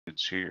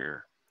It's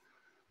here.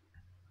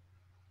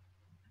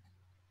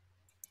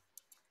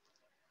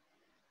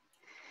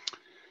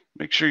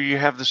 Make sure you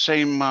have the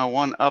same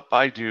one up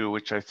I do,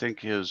 which I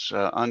think is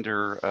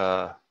under.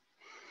 I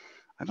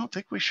don't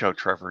think we show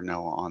Trevor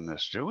Noah on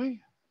this, do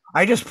we?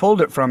 I just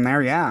pulled it from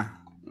there. Yeah.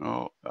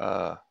 Oh,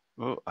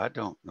 I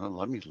don't know.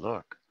 Let me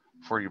look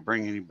before you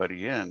bring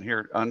anybody in.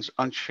 Here,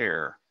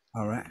 unshare.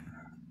 All right.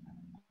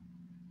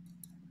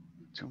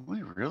 Do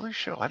we really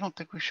show? I don't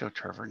think we show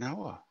Trevor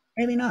Noah.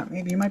 Maybe not.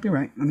 Maybe you might be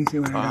right. Let me see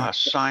what I got.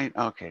 Sign.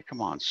 Okay,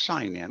 come on.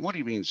 Sign in. What do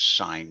you mean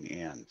sign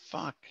in?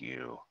 Fuck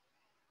you.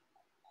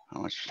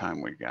 How much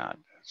time we got?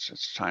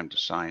 It's time to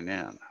sign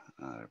in.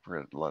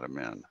 Let him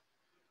in.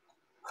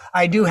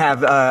 I do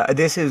have,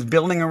 this is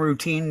Building a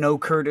Routine, No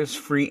Curtis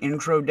free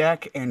intro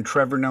deck, and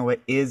Trevor Noah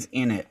is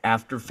in it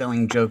after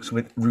filling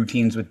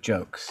routines with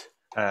jokes.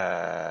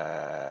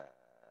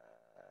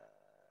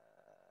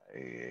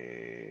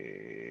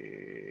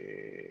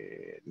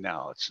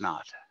 No, it's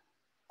not.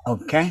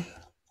 Okay.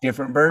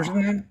 Different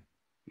version then?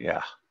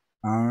 Yeah.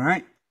 All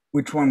right.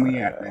 Which one we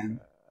at, then?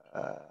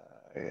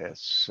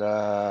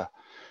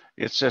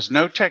 It says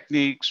no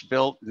techniques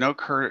built, no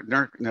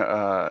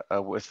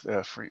with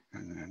free,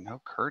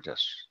 no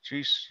Curtis.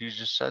 Jeez, you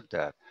just said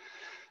that.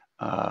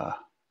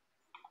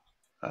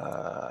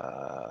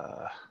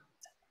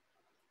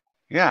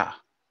 Yeah,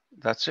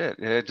 that's it.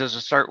 Does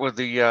it start with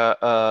the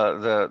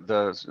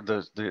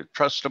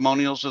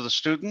testimonials of the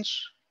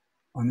students?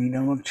 Let me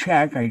double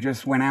check. I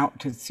just went out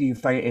to see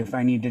if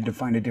I needed to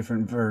find a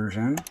different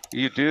version.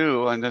 You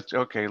do, and that's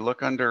okay.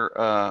 Look under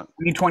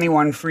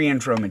 2021 free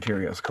intro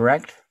materials,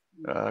 correct?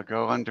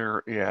 Go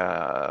under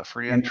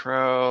free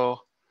intro.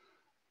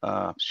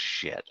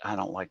 Shit, I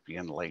don't like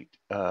being late.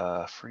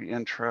 Free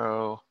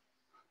intro.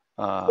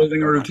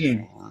 Building a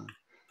routine.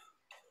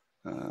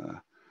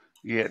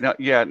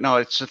 No,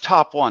 it's the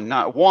top one,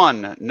 not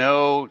one.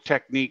 No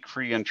technique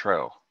free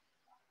intro.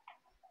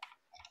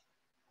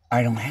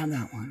 I don't have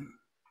that one.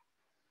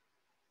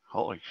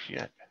 Holy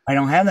shit. I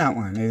don't have that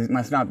one. It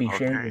must not be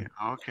shared.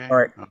 Okay. All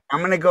right. I'm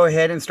going to go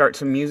ahead and start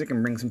some music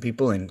and bring some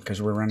people in because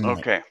we're running late.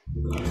 Okay.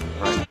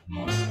 Right.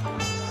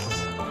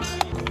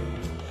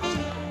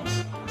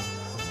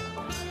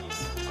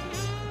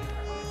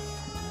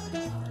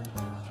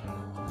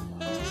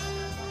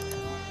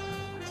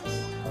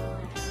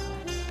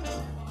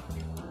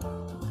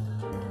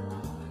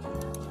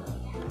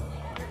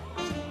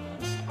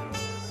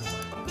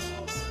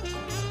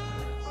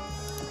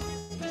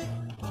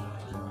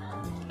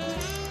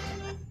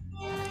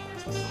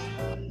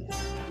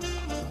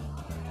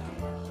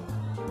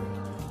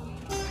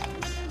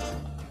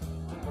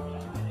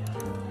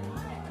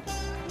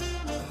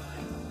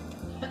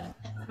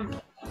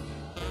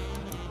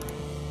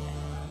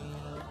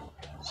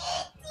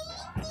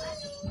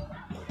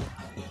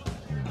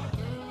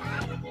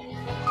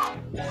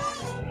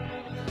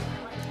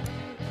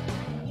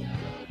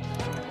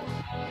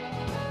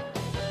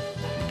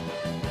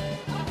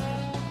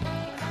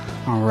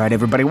 All right,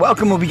 everybody,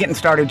 welcome. We'll be getting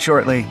started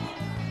shortly.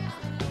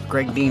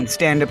 Greg Dean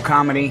Stand-Up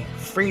Comedy,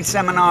 free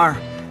seminar,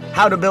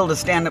 how to build a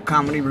stand-up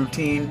comedy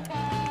routine.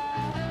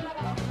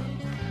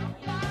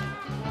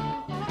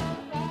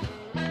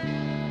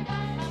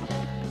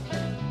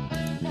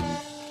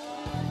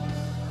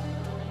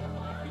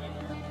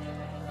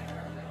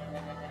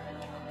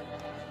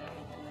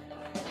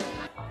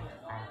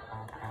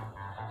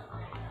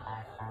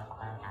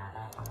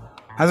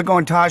 How's it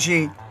going,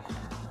 Tashi?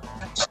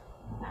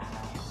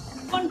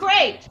 Going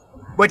great.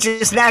 What you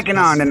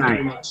snacking on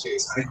tonight?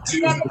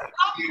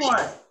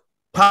 Popcorn.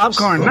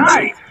 Popcorn,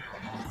 nice.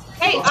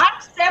 Hey,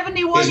 I'm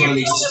 71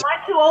 years old. Am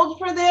I too old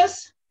for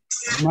this?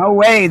 No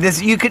way. This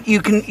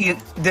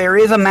there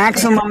is a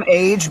maximum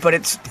age, but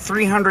it's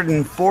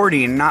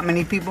 340, and not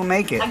many people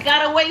make it. I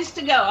got a ways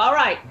to go. All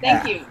right,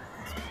 thank you.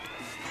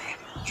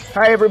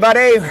 Hi,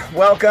 everybody.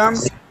 Welcome.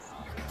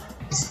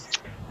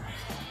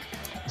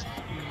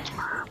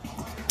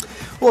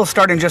 We'll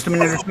start in just a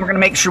minute. We're going to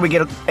make sure we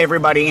get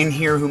everybody in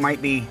here who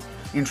might be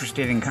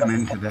interested in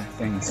coming to the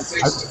thing.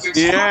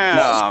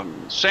 Yeah,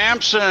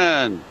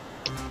 Samson.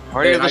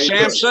 Are you the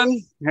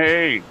Samson?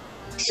 Hey.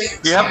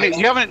 Do you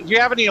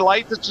have any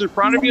light that's in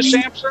front of you,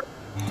 Samson?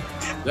 Do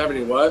you have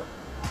any what?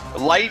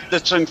 Light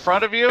that's in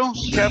front of you?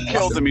 Kev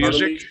killed the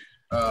music.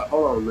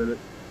 Hold on a minute.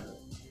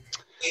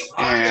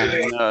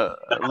 And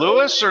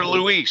Louis or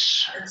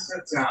Luis?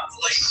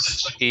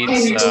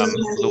 It's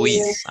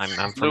Luis.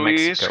 I'm from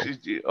Luis.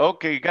 Mexico.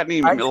 Okay, you got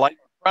any light in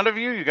front of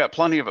you? You got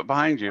plenty of it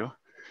behind you.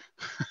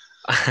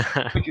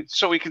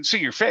 So we can see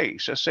your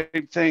face. The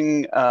same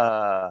thing.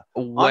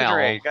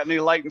 Andre, got any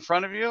light in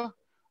front of you?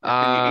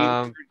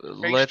 Let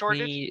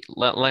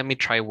me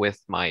try with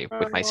my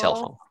cell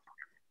phone.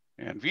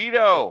 And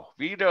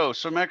Vito,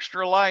 some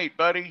extra light,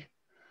 buddy.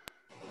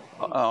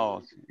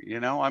 Oh,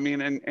 I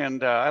mean,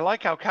 and I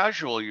like how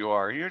casual you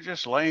are. You're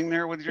just laying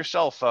there with your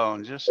cell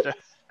phone. Just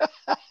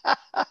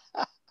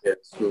yeah,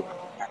 true.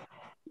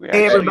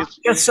 Hey, everybody,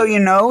 just so you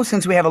know,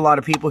 since we have a lot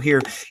of people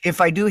here,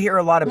 if I do hear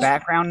a lot of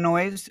background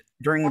noise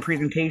during the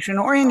presentation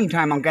or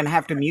anytime, I'm going to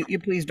have to mute you.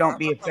 Please don't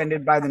be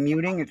offended by the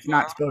muting. It's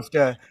not supposed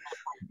to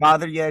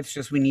bother you. It's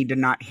just we need to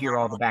not hear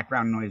all the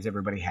background noise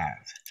everybody has.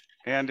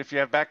 And if you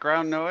have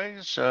background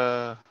noise,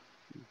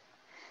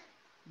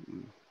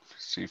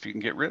 see if you can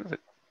get rid of it.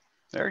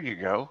 There you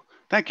go.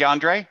 Thank you,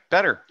 Andre.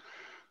 Better.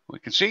 We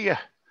can see you.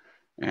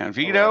 And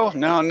Vito,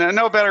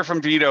 no better from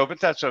Vito, but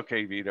that's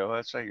okay, Vito.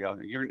 That's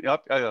you're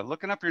up.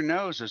 Looking up your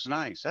nose is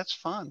nice. That's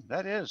fun.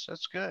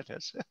 That's good.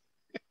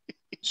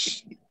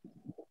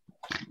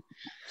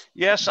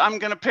 Yes, I'm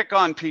gonna pick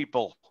on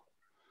people.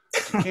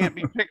 You can't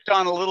be picked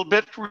on a little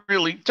bit.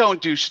 Really,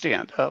 don't do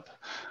stand up.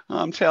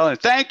 I'm telling you.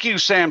 Thank you,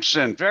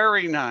 Samson.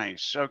 Very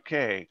nice.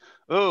 Okay.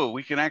 Oh,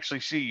 we can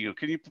actually see you.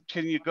 Can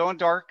you go in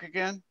dark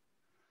again?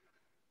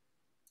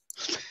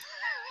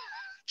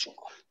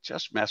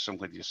 Just messing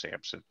with you,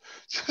 Samson.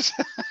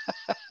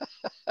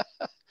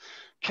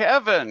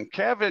 Kevin,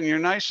 you're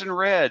nice and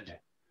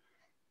red.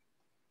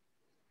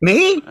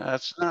 Me?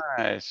 That's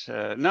nice.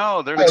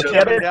 No, there's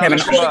Kevin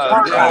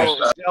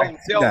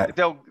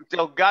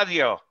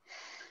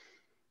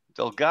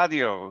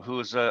Delgadio,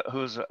 who's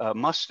a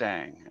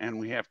Mustang, and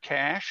we have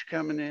Cash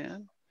coming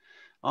in.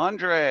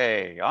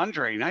 Andre,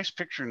 nice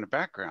picture in the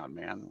background,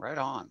 man. Right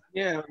on.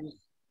 Yeah,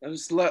 I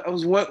was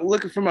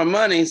looking for my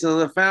money,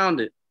 so I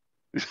found it.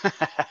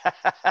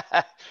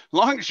 As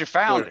long as you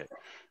found it.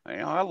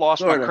 I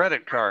lost my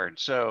credit card,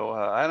 so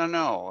I don't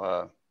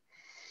know.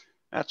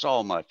 That's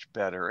all much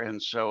better.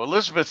 And so,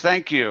 Elizabeth,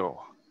 thank you.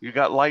 You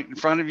got light in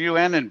front of you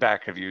and in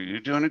back of you. You're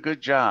doing a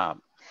good job.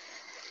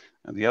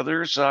 And the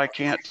others, I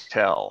can't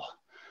tell.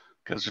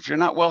 Because if you're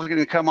not welcome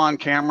to come on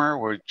camera,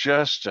 we're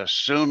just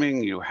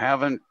assuming you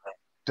haven't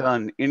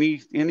done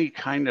any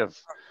kind of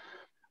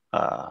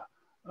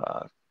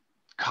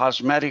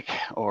cosmetic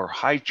or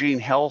hygiene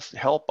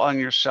help on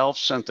yourself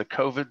since the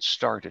COVID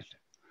started.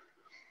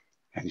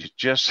 And you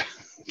just,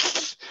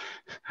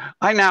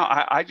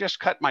 I just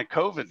cut my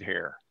COVID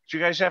hair. Do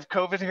you guys have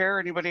COVID hair?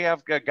 Anybody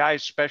have,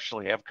 guys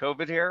especially, have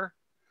COVID hair?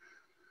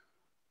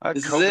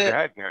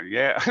 COVID hair.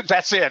 Yeah,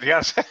 that's it.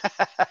 Yes.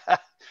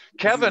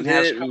 Kevin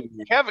has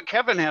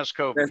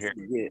COVID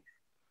hair.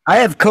 I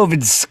have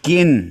COVID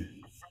skin.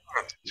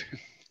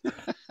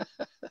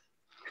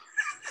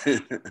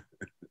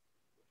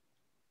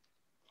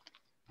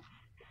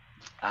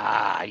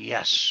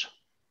 Yes.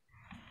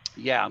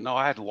 Yeah, no,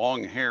 I had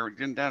long hair,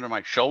 getting down to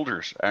my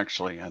shoulders,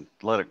 actually, and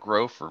let it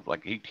grow for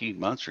like 18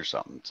 months or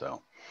something.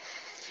 So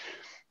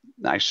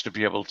nice to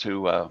be able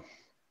to, are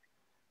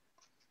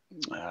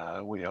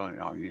you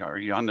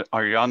on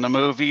the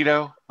move,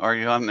 Vito? Are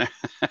you on the?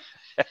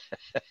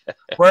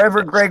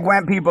 Wherever Greg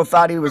went, people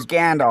thought he was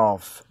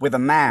Gandalf with a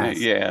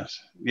mask. Yes.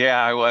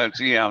 Yeah, I was.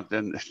 Yeah.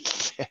 Then,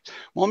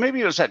 well,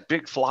 maybe it was that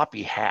big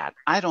floppy hat.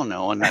 I don't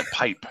know. And that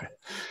pipe.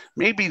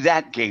 Maybe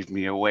that gave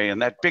me away.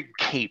 And that big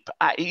cape.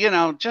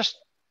 Just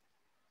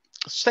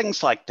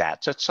things like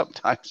that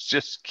sometimes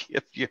just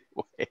give you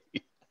away.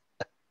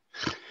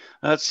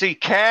 Let's see.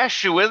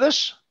 Cash, you with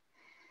us?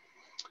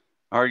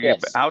 Are you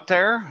out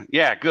there?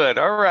 Yeah, good.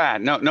 All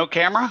right. No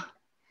camera?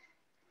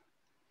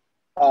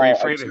 Are you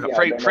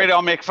afraid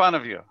I'll make fun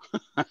of you?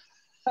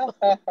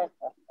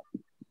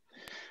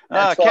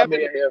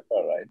 Kevin,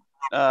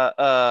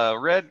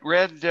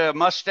 red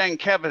Mustang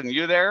Kevin,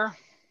 you there?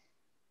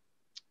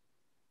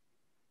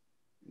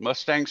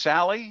 Mustang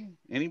Sally,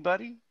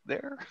 anybody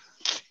there?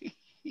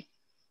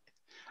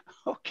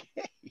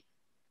 Okay.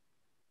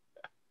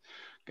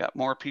 Got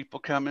more people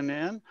coming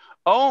in.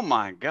 Oh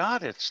my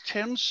God, it's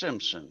Tim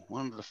Simpson,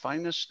 one of the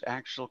finest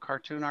actual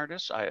cartoon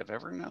artists I have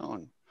ever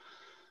known.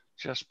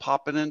 Just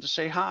popping in to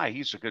say hi.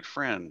 He's a good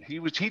friend. He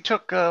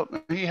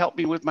helped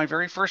me with my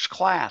very first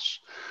class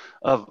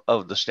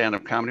of the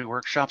stand-up comedy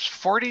workshops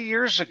 40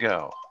 years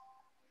ago.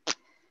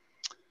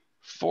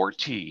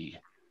 40.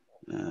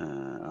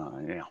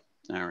 Yeah.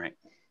 All right.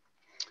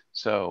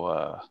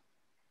 So,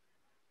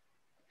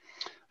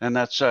 and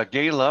that's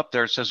Gayla up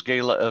there. It says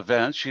Gayla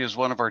Events. She is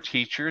one of our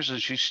teachers,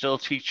 and she's still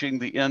teaching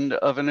the end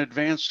of an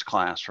advanced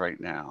class right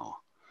now.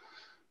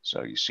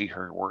 So you see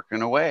her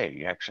working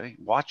away, actually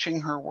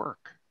watching her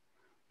work.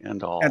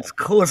 And all. That's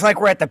cool. It's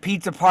like we're at the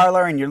pizza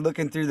parlor and you're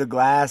looking through the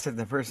glass at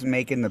the person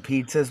making the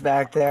pizzas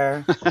back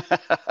there.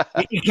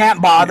 You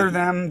can't bother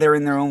them. They're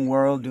in their own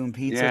world doing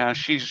pizza. Yeah,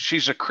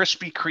 she's a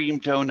Krispy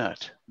Kreme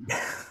donut.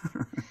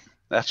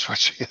 That's what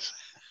she is.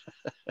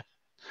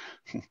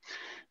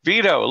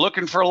 Vito,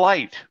 looking for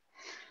light.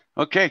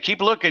 Okay,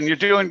 keep looking. You're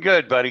doing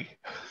good, buddy.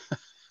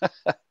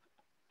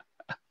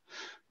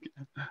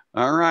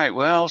 All right.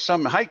 Well,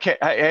 hi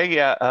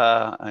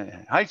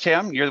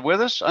Tim. You're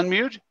with us?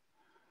 Unmute.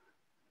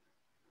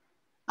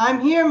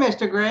 I'm here,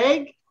 Mr.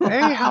 Greg.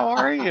 Hey, how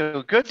are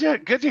you? Good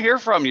to hear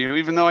from you,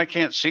 even though I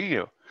can't see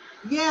you.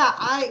 Yeah,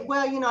 I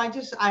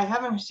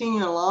haven't seen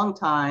you in a long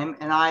time,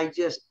 and I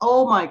just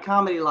owe my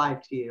comedy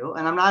life to you,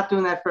 and I'm not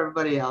doing that for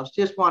everybody else.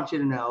 Just want you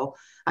to know,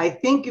 I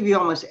think of you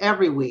almost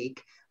every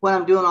week when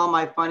I'm doing all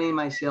my funny and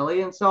my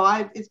silly, and so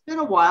it's been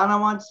a while, and I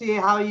want to see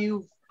how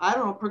you've I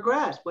don't know,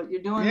 progress what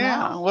you're doing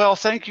now. Well,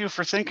 thank you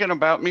for thinking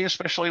about me,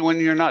 especially when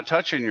you're not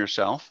touching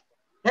yourself.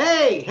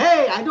 Hey,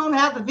 I don't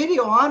have the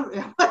video on.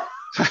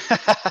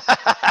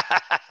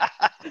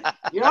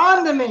 You're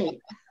on to me.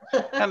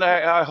 And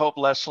I hope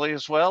Leslie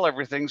as well.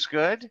 Everything's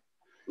good.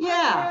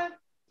 Yeah.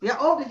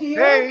 Oh, did you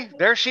hear? Hey,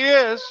 there she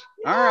is.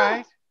 Yeah. All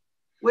right.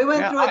 We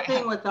went through a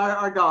thing with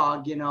our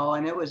dog, you know,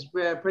 and it was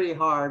pretty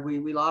hard.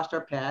 We lost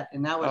our pet,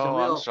 and that was a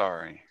real. I'm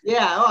sorry.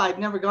 Yeah. I'd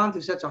never gone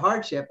through such a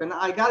hardship, and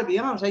I got to be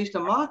honest. I used to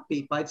mock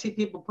people. I'd see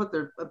people put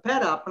their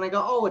pet up, and I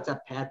go, "Oh, it's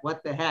a pet.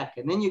 What the heck?"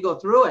 And then you go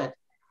through it.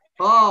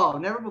 Oh,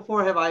 never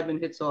before have I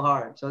been hit so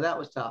hard. So that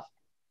was tough.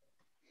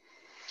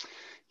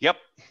 Yep.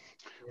 Yeah.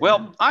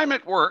 Well, I'm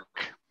at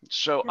work,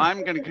 so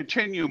I'm going to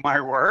continue my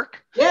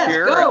work. Yes,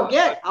 here. Go.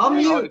 I'll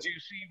mute. As you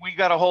see, we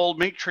got a whole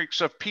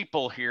matrix of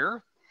people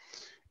here.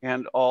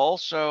 And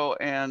also,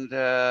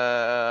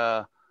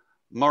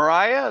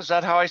 Mariah, is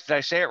that how did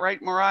I say it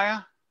right,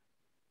 Mariah?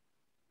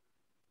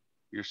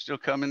 You're still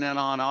coming in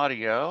on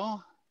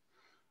audio.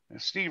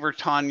 Steve or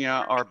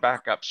Tanya are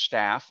backup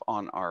staff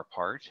on our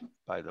part,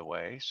 by the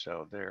way.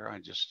 So there,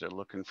 I'm just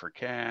looking for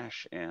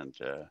cash and.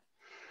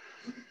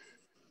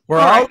 We're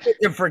all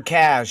looking for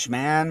cash,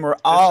 man. We're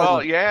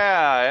all.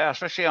 Yeah,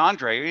 especially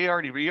Andre. He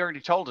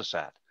already told us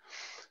that.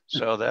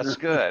 So that's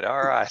good.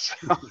 All right.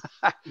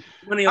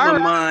 Money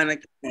on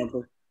mine.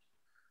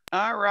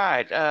 All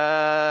right.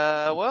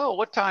 Well,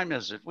 what time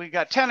is it? We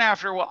got 10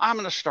 after. Well, I'm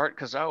going to start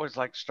because I always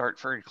like to start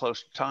very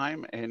close to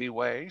time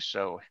anyway.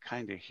 So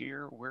kind of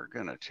here, we're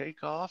going to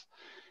take off.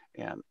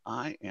 And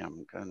I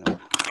am going to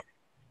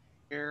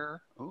share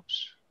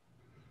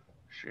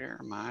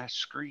my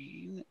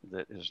screen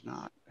that is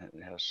not,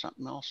 it has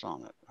something else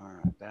on it. All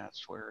right.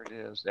 That's where it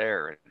is.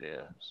 There it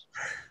is.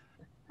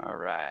 All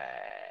right.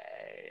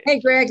 Hey,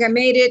 Greg, I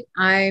made it.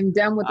 I'm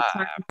done with the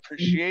time. I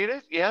appreciate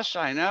it. Yes,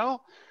 I know.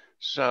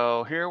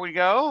 So here we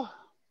go.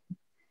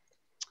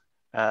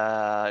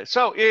 We're going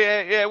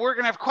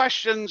to have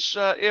questions.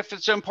 If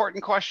it's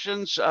important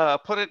questions,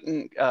 put it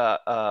in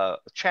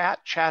chat.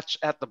 Chat's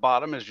at the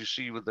bottom, as you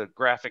see with the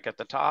graphic at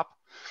the top.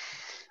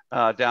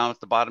 Down at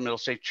the bottom, it'll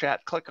say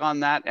chat. Click on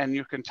that and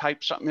you can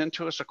type something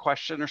into us, a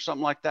question or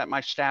something like that.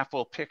 My staff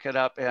will pick it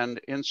up and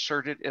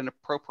insert it in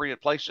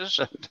appropriate places.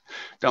 And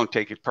don't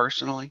take it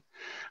personally.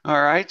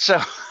 All right,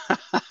 so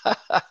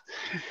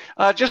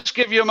just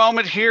give you a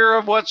moment here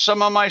of what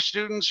some of my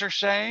students are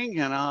saying,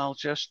 and I'll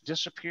just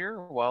disappear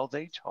while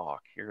they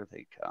talk. Here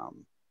they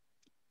come.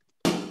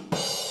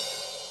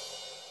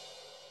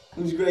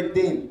 Who's Greg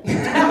Dean?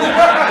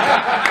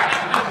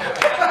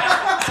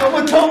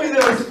 Someone told me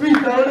there was free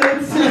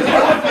donuts and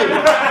coffee.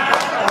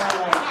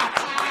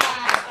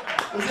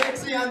 I was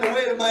actually on the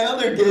way to my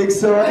other gig,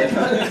 so I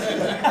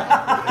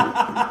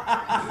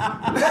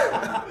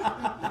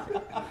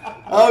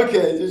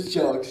Okay, just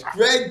jokes.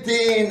 Greg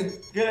Dean.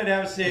 Good,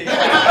 have a seat.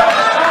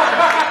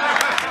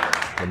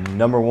 The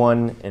number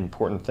one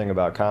important thing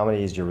about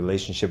comedy is your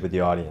relationship with the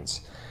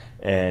audience.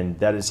 And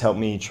that has helped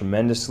me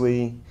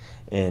tremendously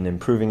in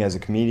improving as a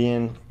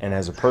comedian and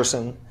as a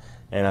person.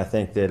 And I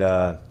think that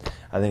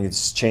I think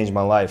it's changed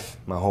my life,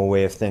 my whole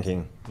way of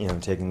thinking, you know,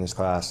 taking this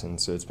class. And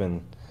so it's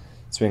been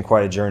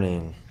quite a journey,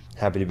 and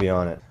happy to be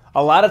on it.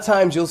 A lot of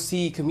times you'll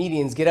see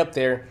comedians get up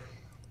there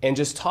and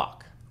just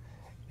talk.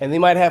 And they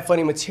might have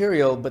funny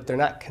material, but they're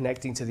not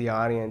connecting to the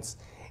audience.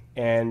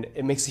 And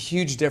it makes a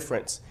huge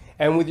difference.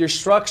 And with your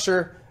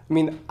structure, I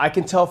mean, I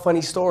can tell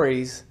funny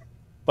stories,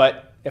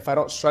 but if I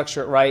don't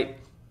structure it right,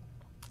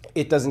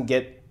 it doesn't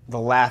get the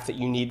laugh that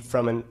you need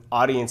from an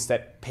audience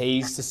that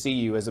pays to see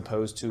you as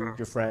opposed to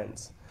your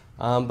friends.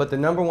 But the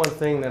number one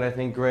thing that I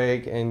think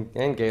Greg and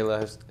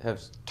Gayla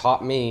have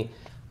taught me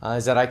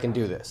is that I can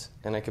do this,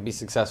 and I can be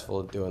successful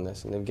at doing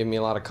this, and they've given me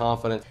a lot of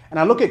confidence. And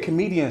I look at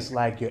comedians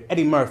like your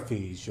Eddie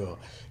Murphys, your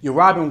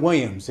Robin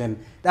Williams, and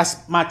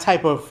that's my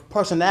type of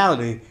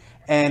personality.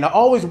 And I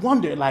always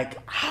wonder, like,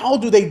 how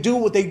do they do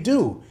what they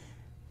do?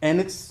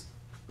 And it's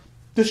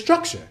the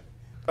structure.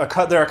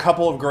 There are a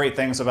couple of great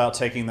things about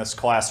taking this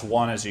class.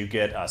 One is you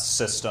get a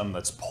system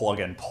that's plug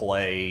and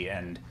play,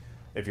 and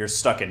if you're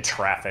stuck in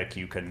traffic,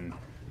 you can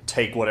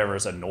take whatever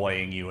is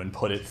annoying you and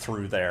put it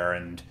through there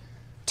and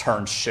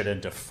turn shit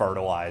into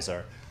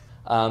fertilizer.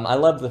 I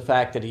love the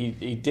fact that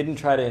he didn't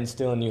try to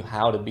instill in you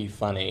how to be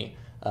funny.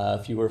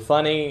 If you were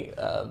funny,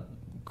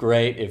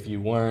 great. If you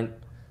weren't,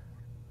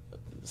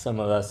 some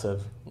of us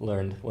have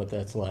learned what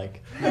that's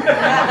like.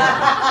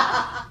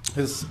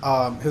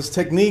 His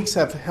techniques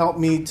have helped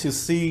me to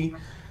see,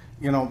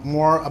 you know,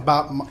 more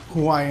about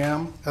who I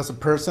am as a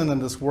person in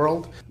this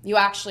world. You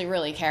actually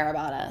really care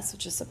about us,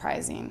 which is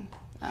surprising,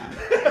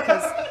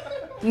 because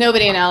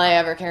nobody in LA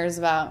ever cares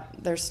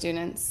about their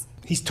students.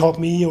 He's taught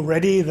me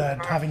already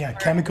that having a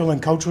chemical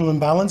and cultural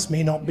imbalance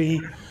may not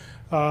be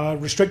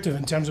restrictive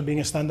in terms of being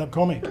a stand-up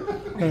comic,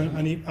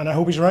 and I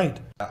hope he's right.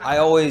 I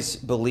always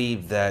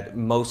believed that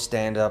most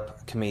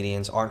stand-up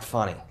comedians aren't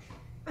funny.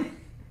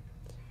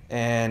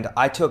 And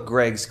I took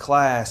Greg's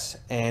class,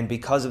 and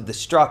because of the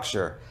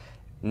structure,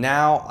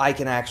 now I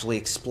can actually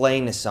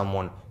explain to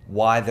someone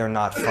why they're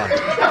not funny.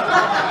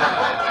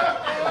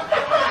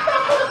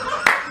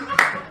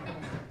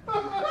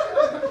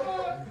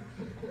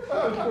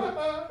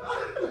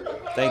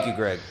 Thank you,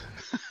 Greg.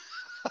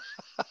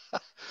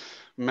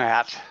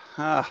 Matt,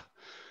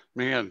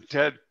 man,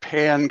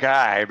 deadpan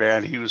guy,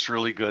 man. He was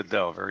really good,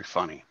 though. Very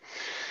funny.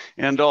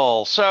 And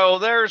all. So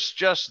there's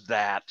just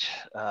that.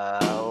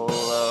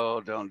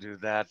 Hello, don't do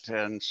that.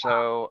 And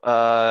so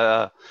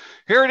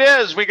here it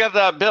is. We got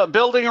the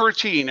building a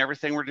routine.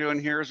 Everything we're doing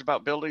here is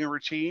about building a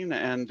routine,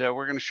 and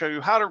we're going to show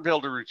you how to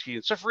build a routine.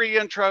 It's a free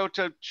intro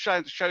to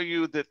show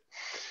you that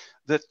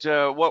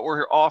what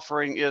we're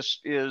offering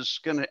is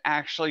going to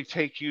actually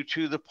take you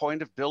to the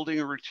point of building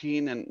a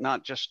routine, and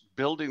not just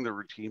building the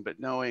routine, but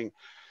knowing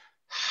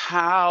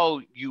how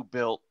you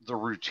built the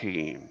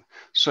routine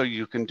so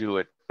you can do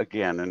it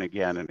again and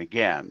again and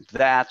again.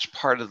 That's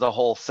part of the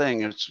whole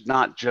thing. It's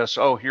not just,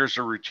 oh, here's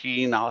a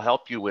routine, I'll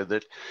help you with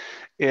it.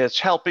 It's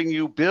helping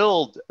you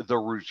build the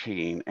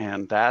routine.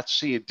 And that's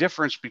the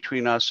difference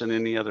between us and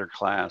any other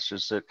class,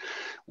 is that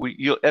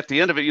at the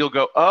end of it, you'll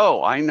go,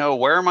 oh, I know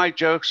where my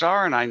jokes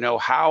are, and I know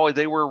how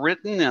they were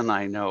written, and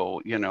I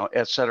know,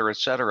 et cetera, et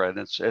cetera. And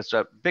it's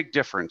a big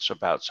difference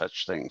about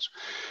such things.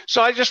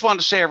 So I just want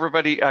to say,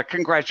 everybody,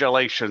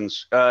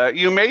 congratulations.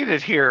 You made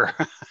it here.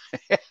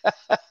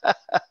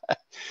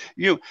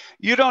 You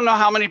don't know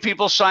how many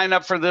people sign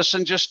up for this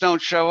and just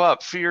don't show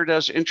up. Fear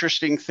does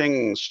interesting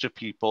things to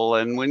people.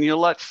 And when you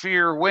let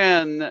fear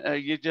win,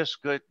 you just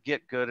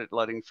get good at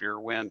letting fear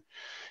win.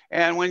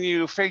 And when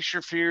you face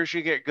your fears,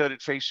 you get good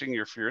at facing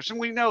your fears. And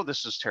we know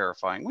this is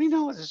terrifying. We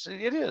know it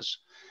is.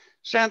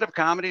 Stand-up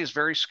comedy is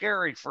very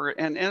scary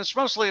and it's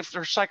mostly if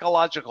there's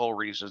psychological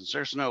reasons.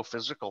 There's no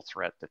physical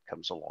threat that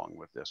comes along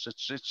with this.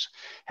 It's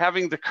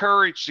having the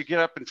courage to get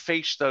up and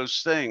face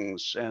those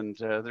things. And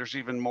there's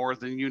even more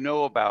than you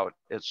know about,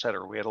 et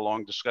cetera. We had a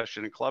long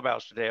discussion in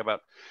Clubhouse today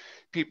about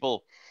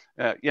people.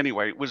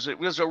 Anyway, it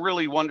was a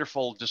really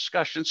wonderful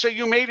discussion. So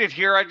you made it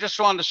here. I just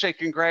wanted to say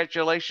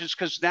congratulations,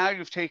 because now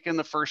you've taken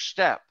the first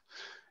step.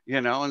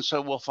 And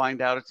so we'll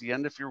find out at the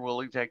end if you're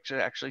willing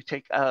to actually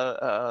take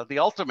the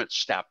ultimate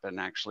step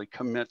and actually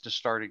commit to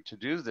starting to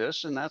do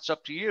this, and that's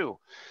up to you.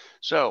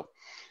 So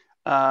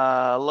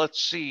let's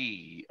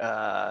see.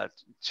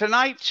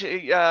 Tonight,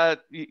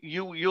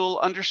 you'll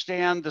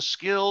understand the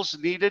skills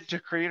needed to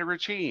create a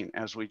routine,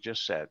 as we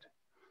just said.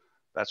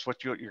 That's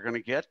what you're going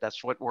to get.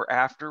 That's what we're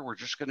after. We're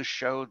just going to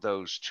show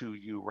those to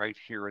you right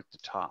here at the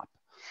top.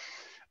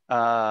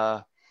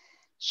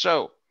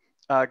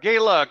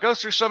 Gayla, go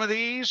through some of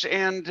these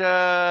and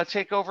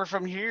take over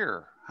from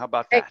here. How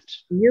about that?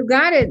 You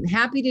got it.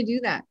 Happy to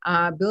do that.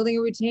 Building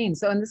a routine.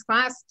 So in this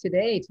class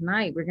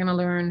tonight, we're going to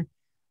learn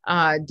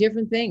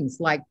different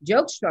things like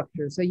joke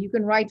structure. So you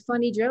can write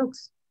funny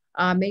jokes.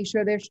 Make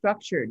sure they're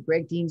structured.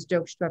 Greg Dean's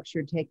joke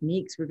structure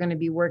techniques. We're going to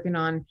be working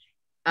on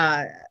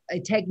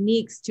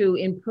techniques to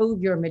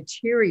improve your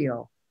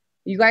material.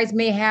 You guys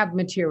may have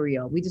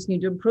material. We just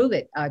need to improve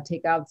it.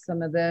 Take out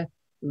some of the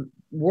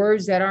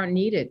words that aren't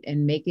needed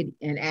and make it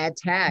and add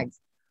tags.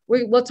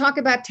 We'll talk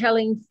about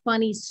telling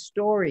funny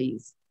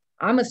stories.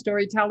 I'm a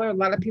storyteller. A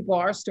lot of people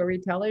are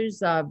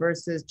storytellers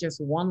versus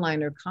just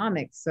one-liner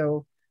comics.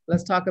 So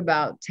let's talk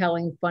about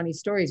telling funny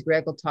stories.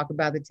 Greg will talk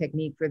about the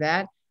technique for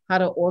that, how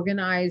to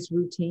organize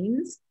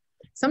routines.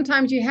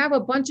 Sometimes you have a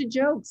bunch of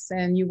jokes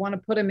and you want to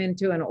put them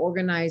into an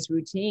organized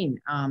routine.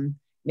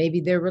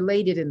 Maybe they're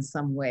related in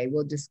some way.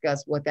 We'll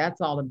discuss what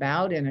that's all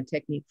about and a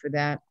technique for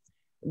that.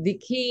 The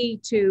key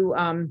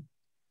to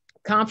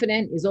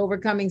confident is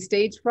overcoming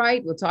stage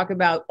fright. We'll talk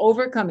about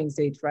overcoming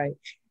stage fright.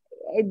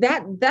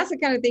 That's the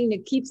kind of thing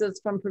that keeps us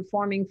from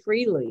performing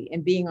freely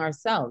and being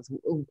ourselves.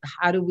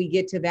 How do we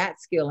get to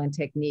that skill and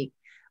technique?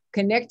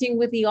 Connecting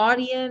with the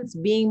audience,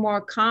 being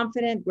more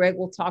confident. Greg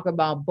will talk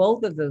about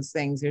both of those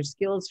things. There's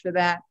skills for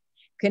that.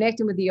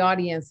 Connecting with the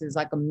audience is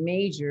like a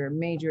major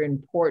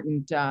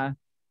important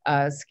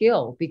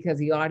skill, because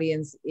the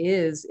audience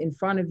is in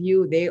front of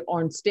you. They're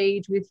on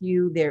stage with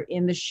you. They're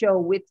in the show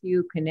with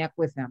you. Connect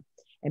with them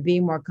and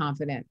being more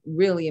confident.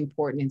 Really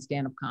important in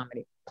stand-up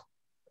comedy.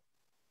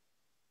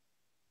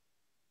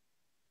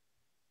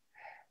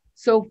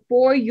 So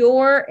for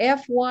your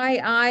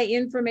FYI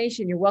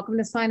information, you're welcome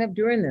to sign up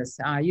during this.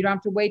 You don't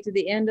have to wait to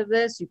the end of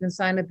this. You can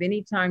sign up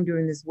anytime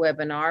during this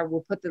webinar.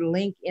 We'll put the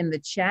link in the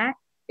chat.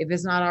 If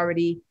it's not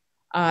already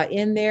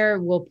in there,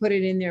 we'll put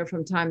it in there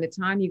from time to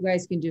time. You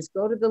guys can just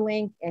go to the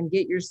link and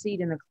get your seat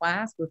in the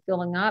class. We're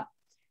filling up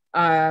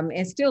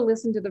and still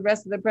listen to the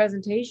rest of the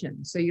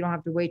presentation. So you don't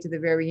have to wait to the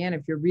very end.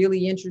 If you're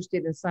really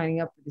interested in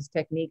signing up for this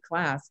technique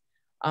class,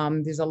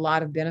 there's a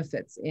lot of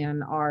benefits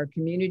in our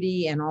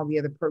community and all the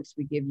other perks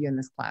we give you in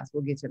this class.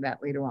 We'll get to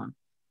that later on.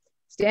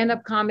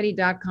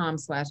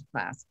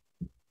 standupcomedy.com/class.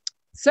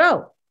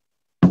 So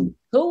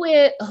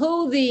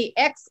who the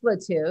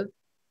expletive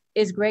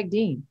is Greg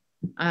Dean.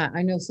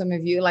 I know some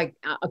of you like,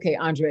 okay,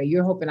 Andrea,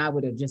 you're hoping I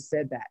would have just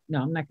said that.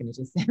 No, I'm not going to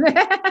just say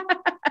that.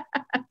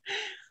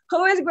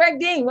 Who is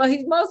Greg Dean? Well,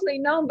 he's mostly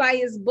known by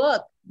his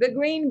book, The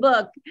Green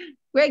Book.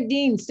 Greg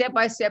Dean,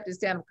 Step-by-Step to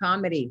Stand-Up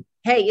Comedy.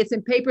 Hey, it's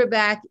in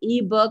paperback,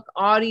 ebook,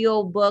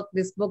 audio book.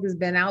 This book has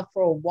been out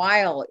for a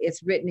while.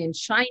 It's written in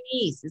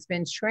Chinese. It's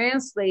been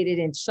translated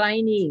in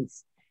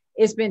Chinese.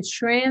 It's been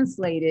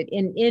translated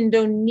in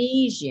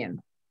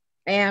Indonesian.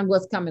 And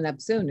what's coming up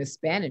soon is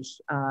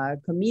Spanish,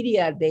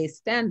 Comedia de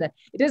Stand.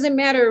 It doesn't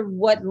matter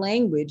what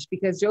language,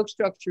 because joke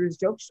structure is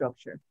joke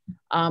structure.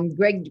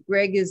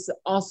 Greg is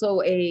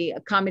also a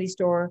Comedy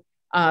Store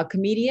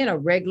comedian, a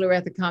regular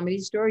at the Comedy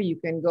Store. You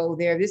can go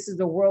there. This is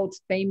the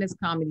world's famous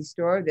Comedy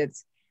Store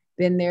that's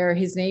been there.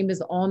 His name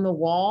is on the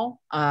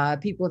wall.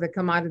 People that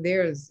come out of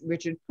there is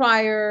Richard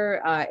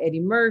Pryor,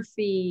 Eddie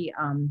Murphy.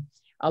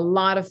 A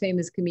lot of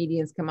famous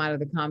comedians come out of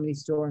the Comedy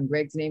Store, and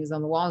Greg's name is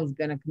on the wall. He's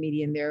been a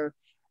comedian there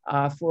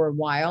for a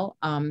while.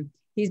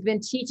 He's been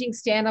teaching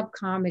stand-up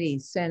comedy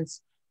since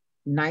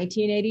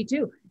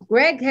 1982.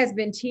 Greg has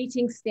been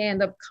teaching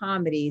stand-up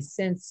comedy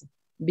since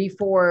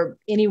before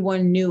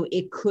anyone knew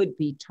it could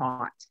be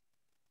taught.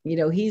 You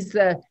know, he's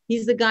the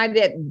guy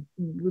that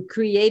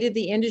created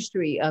the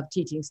industry of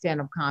teaching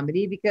stand-up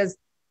comedy, because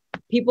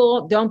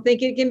people don't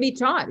think it can be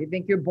taught. You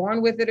think you're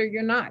born with it or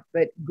you're not.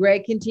 But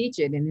Greg can teach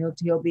it, and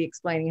he'll be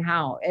explaining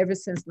how ever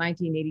since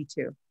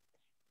 1982.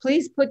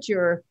 Please put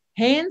your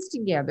hands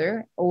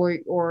together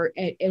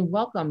and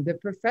welcome the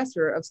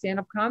professor of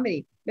stand-up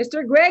comedy,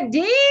 Mr. Greg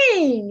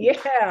Dean.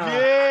 Yeah.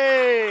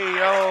 Yay!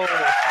 Oh,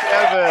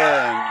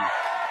 Kevin.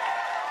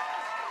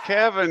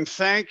 Kevin,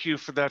 thank you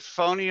for that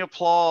phony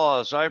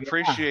applause. I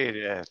appreciate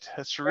it.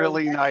 That's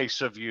really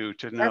nice of you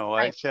to know.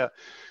 Right.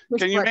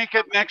 Can you make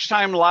it next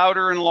time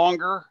louder and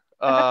longer?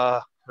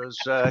 All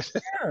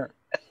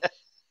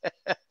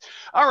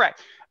right.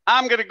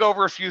 I'm going to go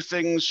over a few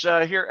things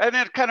here, and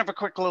then kind of a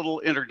quick little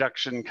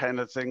introduction kind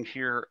of thing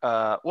here.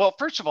 Well,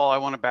 first of all, I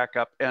want to back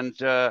up and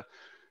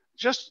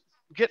just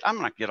I'm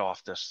going to get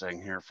off this thing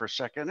here for a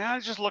second. And I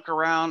just look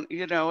around,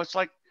 you know, it's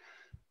like,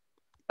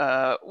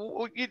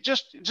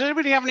 does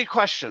anybody have any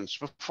questions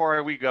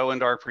before we go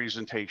into our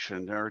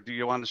presentation? Or do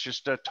you want us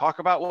just to talk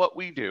about what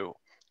we do?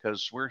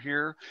 Because we're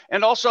here.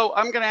 And also,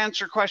 I'm going to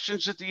answer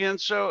questions at the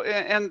end. So,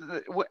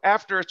 and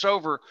after it's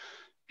over,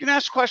 you can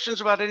ask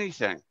questions about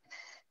anything.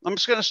 I'm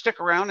just going to stick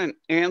around and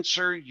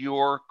answer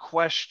your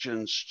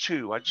questions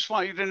too. I just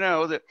want you to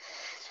know that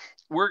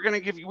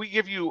we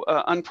give you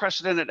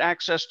unprecedented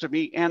access to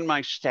me and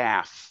my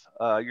staff.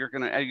 You're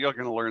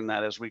gonna learn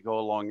that as we go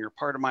along. You're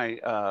part of my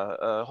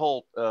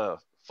whole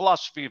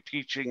philosophy of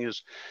teaching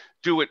is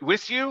do it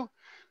with you,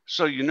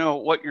 so you know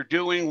what you're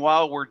doing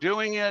while we're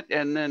doing it,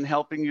 and then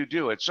helping you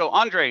do it. So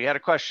Andre, you had a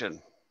question.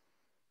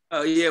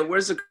 Oh yeah,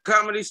 where's the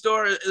Comedy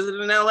Store? Is it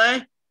in LA?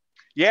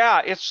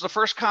 Yeah, it's the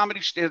first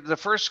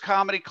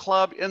comedy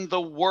club in the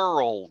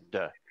world.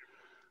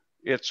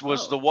 It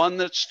was the one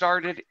that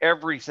started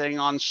everything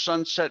on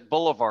Sunset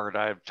Boulevard.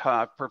 I've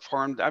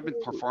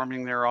been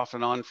performing there off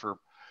and on for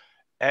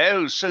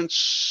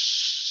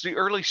since the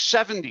early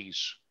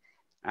 70s,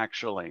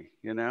 actually.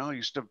 You know, I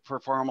used to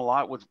perform a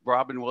lot with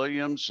Robin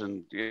Williams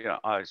and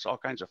all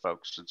kinds of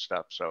folks and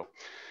stuff. So,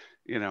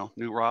 you know,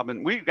 knew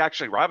Robin.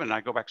 Robin and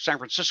I go back to San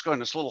Francisco in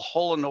this little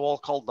hole in the wall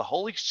called the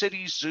Holy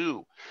City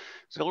Zoo.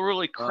 So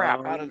really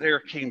crap. Out of there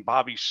came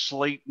Bobby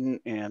Slayton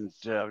and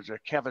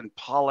Kevin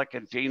Pollak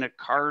and Dana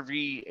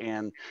Carvey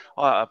and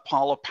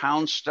Paula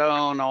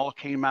Poundstone all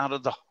came out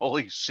of the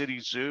Holy City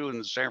Zoo in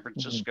the San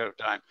Francisco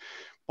time.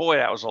 Boy,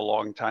 that was a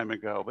long time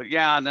ago. But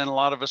yeah, and then a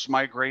lot of us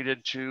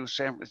migrated to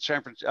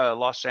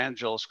Los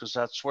Angeles because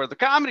that's where the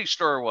Comedy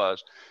Store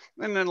was.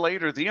 And then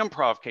later the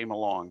Improv came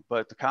along,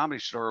 but the Comedy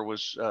Store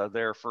was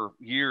there for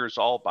years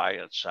all by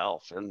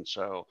itself. And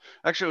so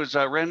actually it was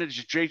ran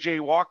into J.J.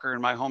 Walker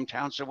in my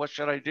hometown, said, what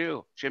should I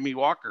do? Jimmy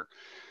Walker.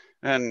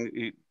 And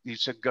he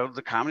said, go to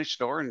the Comedy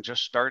Store and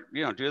just start,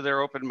 do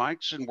their open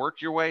mics and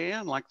work your way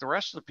in like the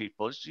rest of the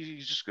people. You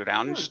just go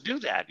down and just do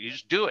that. You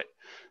just do it.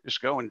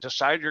 Just go and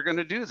decide you're going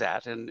to do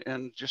that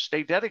and just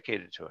stay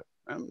dedicated to it.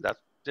 And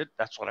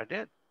that's what I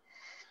did.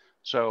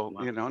 So,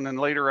 and then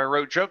later I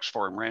wrote jokes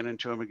for him, ran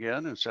into him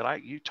again and said,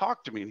 you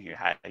talked to me. And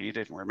he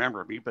didn't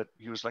remember me, but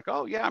he was like,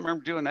 oh yeah, I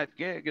remember doing that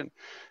gig. And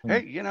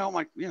hey,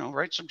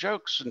 write some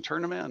jokes and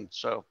turn them in.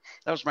 So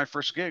that was my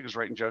first gig, was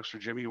writing jokes for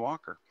Jimmy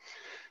Walker.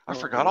 I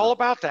forgot all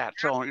about that.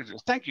 So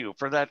thank you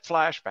for that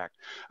flashback.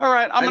 All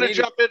right, I'm going to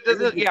jump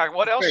into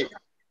what else? Great.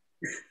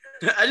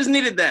 I just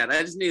needed that.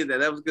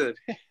 That was good.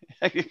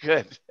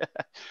 Good.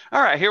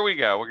 All right, here we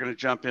go. We're going to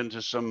jump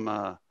into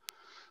some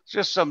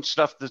just some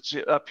stuff that's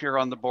up here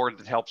on the board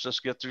that helps us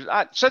get through.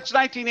 Since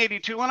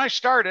 1982, when I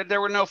started,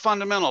 there were no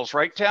fundamentals,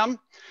 right, Tim?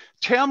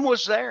 Tim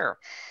was there.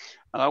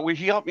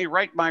 He helped me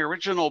write my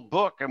original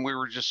book, and we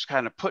were just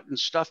kind of putting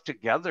stuff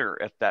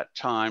together at that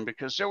time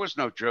because there was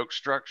no joke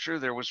structure.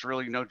 There was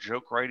really no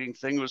joke writing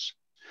thing.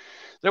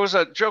 There was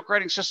a joke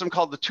writing system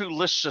called the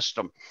two-list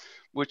system,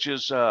 which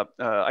is,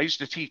 I used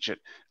to teach it.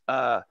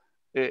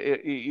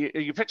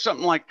 You pick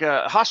something like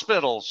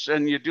hospitals,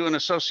 and you do an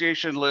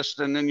association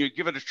list, and then you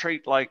give it a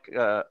trait like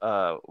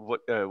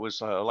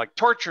like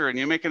torture, and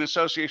you make an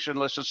association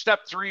list. And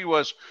step 3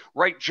 was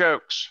write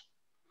jokes.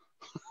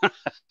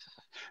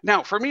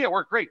 Now, for me, it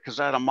worked great because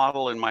I had a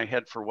model in my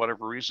head for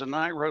whatever reason. And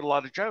I wrote a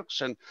lot of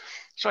jokes. And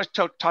so I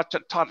taught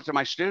it to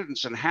my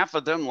students. And half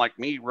of them, like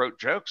me, wrote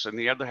jokes. And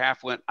the other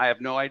half went, I have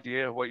no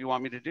idea what you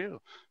want me to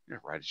do.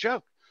 Write a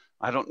joke.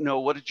 I don't know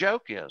what a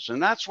joke is.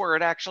 And that's where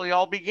it actually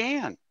all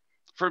began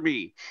for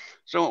me.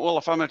 So, well,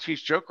 if I'm going to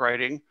teach joke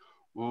writing,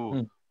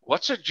 ooh,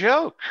 what's a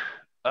joke?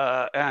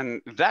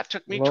 And that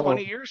took me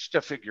 20 years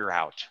to figure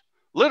out.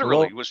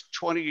 Literally, it was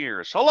 20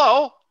 years.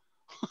 Hello?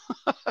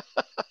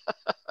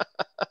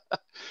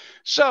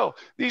 So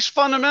these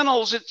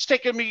fundamentals, it's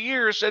taken me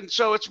years. And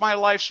so it's my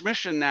life's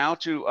mission now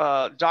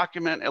to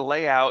document and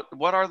lay out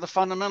what are the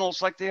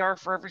fundamentals like they are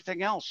for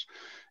everything else.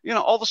 You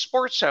know, all the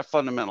sports have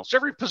fundamentals.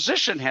 Every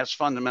position has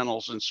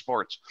fundamentals in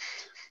sports.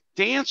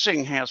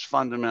 Dancing has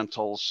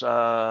fundamentals.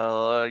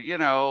 You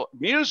know,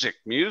 music,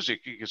 you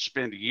can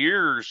spend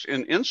years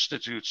in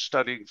institutes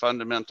studying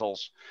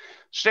fundamentals.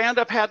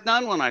 Stand-up had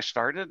none when I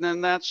started,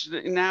 and that's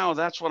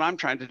what I'm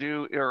trying to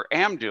do, or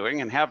am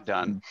doing and have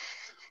done.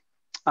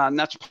 And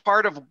that's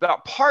part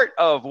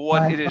of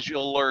what it is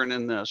you'll learn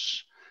in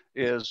this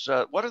is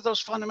what are those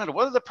fundamentals?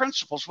 What are the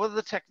principles? What are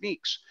the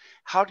techniques?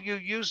 How do you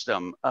use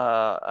them?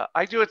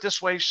 I do it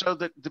this way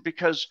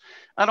because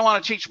I don't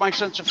want to teach my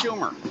sense of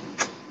humor.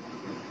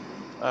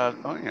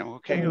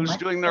 Who's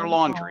doing their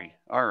laundry?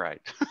 All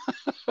right.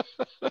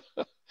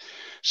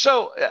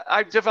 So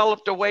I've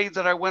developed a way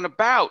that I went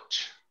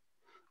about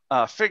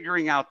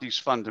figuring out these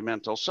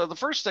fundamentals. So the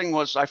first thing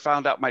was I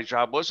found out my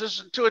job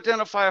is to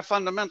identify a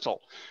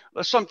fundamental,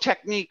 some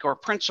technique or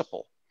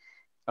principle.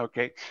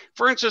 Okay.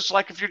 For instance,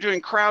 like if you're doing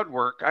crowd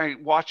work, I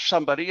watch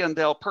somebody and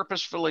they'll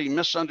purposefully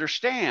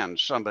misunderstand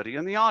somebody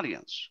in the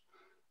audience.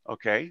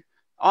 Okay.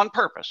 On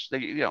purpose.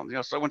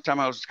 So one time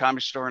I was at the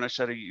Comedy Store and I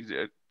said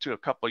to a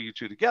couple of you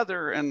two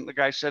together, and the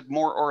guy said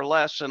more or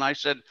less. And I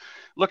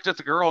looked at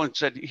the girl and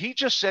said, he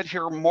just said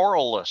here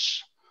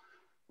moralless.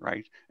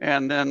 Right.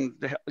 And then,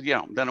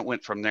 then it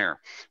went from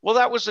there. Well,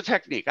 that was the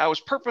technique. I was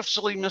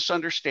purposely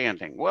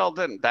misunderstanding. Well,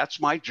 then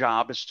that's my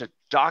job, is to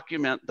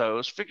document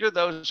those, figure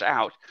those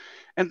out.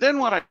 And then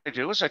what I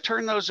do is I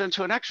turn those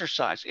into an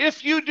exercise.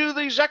 If you do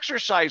these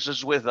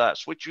exercises with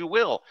us, which you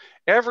will,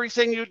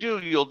 everything you do,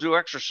 you'll do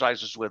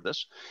exercises with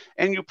us,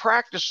 and you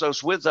practice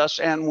those with us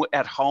and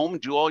at home,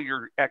 do all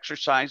your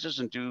exercises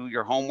and do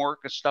your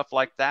homework and stuff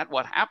like that.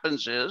 What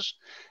happens is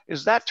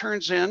that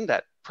turns in,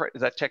 that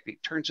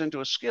technique turns into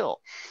a skill.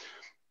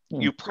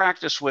 You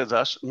practice with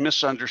us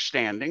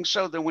misunderstanding,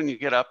 so that when you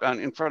get up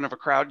in front of a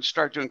crowd and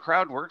start doing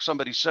crowd work,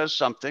 somebody says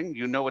something,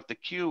 you know what the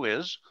cue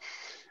is,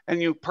 and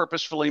you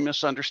purposefully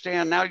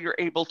misunderstand. Now you're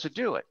able to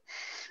do it.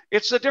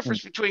 It's the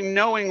difference between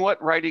knowing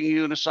what riding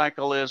a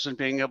unicycle is and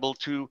being able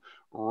to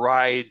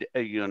ride a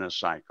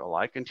unicycle.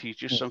 I can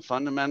teach you some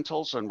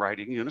fundamentals on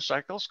riding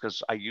unicycles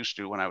because I used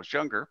to when I was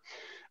younger.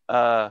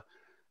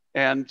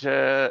 And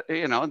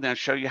then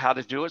show you how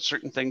to do it,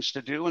 certain things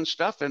to do and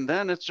stuff. And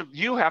then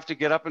you have to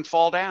get up and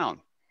fall down.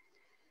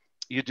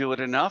 You do it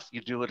enough, you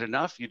do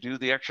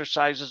the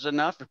exercises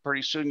enough, and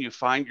pretty soon you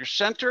find your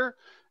center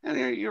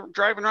and you're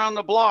driving around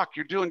the block,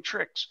 you're doing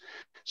tricks.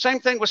 Same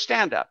thing with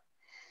stand-up.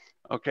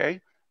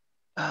 Okay.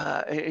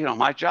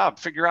 My job,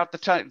 figure out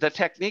the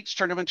techniques,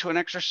 turn them into an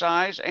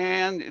exercise,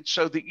 and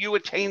so that you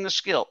attain the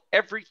skill.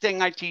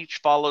 Everything I teach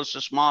follows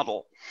this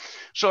model.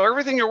 So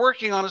everything you're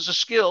working on is a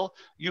skill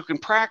you can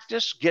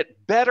practice,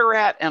 get better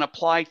at, and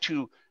apply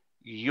to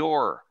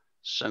your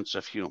sense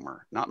of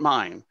humor, not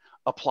mine.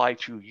 Apply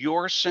to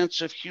your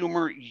sense of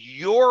humor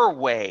your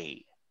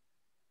way.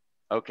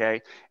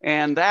 Okay.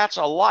 And that's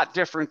a lot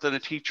different than a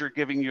teacher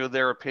giving you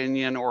their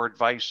opinion or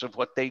advice of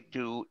what they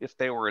do if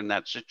they were in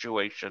that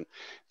situation.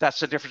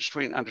 That's the difference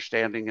between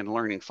understanding and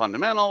learning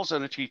fundamentals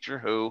and a teacher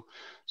who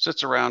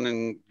sits around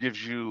and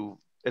gives you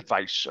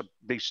advice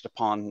based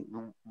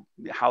upon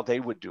how they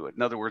would do it.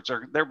 In other words,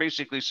 they're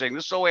basically saying,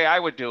 this is the way I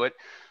would do it.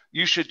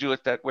 You should do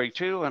it that way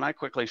too. And I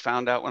quickly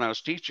found out when I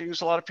was teaching,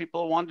 there's a lot of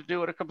people who wanted to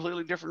do it a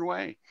completely different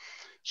way.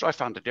 So I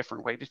found a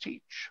different way to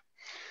teach.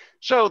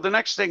 So the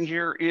next thing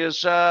here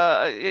is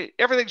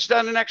everything's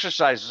done in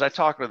exercises. I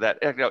talked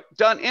about that.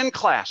 Done in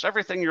class.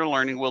 Everything you're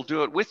learning, we'll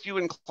do it with you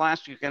in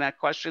class. You can ask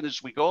questions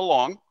as we go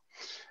along,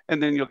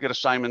 and then you'll get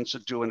assignments to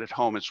do it at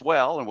home as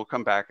well, and we'll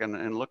come back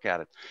and look at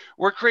it.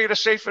 We'll create a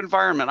safe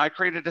environment. I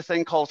created a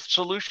thing called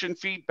solution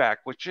feedback,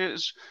 which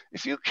is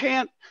if you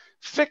can't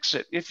fix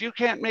it, if you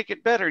can't make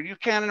it better, you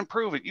can't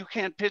improve it, you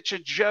can't pitch a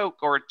joke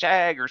or a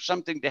tag or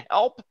something to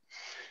help,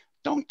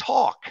 don't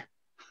talk.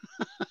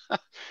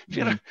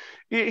 You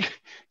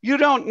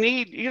don't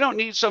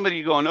need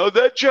somebody going, oh,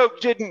 that joke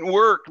didn't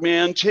work,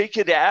 man, take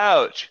it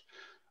out.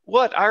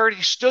 What? I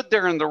already stood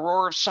there in the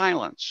roar of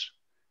silence.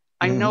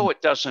 I know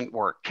it doesn't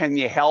work. Can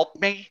you help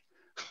me?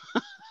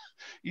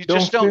 You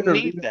just don't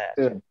need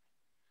that.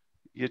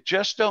 You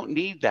just don't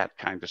need that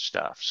kind of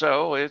stuff.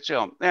 So it's,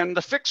 and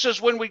the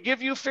fixes, when we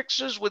give you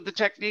fixes with the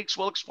techniques,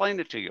 we'll explain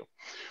it to you.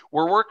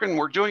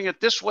 We're doing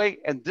it this way,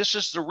 and this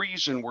is the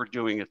reason we're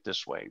doing it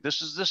this way.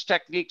 This is this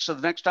technique. So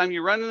the next time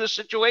you run in this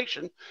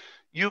situation,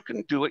 you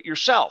can do it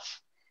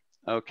yourself.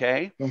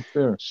 Okay.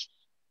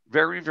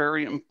 Very,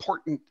 very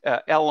important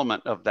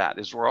element of that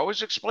is we're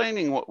always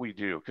explaining what we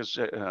do, because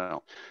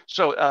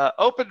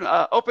open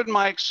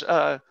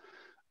mics.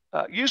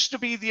 used to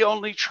be the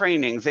only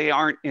training. They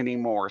aren't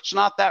anymore. It's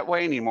not that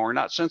way anymore.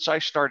 Not since I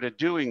started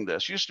doing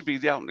this. Used to be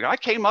the only. I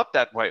came up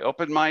that way.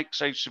 Open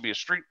mics. I used to be a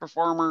street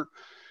performer.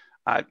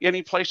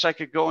 Any place I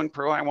could go and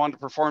I wanted to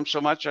perform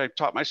so much. I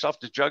taught myself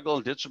to juggle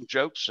and did some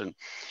jokes and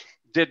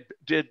did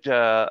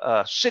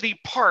city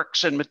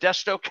parks in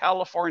Modesto,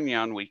 California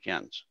on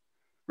weekends.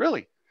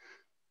 Really.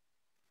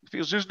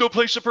 Feels there's no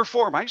place to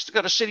perform. I used to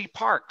go to city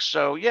parks.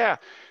 So yeah.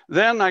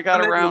 Then I got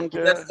around.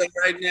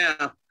 Right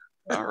now.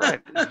 All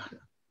right.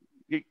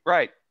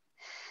 Right.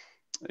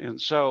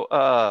 And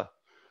so,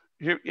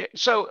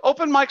 so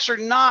open mics are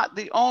not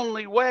the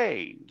only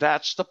way.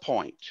 That's the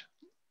point.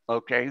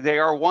 Okay. They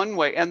are one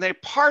way and they're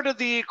part of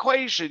the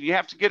equation. You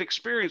have to get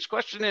experience.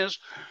 Question is,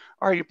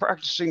 are you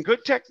practicing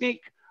good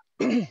technique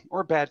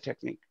or bad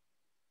technique?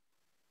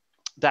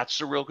 That's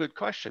the real good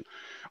question.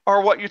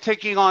 Or what you're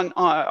taking on,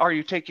 are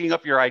you taking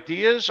up your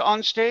ideas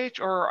on stage,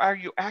 or are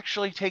you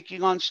actually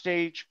taking on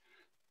stage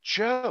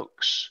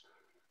jokes?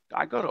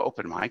 I go to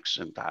open mics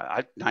and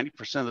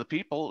 90% of the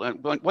people,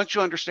 and once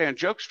you understand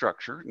joke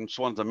structure, and it's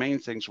one of the main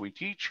things we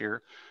teach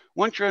here,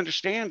 once you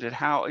understand it,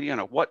 how, you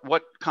know,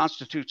 what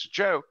constitutes a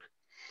joke,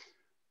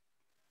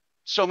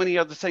 so many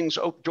other things,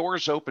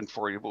 doors open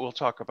for you, but we'll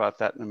talk about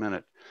that in a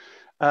minute.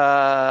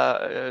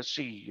 Let's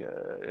see.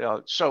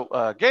 So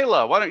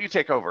Gayla, why don't you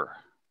take over?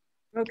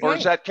 Okay.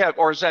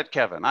 Or is that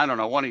Kevin? I don't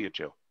know, one of you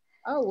two.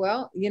 Oh,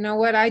 well, you know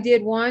what? I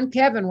did one.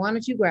 Kevin, why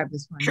don't you grab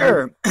this one?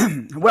 Sure.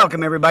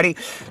 Welcome, everybody.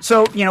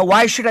 So, you know,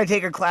 why should I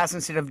take a class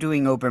instead of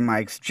doing open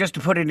mics? Just to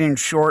put it in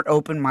short,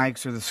 open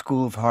mics are the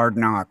school of hard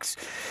knocks.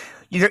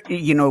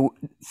 You know,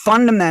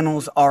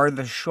 fundamentals are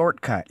the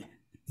shortcut.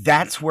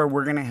 That's where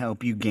we're going to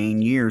help you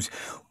gain years.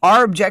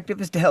 Our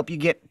objective is to help you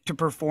get to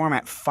perform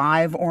at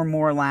 5 or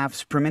more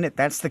laughs per minute.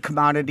 That's the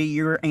commodity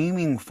you're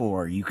aiming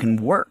for. You can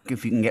work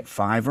if you can get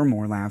 5 or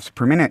more laughs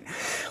per minute.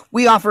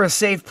 We offer a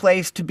safe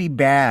place to be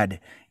bad.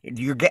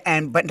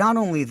 But not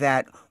only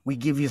that, we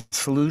give you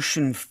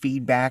solution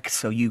feedback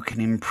so you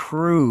can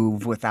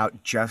improve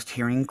without just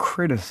hearing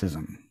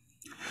criticism.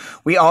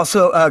 We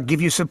also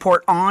give you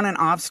support on and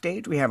off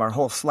stage. We have our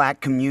whole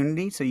Slack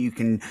community, so you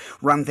can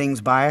run things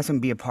by us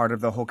and be a part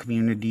of the whole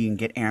community and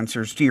get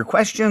answers to your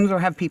questions or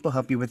have people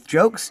help you with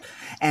jokes.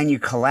 And you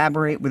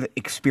collaborate with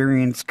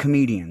experienced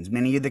comedians.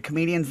 Many of the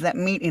comedians that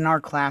meet in our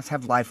class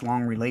have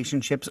lifelong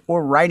relationships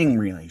or writing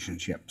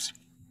relationships.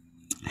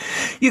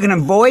 You can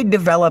avoid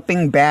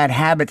developing bad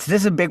habits.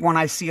 This is a big one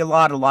I see a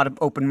lot. A lot of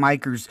open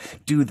micers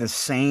do the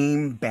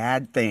same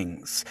bad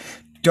things.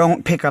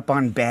 Don't pick up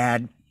on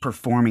bad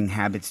performing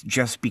habits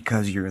just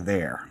because you're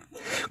there.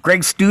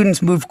 Greg's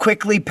students move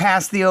quickly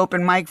past the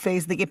open mic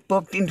phase. They get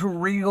booked into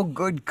real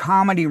good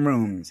comedy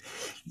rooms.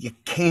 You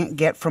can't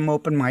get from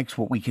open mics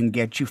what we can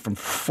get you from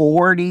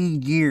 40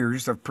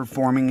 years of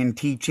performing and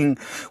teaching.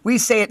 We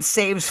say it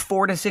saves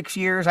 4 to 6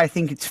 years. I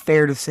think it's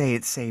fair to say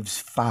it saves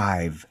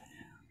 5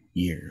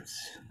 years.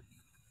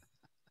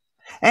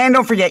 And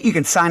don't forget, you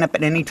can sign up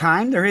at any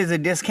time. There is a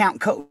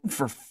discount code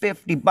for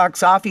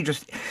 $50 off. You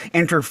just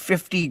enter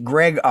 50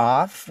 Greg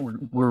off.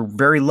 We're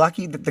very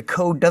lucky that the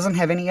code doesn't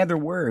have any other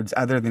words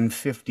other than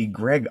 50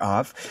 Greg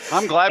off.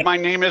 I'm glad my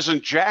name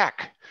isn't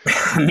Jack.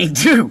 Me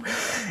too.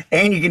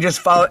 And you can just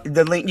follow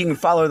the link. You can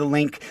follow the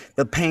link.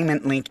 The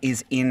payment link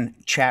is in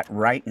chat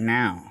right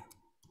now.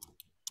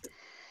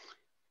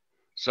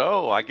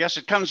 So I guess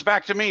it comes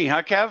back to me,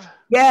 huh, Kev?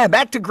 Yeah,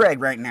 back to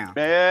Greg right now.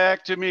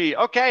 Back to me.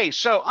 Okay,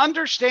 so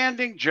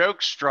understanding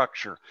joke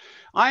structure.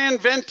 I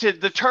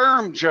invented the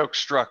term joke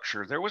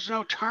structure. There was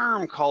no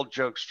term called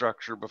joke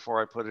structure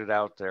before I put it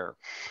out there.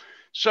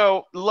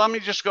 So let me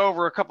just go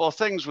over a couple of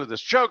things with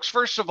this. Jokes,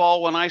 first of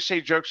all, when I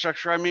say joke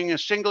structure, I mean a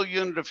single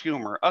unit of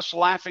humor, us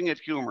laughing at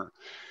humor.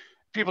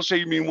 People say,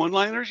 you mean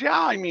one-liners? Yeah,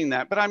 I mean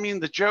that. But I mean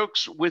the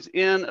jokes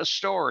within a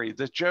story,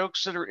 the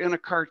jokes that are in a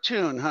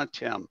cartoon, huh,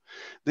 Tim?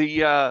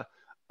 The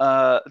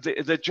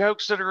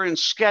jokes that are in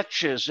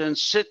sketches, in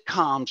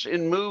sitcoms,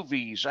 in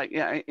movies,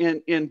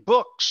 in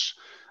books,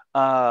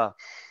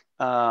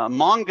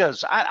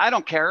 mangas. I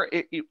don't care.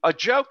 A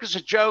joke is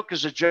a joke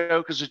is a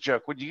joke is a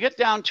joke. When you get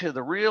down to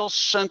the real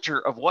center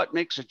of what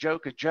makes a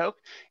joke,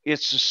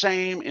 it's the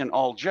same in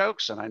all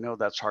jokes. And I know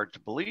that's hard to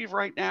believe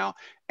right now.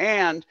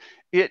 And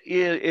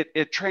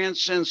it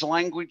transcends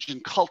language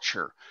and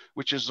culture,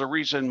 which is the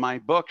reason my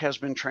book has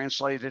been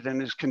translated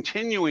and is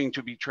continuing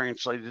to be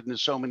translated into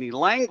so many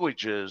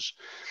languages.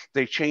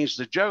 They change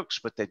the jokes,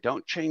 but they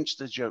don't change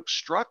the joke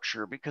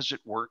structure because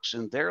it works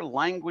in their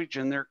language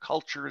and their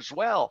culture as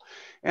well.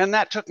 And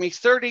that took me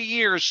 30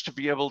 years to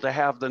be able to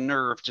have the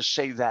nerve to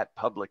say that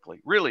publicly.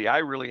 Really, I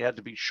really had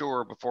to be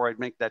sure before I'd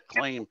make that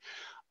claim.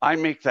 I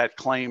make that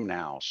claim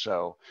now.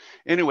 So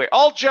anyway,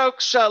 all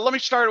jokes, let me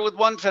start with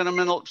one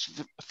fundamental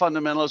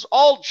is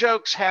all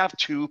jokes have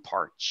 2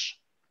 parts.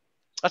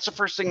 That's the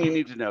first thing you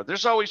need to know.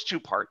 There's always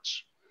 2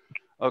 parts,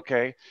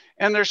 okay?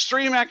 And there's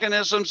 3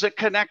 mechanisms that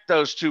connect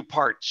those 2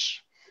 parts.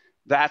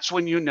 That's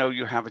when you know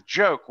you have a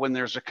joke, when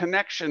there's a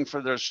connection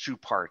for those 2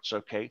 parts,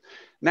 okay?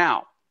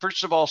 Now,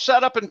 first of all,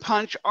 setup and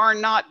punch are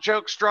not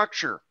joke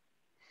structure.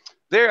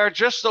 They are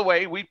just the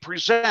way we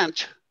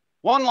present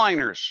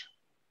One-liners,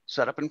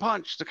 setup and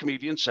punch. The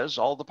comedian says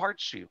all the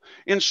parts to you.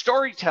 In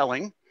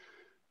storytelling,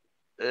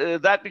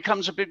 that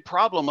becomes a big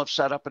problem of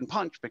setup and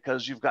punch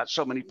because you've got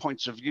so many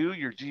points of view.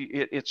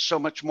 It's so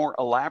much more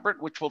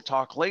elaborate, which we'll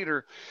talk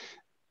later.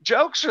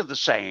 Jokes are the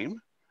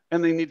same,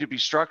 and they need to be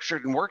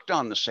structured and worked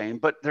on the same,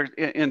 but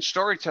in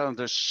storytelling,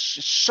 there's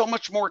so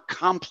much more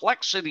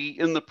complexity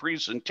in the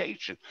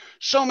presentation,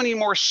 so many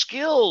more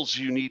skills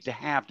you need to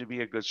have to be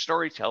a good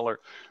storyteller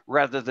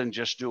rather than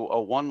just do a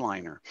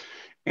one-liner.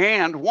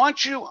 And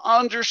once you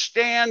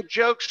understand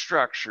joke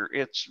structure,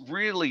 it's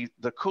really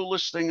the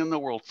coolest thing in the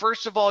world.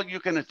 First of all, you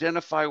can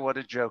identify what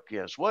a joke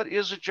is. What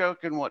is a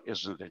joke and what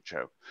isn't a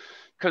joke?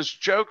 Because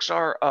jokes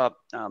are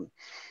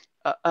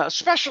a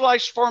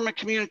specialized form of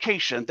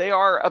communication. They're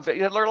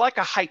like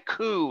a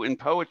haiku in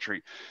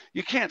poetry.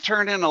 You can't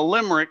turn in a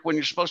limerick when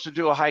you're supposed to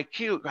do a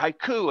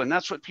haiku, and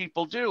that's what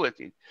people do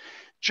with it.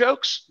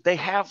 Jokes, they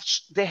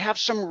have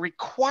some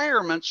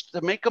requirements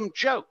to make them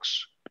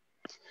jokes.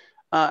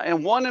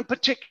 And one in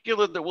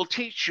particular that will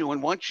teach you,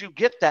 and once you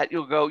get that,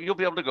 you'll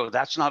be able to go,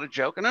 that's not a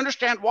joke, and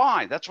understand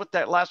why. That's what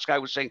that last guy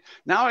was saying.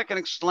 Now I can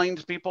explain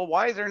to people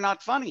why they're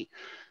not funny.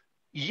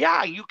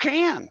 Yeah, you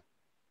can.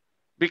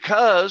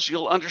 Because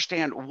you'll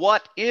understand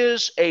what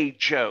is a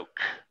joke,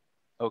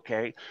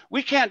 okay?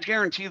 We can't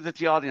guarantee that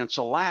the audience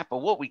will laugh,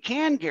 but what we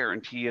can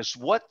guarantee is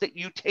what that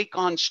you take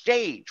on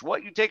stage.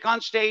 What you take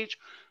on stage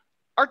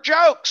are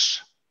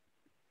jokes.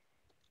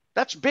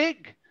 That's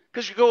big,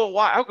 because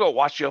I'll go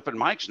watch the open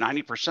mics.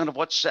 90% of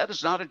what's said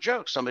is not a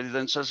joke. Somebody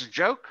then says a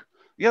joke.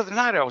 The other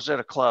night I was at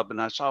a club and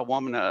I saw a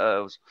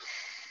woman,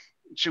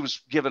 she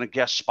was given a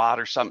guest spot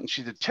or something.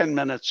 She did 10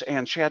 minutes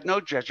and she had no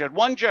joke. She had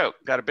one joke,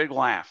 got a big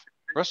laugh.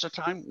 The rest of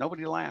the time,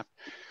 nobody laughed.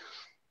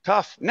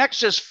 Tough.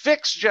 Next is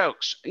fixed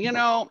jokes. You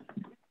know,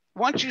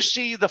 once you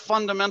see the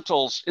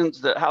fundamentals in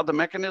how the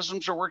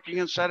mechanisms are working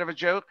inside of a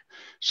joke,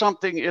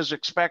 something is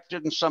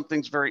expected and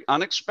something's very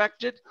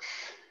unexpected.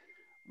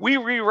 We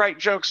rewrite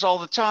jokes all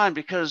the time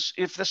because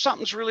if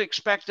something's really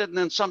expected and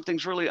then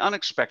something's really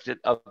unexpected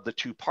of the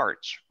two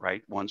parts,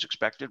 right? One's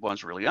expected,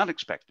 one's really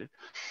unexpected.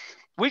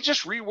 We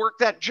just rework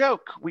that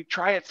joke. We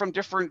try it from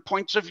different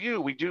points of view.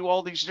 We do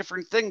all these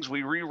different things.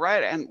 We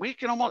rewrite it, and we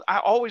can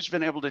I've always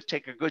been able to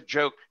take a good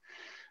joke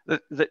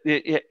at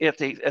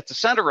the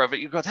center of it.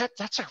 You go,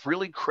 that's a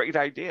really great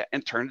idea,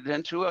 and turn it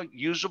into a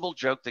usable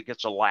joke that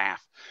gets a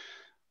laugh.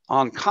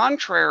 On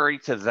contrary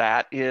to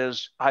that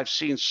is I've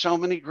seen so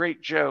many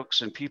great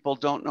jokes and people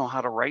don't know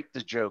how to write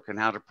the joke and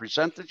how to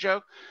present the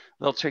joke.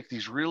 They'll take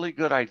these really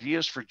good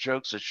ideas for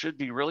jokes that should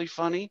be really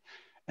funny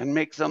and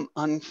make them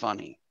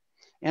unfunny.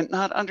 And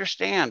not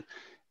understand,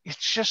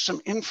 it's just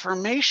some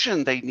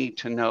information they need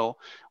to know,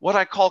 what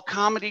I call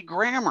comedy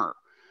grammar.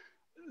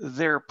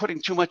 They're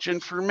putting too much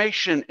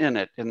information in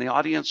it and the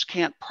audience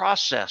can't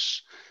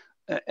process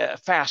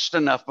fast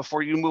enough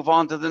before you move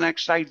on to the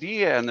next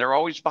idea, and they're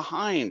always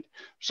behind.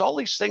 So all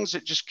these things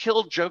that just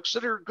kill jokes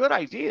that are good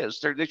ideas.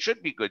 They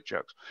should be good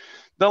jokes.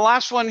 The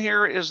last one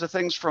here is the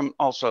things from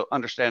also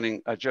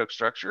understanding a joke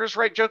structure is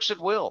write jokes at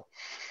will.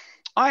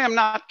 I am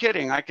not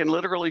kidding. I can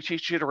literally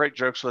teach you to write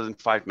jokes within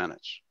 5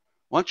 minutes.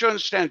 Once you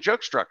understand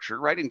joke structure,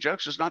 writing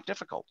jokes is not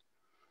difficult.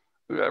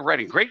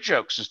 Writing great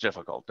jokes is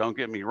difficult. Don't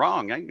get me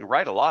wrong. I can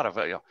write a lot of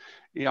it,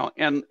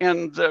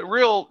 and the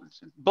real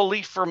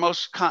belief for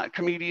most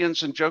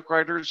comedians and joke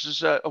writers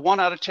is a 1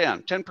 out of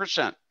 10,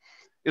 10%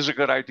 is a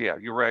good idea.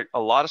 You write a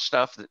lot of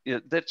stuff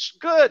that's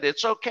good.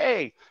 It's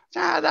okay.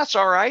 That's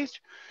all right.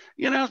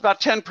 About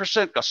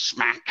 10% go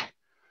smack.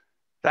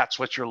 That's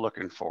what you're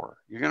looking for.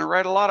 You're going to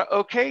write a lot of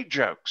okay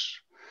jokes.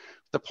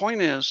 The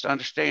point is to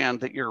understand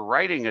that you're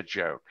writing a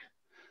joke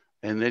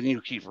and then you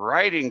keep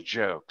writing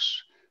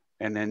jokes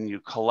and then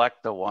you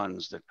collect the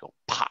ones that go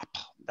pop.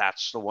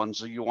 That's the ones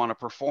that you want to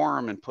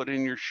perform and put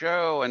in your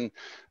show and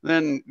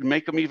then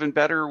make them even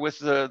better with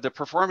the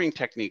performing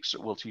techniques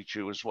that we'll teach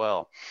you as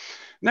well.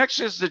 Next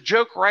is the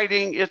joke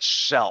writing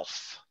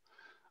itself.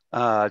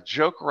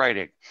 Joke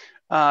writing.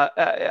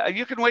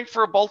 You can wait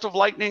for a bolt of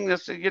lightning,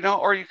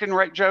 or you can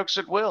write jokes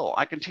at will.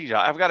 I can teach you.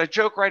 I've got a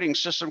joke writing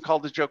system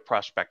called the Joke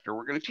Prospector.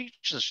 We're going to teach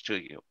this to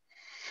you.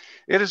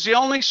 It is the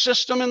only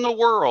system in the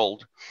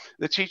world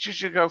that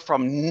teaches you to go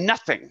from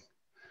nothing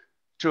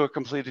to a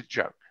completed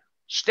joke.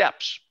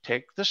 Steps.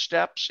 Take the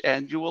steps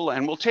and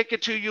we'll take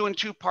it to you in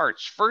 2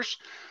 parts. First,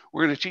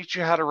 we're going to teach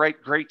you how to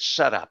write great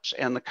setups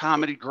and the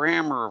comedy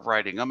grammar of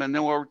writing them. And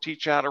then we'll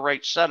teach you how to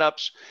write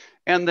setups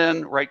and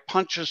then write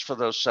punches for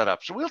those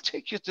setups. So we'll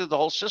take you through the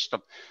whole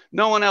system.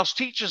 No one else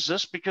teaches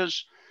this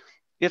because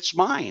it's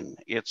mine.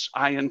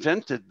 I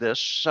invented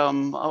this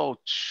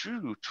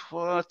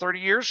 30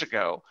 years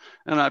ago,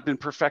 and I've been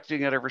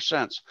perfecting it ever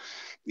since.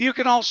 You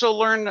can also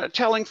learn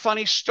telling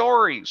funny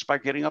stories by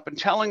getting up and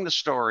telling the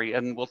story,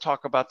 and we'll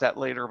talk about that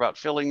later about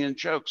filling in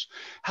jokes.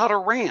 How to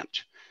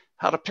rant,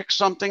 how to pick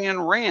something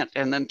and rant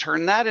and then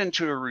turn that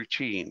into a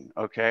routine,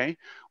 okay?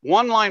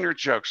 One-liner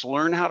jokes,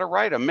 learn how to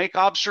write them. Make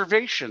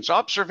observations.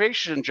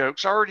 Observation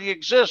jokes already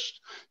exist.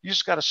 You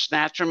just got to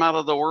snatch them out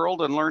of the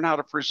world and learn how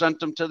to present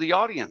them to the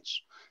audience.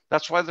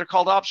 That's why they're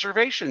called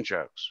observation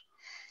jokes.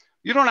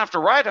 You don't have to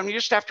write them. You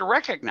just have to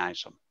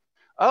recognize them.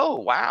 Oh,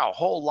 wow.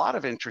 Whole lot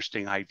of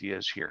interesting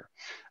ideas here.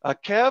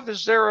 Kev,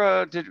 is there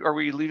are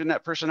we leaving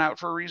that person out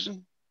for a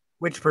reason?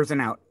 Which person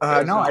out?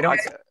 No, I don't.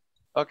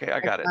 Okay, I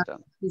got it then.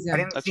 I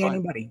didn't see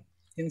anybody.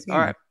 Didn't see All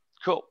right,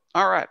 cool.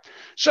 All right.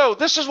 So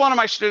this is one of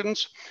my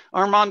students,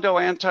 Armando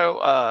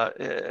Anto.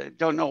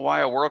 Don't know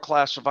why a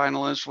world-class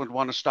violinist would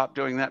want to stop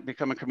doing that and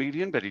become a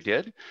comedian, but he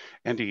did,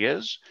 and he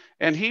is.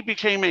 And he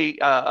became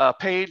a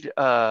paid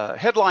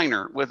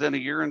headliner within a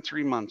year and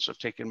 3 months of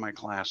taking my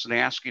class. And they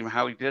asked him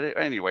how he did it.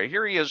 Anyway,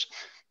 here he is.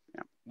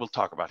 Yeah, we'll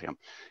talk about him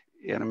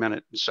in a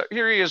minute. So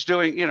here he is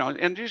doing, you know,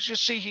 and you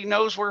just see he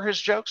knows where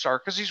his jokes are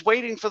because he's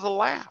waiting for the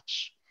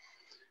laughs.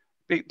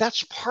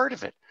 That's part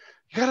of it.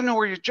 You got to know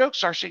where your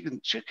jokes are so you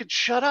can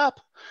shut up.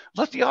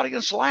 Let the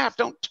audience laugh.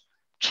 Don't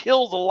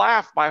kill the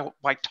laugh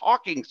by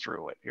talking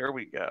through it. Here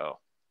we go.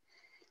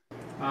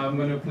 I'm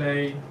going to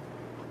play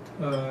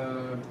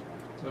a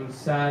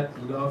sad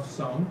love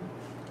song.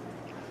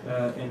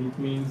 And it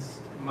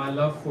means my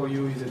love for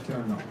you is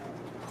eternal.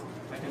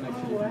 I can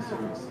actually be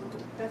serious.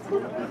 That's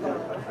good.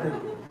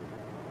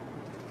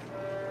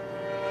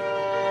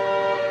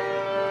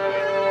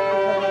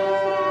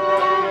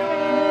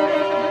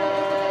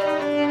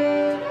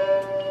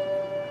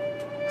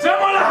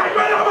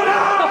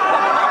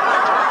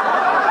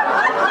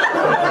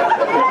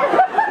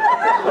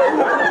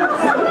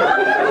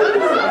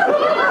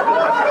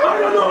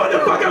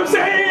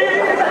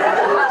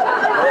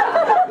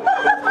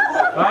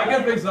 I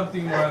can play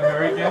something more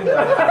American.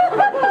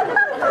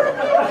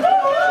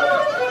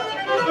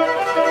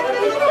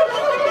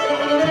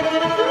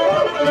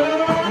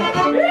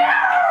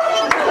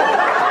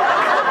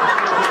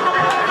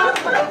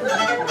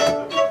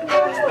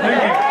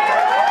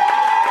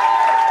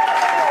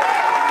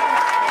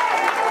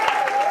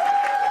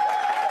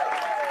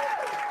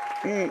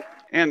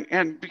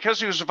 And because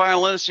he was a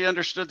violinist, he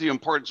understood the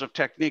importance of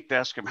technique. To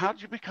ask him, how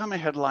did you become a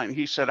headline?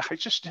 He said, I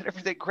just did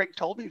everything Greg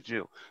told me to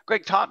do.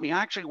 Greg taught me.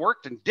 I actually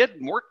worked and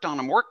worked on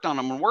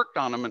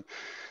them. And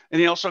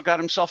he also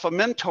got himself a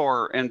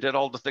mentor and did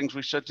all the things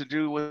we said to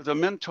do with a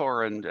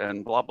mentor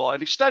and blah, blah.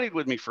 And he studied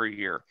with me for a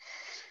year.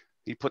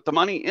 He put the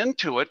money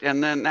into it.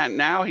 And then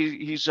now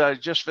he's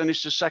just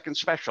finished his second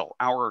special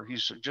hour.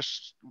 He's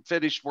just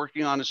finished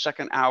working on his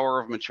second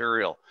hour of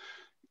material.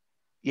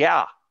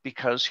 Yeah.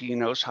 Because he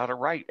knows how to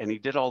write and he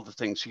did all the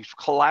things. He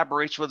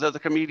collaborates with other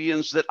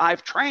comedians that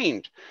I've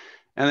trained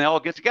and they all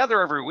get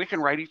together every week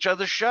and write each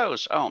other's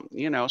shows.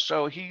 You know,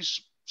 so he's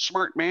a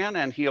smart man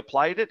and he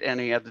applied it and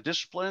he had the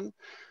discipline.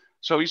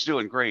 So he's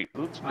doing great.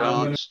 Oops,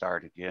 don't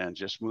start again.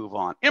 Just move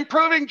on.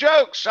 Improving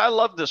jokes. I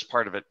love this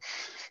part of it.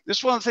 This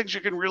is one of the things you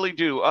can really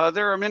do.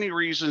 There are many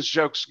reasons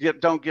jokes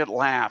don't get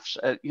laughs.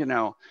 You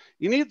know,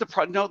 you need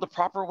to know the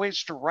proper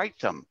ways to write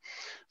them.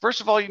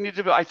 First of all, you need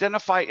to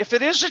identify if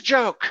it is a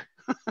joke.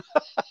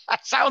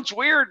 That sounds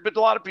weird, but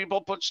a lot of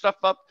people put stuff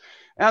up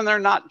and they're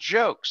not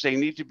jokes. They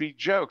need to be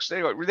jokes.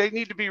 They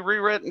need to be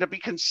rewritten to be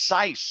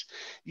concise.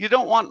 You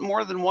don't want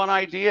more than one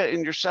idea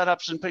in your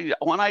setups and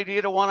one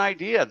idea to one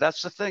idea.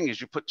 That's the thing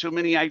is you put too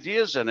many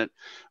ideas in it.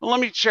 Well,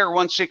 let me share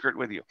one secret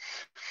with you.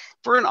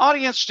 For an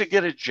audience to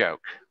get a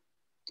joke,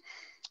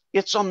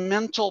 it's a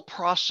mental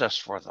process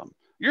for them.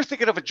 You're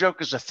thinking of a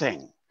joke as a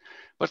thing,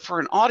 but for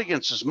an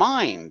audience's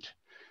mind,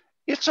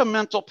 it's a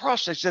mental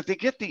process that they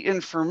get the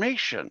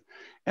information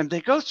and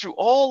they go through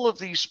all of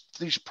these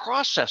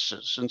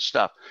processes and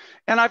stuff.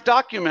 And I've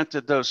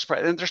documented those.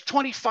 And there's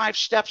 25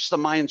 steps the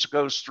mind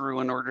goes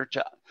through in order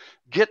to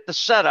get the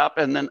setup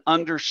and then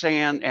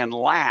understand and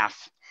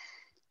laugh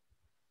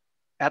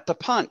at the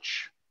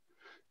punch.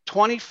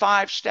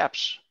 25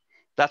 steps.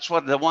 That's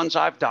what the ones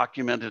I've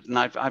documented and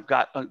I've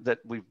got that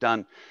we've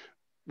done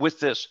with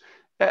this.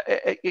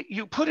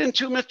 You put in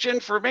too much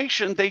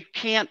information, they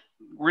can't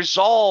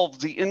resolve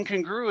the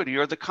incongruity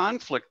or the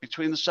conflict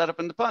between the setup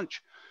and the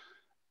punch.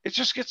 It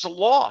just gets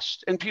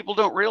lost and people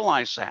don't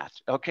realize that.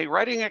 Okay,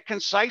 writing it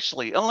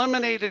concisely,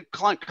 eliminated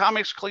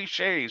comics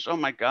cliches. Oh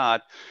my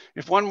God.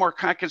 If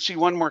I could see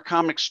one more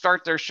comic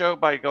start their show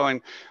by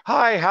going,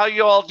 hi, how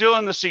you all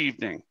doing this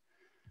evening?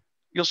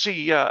 You'll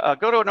see,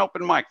 go to an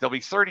open mic. There'll be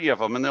 30 of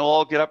them and they'll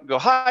all get up and go,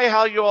 hi,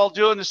 how you all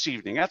doing this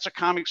evening? That's a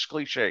comics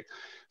cliche.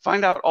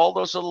 Find out all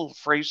those little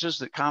phrases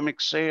that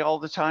comics say all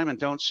the time and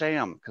don't say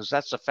them because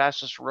that's the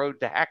fastest road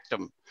to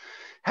hackdom.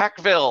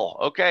 Hackville.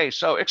 Okay,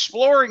 so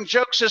exploring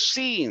jokes as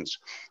scenes.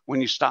 When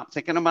you stop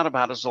thinking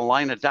about as a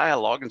line of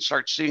dialogue and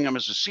start seeing them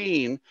as a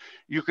scene,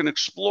 you can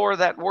explore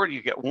that word.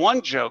 You get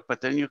one joke,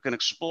 but then you can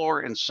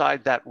explore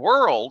inside that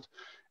world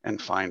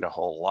and find a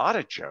whole lot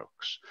of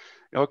jokes.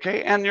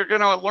 Okay, and you're going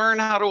to learn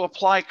how to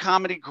apply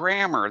comedy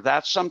grammar.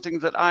 That's something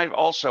that I've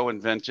also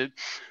invented.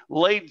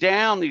 Laid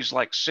down these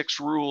like 6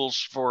 rules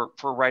for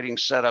writing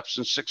setups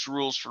and 6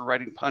 rules for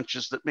writing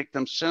punches that make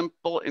them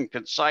simple and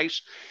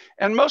concise.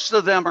 And most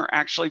of them are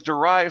actually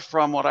derived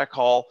from what I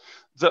call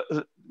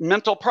the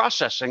mental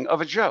processing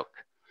of a joke.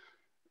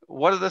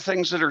 What are the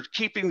things that are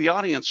keeping the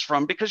audience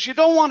from? Because you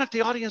don't want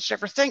the audience to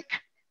ever think.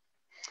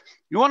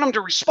 You want them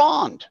to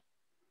respond.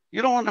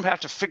 You don't want them to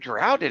have to figure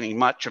out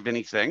much of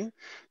anything.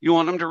 You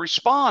want them to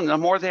respond. The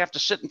more they have to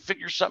sit and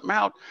figure something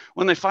out,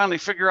 when they finally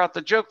figure out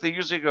the joke, they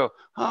usually go,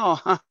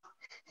 oh,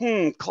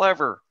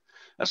 clever.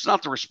 That's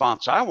not the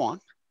response I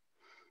want.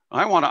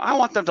 I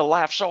want them to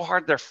laugh so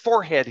hard their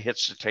forehead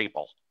hits the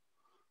table.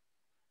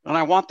 And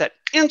I want that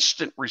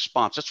instant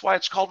response. That's why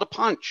it's called a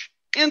punch.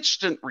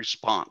 Instant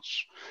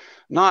response.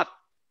 Not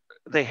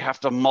they have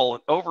to mull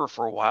it over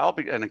for a while.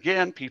 And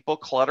again, people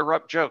clutter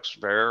up jokes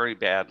very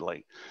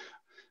badly.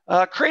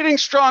 Creating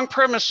strong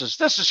premises.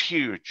 This is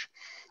huge.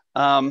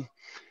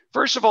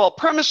 First of all,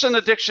 premise in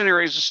the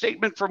dictionary is a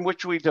statement from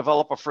which we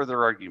develop a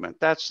further argument.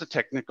 That's the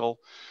technical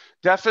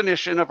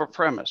definition of a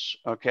premise,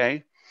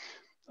 okay?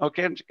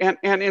 Okay, and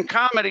in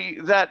comedy,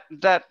 that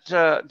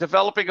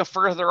developing a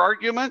further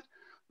argument,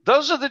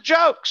 those are the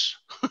jokes.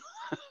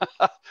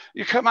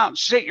 You come out and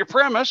state your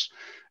premise,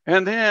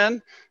 and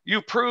then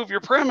you prove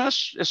your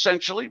premise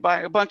essentially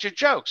by a bunch of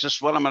jokes. This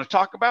is what I'm going to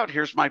talk about.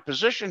 Here's my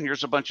position.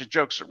 Here's a bunch of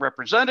jokes that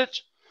represent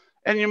it,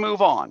 and you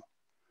move on,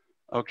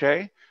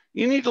 okay?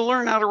 You need to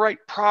learn how to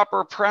write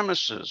proper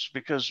premises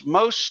because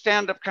most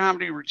stand-up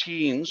comedy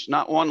routines,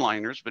 not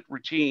one-liners, but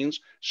routines,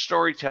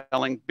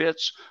 storytelling,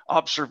 bits,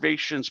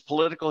 observations,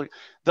 political,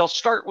 they'll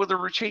start with a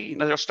routine.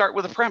 They'll start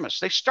with a premise.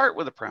 They start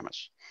with a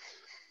premise.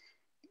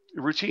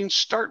 Routines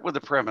start with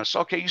a premise.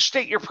 Okay, you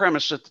state your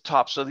premise at the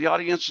top so the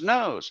audience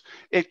knows.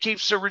 It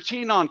keeps the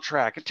routine on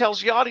track. It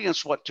tells the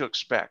audience what to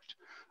expect,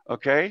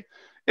 okay?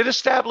 It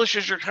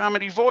establishes your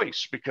comedy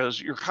voice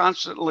because you're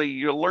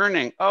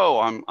learning,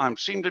 oh, I'm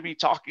seem to be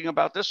talking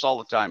about this all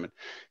the time. And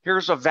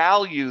here's a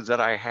value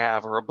that I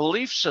have or a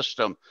belief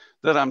system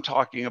that I'm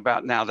talking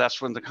about now.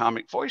 That's when the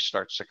comic voice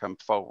starts to come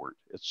forward,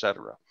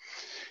 etc.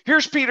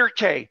 Here's Peter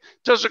Kay.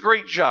 Does a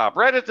great job.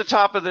 Right at the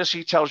top of this,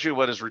 he tells you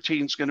what his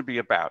routine's going to be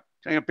about.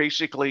 And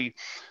basically,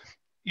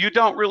 you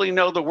don't really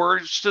know the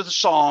words to the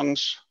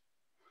songs,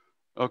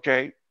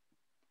 okay,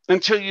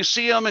 until you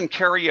see them in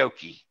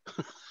karaoke.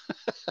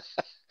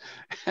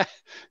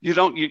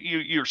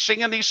 You're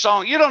singing these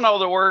songs. You don't know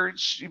the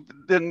words.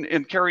 Then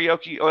in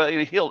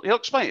karaoke, he'll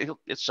explain it.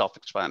 It's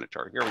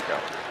self-explanatory. Here we go.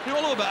 You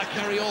all know about a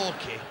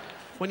karaoke.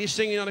 When you're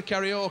singing on a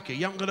karaoke,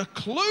 you haven't got a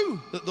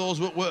clue that those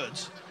were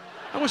words.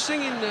 I was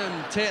singing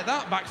Take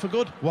That, Back for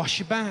Good. Wash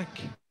your back.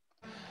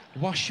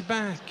 Wash your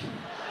back.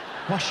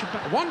 Wash your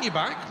back. Want your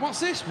back? What's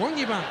this? Want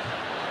your back.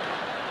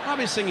 I've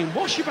been singing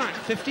Wash Your Back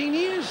 15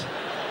 years.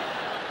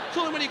 It's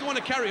only when you go on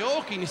a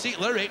karaoke and you see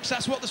lyrics,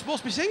 that's what they're supposed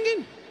to be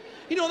singing.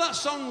 You know that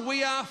song,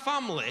 We Are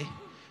Family?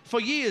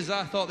 For years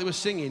I thought they were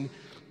singing,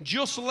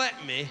 Just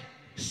Let Me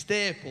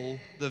Staple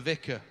the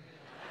Vicar.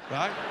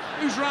 Right?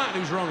 Who's right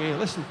and who's wrong here?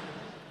 Listen.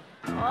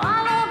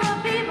 All of the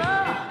people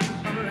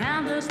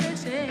around us, they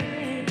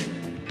say,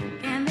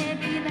 can they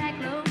be that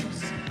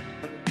close?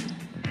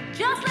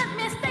 Just let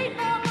me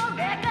staple the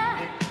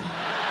record.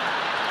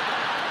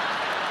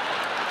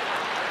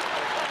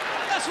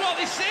 That's what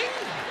they sing.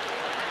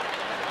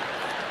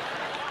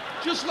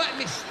 Just let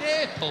me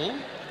staple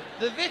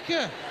the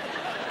vicar.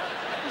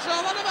 What's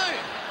all that about?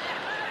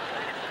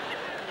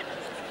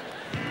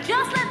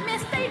 Just let me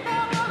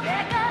staple the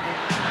record.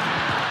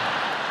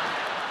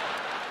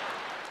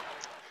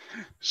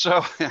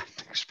 So that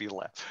makes me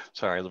laugh.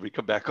 Sorry, let me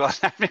come back on.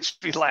 That makes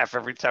me laugh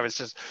every time it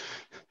says,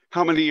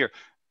 how many years?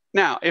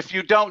 Now, if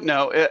you don't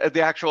know,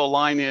 the actual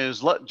line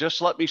is, just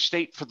let me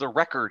state for the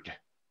record.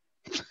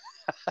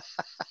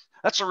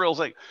 That's a real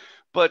thing.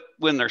 But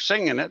when they're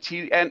singing it,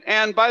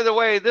 and by the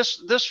way,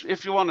 this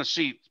if you want to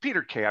see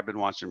Peter Kay, I've been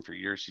watching him for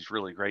years. He's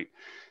really great.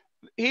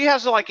 He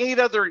has like 8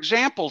 other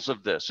examples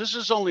of this. This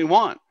is only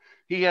one.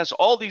 He has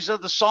all these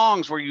other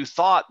songs where you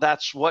thought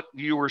that's what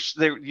you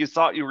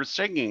thought you were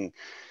singing,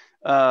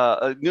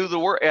 knew the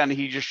word, and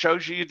he just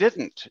shows you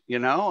didn't, you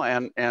know,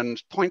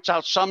 and points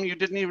out some you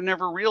didn't even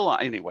ever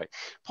realize. Anyway,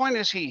 point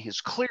is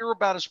he's clear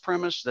about his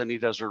premise. Then he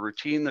does a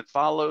routine that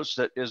follows.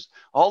 That is,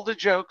 all the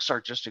jokes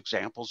are just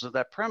examples of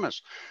that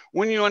premise.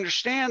 When you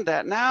understand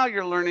that, now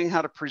you're learning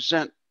how to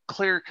present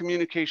clear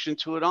communication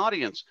to an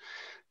audience.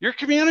 You're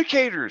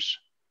communicators.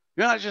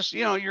 You're not just,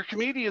 you know, you're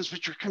comedians,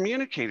 but you're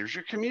communicators.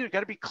 You're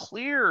got to be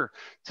clear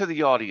to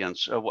the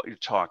audience of what you're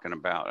talking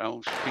about.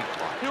 Oh, speak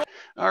quiet.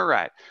 All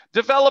right.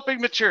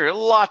 Developing material.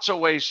 Lots of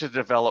ways to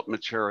develop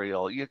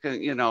material. You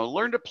can, you know,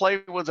 learn to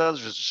play with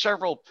others. There's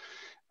several.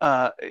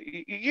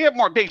 You get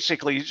more,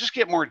 basically, you just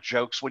get more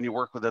jokes when you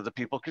work with other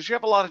people because you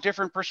have a lot of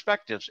different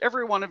perspectives.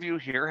 Every one of you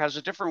here has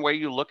a different way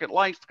you look at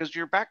life because of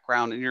your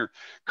background and your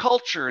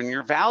culture and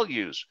your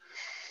values.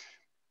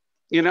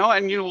 You know,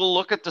 and you will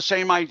look at the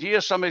same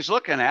idea somebody's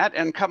looking at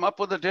and come up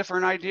with a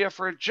different idea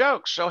for a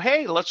joke. So,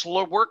 hey, let's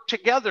work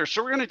together.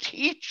 So we're going to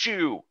teach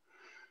you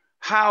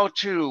how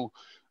to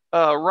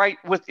write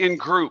within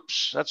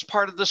groups. That's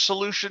part of the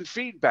solution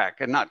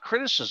feedback and not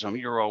criticism.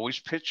 You're always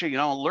pitching, you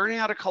know, learning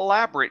how to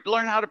collaborate,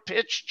 learn how to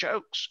pitch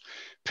jokes,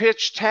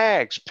 pitch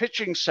tags,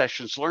 pitching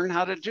sessions, learn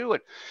how to do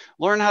it,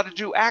 learn how to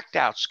do act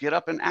outs, get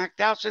up and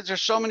act outs.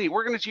 There's so many.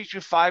 We're going to teach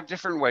you 5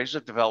 different ways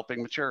of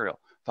developing material.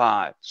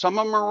 5. Some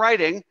of them are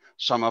writing,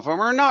 some of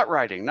them are not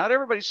writing. Not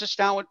everybody sits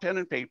down with pen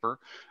and paper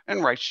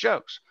and writes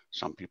jokes.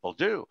 Some people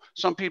do.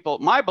 Some people,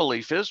 my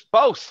belief is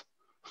both.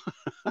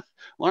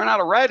 Learn how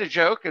to write a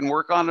joke and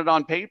work on it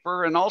on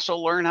paper, and also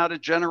learn how to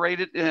generate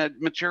it in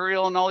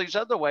material in all these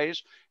other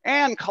ways,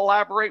 and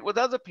collaborate with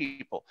other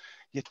people.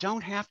 You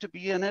don't have to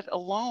be in it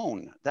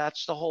alone.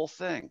 That's the whole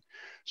thing.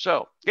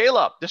 So,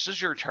 Caleb, this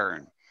is your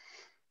turn.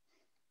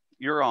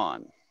 You're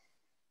on.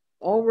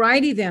 All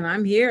righty then,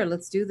 I'm here.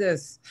 Let's do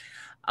this.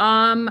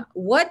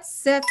 What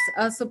sets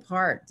us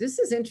apart? This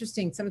is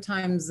interesting.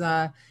 Sometimes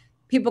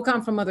people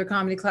come from other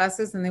comedy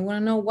classes and they want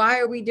to know, why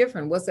are we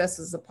different? What sets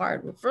us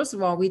apart? Well, first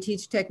of all, we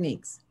teach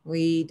techniques.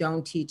 We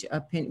don't teach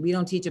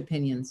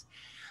opinions.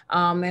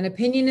 An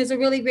opinion is a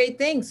really great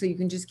thing, so you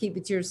can just keep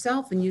it to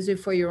yourself and use it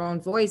for your own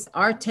voice.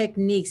 Our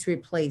techniques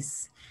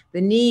replace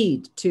the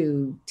need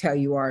to tell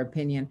you our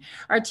opinion.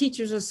 Our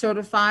teachers are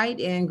certified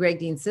in Greg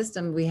Dean's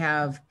system. We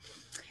have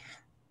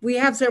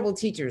several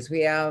teachers.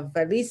 We have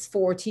at least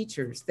 4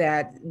 teachers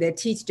that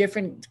teach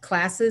different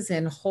classes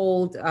and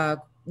hold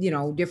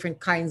different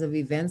kinds of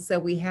events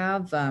that we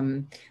have.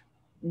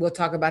 We'll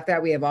talk about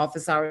that. We have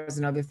office hours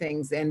and other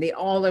things, and they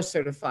all are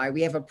certified.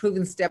 We have a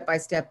proven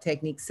step-by-step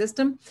technique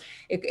system.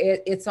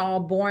 It's all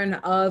born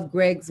of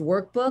Greg's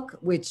workbook,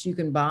 which you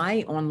can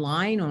buy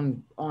online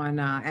on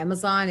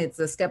Amazon. It's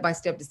a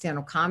step-by-step to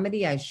stand-up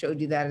comedy. I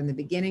showed you that in the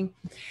beginning.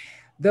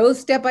 Those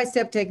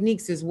step-by-step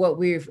techniques is what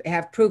we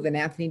have proven.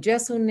 Anthony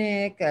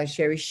Jeselnik,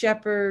 Sherry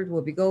Shepard,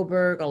 Whoopi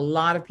Goldberg, a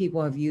lot of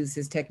people have used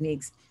his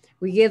techniques.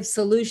 We give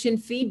solution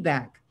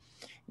feedback,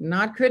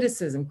 not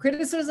criticism.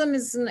 Criticism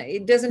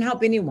it doesn't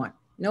help anyone.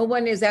 No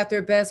one is at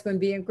their best when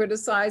being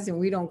criticized, and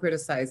we don't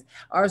criticize.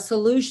 Our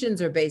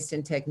solutions are based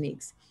in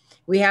techniques.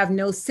 We have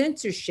no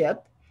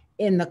censorship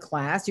in the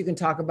class. You can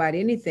talk about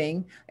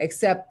anything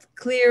except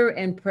clear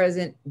and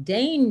present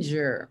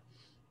danger.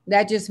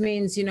 That just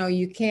means,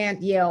 you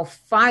can't yell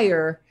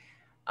fire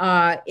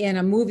in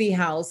a movie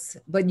house,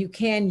 but you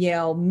can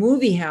yell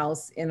movie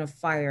house in a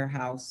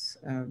firehouse,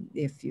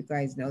 if you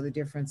guys know the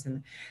difference.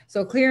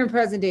 So clear and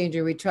present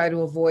danger, we try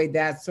to avoid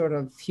that sort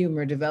of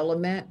humor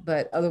development,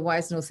 but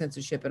otherwise no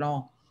censorship at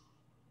all.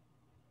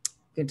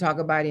 You can talk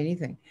about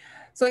anything.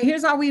 So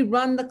here's how we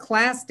run the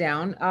class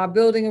down.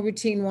 Building a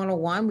Routine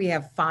 101. We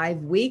have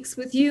 5 weeks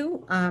with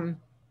you.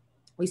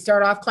 We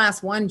start off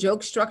class 1,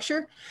 joke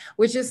structure,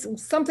 which is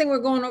something we're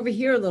going over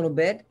here a little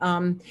bit.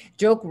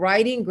 Joke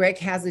writing, Greg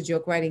has a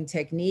joke writing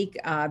technique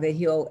that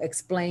he'll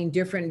explain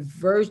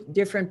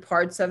different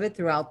parts of it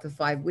throughout the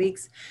 5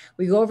 weeks.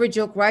 We go over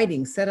joke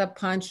writing, set up,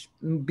 punch,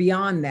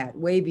 beyond that,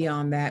 way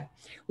beyond that.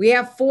 We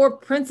have 4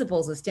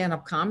 principles of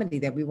stand-up comedy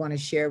that we want to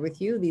share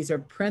with you. These are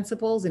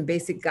principles and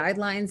basic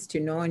guidelines to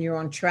knowing you're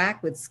on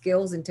track with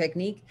skills and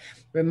technique.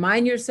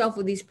 Remind yourself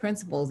of these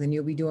principles and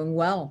you'll be doing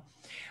well.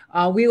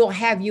 We will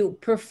have you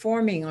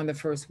performing on the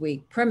first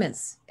week,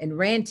 premise and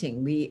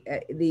ranting. We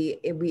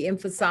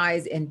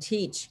emphasize and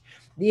teach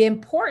the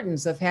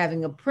importance of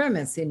having a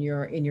premise in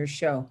your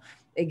show.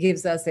 It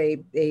gives us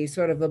a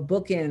sort of a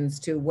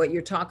bookends to what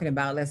you're talking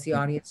about, lets the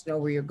audience know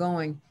where you're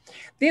going.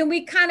 Then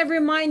we kind of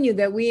remind you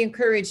that we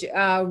encourage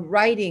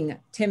writing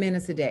 10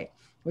 minutes a day.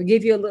 We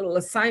give you a little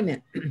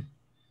assignment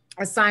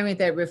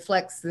that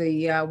reflects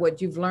the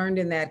what you've learned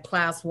in that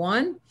class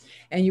 1,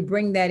 and you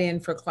bring that in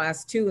for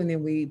class 2. And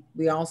then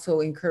we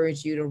also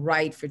encourage you to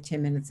write for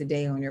 10 minutes a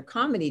day on your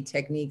comedy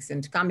techniques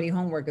and comedy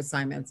homework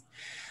assignments.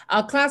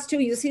 Class 2,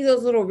 you see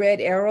those little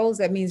red arrows?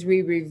 That means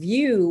we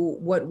review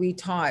what we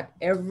taught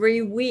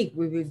every week.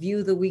 We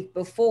review the week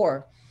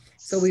before.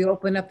 So we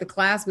open up the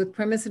class with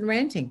premise and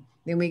ranting.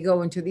 Then we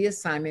go into the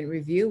assignment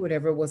review,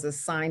 whatever was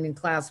assigned in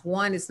class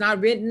 1. It's not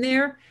written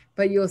there,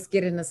 but you'll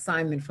get an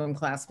assignment from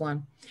class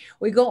 1.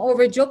 We go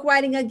over joke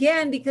writing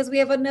again because we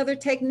have another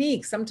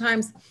technique.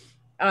 Sometimes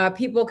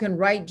people can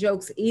write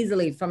jokes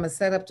easily from a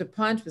setup to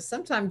punch, but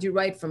sometimes you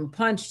write from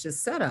punch to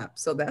setup.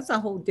 So that's a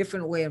whole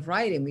different way of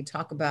writing. We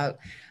talk about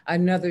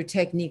another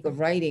technique of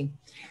writing.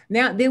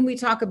 Then we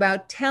talk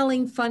about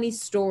telling funny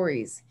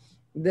stories,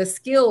 the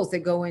skills that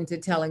go into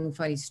telling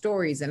funny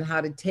stories and how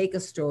to take a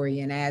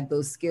story and add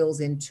those skills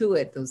into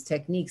it, those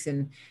techniques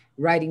in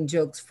writing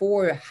jokes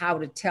for how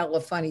to tell a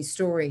funny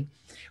story.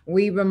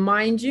 We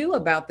remind you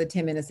about the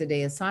 10 minutes a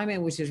day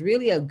assignment, which is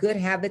really a good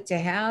habit to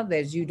have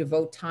as you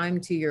devote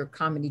time to your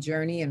comedy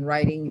journey and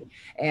writing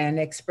and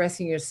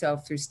expressing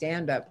yourself through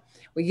stand-up.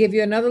 We give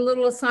you another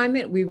little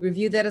assignment. We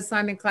review that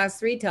assignment, class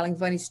 3, telling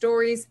funny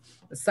stories,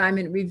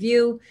 assignment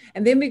review,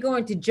 and then we go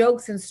into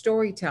jokes and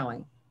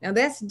storytelling. Now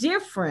that's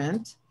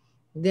different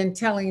than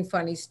telling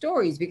funny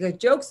stories because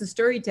jokes and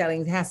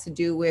storytelling has to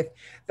do with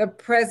the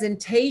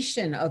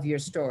presentation of your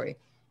story.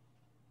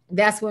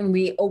 That's when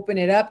we open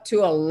it up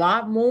to a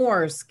lot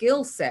more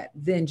skill set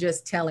than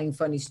just telling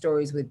funny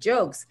stories with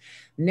jokes.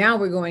 Now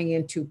we're going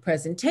into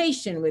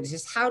presentation, which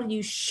is how do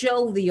you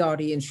show the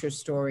audience your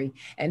story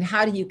and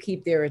how do you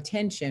keep their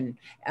attention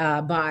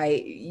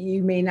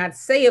you may not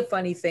say a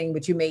funny thing,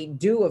 but you may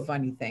do a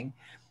funny thing.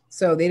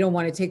 So they don't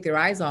want to take their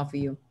eyes off of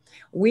you.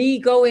 We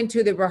go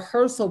into the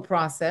rehearsal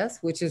process,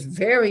 which is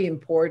very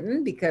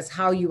important because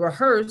how you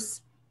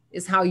rehearse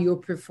is how you'll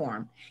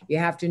perform. You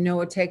have to know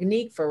a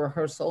technique for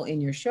rehearsal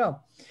in your show.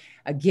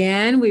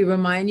 Again, we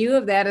remind you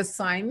of that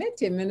assignment,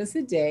 10 minutes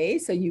a day,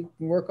 so you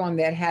can work on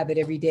that habit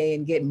every day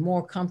and get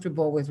more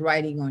comfortable with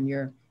writing on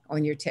your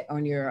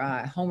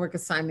homework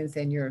assignments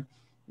and your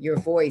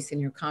voice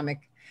and your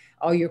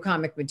all your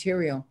comic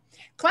material.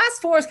 Class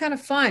 4 is kind of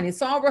fun.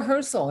 It's all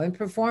rehearsal and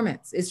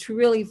performance. It's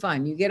really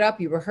fun. You get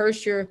up, you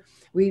rehearse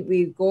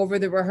we go over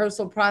the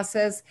rehearsal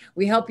process.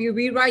 We help you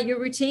rewrite your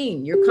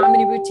routine, your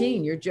comedy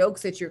routine, your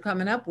jokes that you're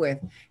coming up with,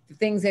 the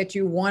things that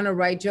you want to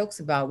write jokes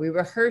about. We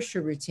rehearse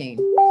your routine.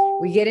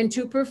 We get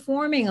into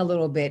performing a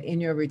little bit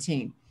in your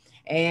routine,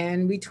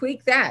 and we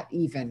tweak that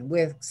even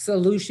with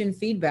solution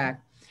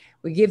feedback.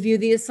 We give you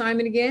the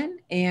assignment again,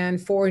 and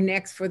for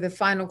the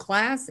final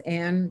class,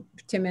 and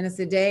 10 minutes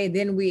a day.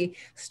 Then we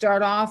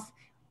start off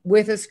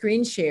with a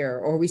screen share,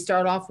 or we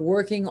start off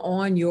working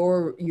on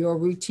your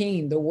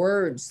routine, the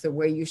words, the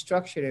way you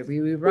structured it. We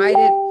rewrite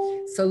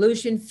it,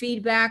 solution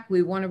feedback.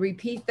 We want to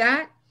repeat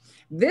that.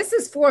 This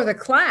is for the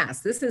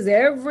class. This is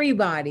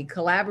everybody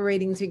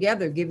collaborating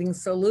together, giving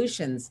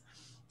solutions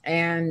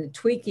and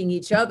tweaking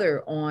each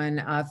other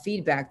on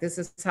feedback. This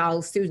is how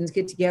students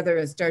get together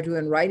and start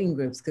doing writing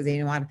groups, because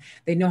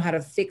they know how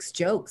to fix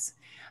jokes.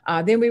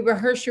 Then we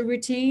rehearse your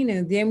routine,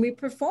 and then we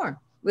perform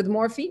with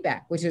more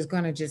feedback, which is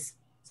going to just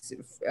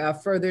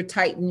further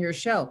tighten your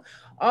show.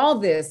 All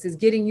this is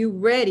getting you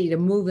ready to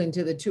move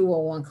into the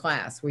 201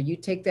 class, where you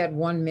take that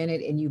 1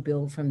 minute and you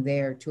build from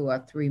there to a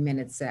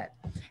 3-minute set,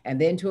 and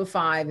then to a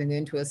 5, and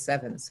then to a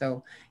 7.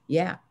 So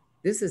yeah,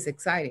 this is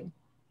exciting.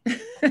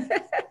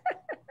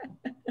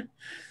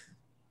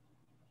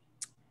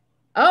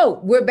 Oh,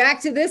 we're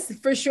back to this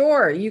for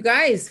sure. You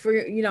guys,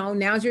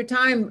 now's your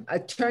time.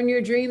 Turn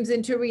your dreams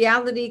into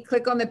reality.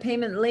 Click on the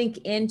payment link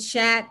in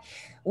chat.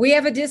 We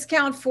have a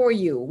discount for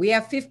you. We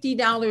have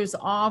 $50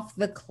 off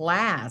the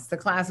class. The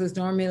class is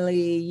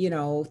normally,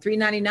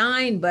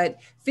 $3.99, but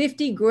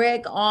 50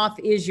 Greg off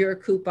is your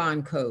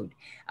coupon code.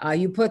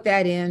 You put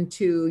that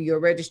into your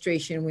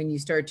registration when you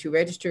start to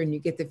register, and you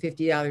get the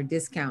 $50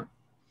 discount.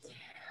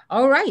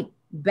 All right,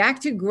 back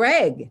to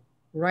Greg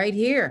right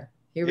here.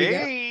 Here we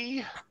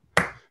go.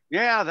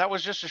 Yeah, that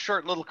was just a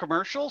short little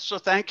commercial, so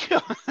thank you.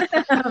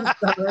 I'm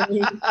sorry.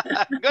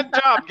 Good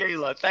job,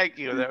 Gayla. Thank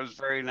you. That was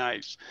very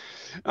nice.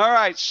 All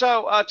right,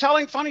 so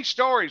telling funny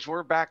stories.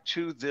 We're back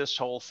to this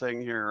whole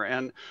thing here.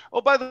 And,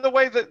 oh, by the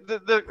way,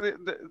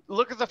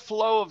 look at the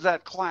flow of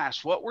that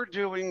class. What we're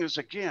doing is,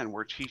 again,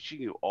 we're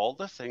teaching you all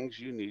the things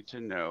you need to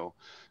know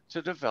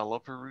to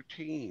develop a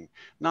routine.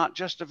 Not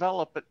just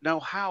develop, but know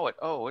how it.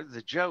 Oh,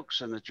 the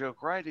jokes and the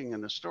joke writing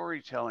and the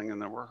storytelling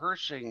and the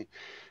rehearsing.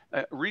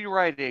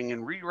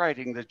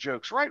 Rewriting the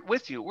jokes right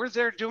with you. We're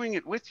there doing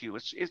it with you.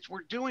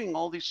 We're doing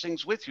all these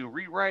things with you,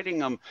 rewriting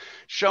them,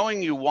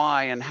 showing you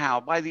why and how.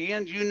 By the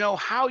end, you know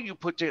how you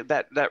put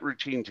that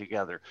routine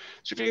together.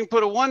 So if you can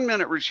put a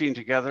 1-minute routine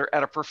together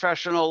at a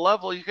professional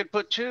level, you could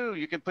put 2,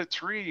 you could put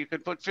 3, you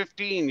could put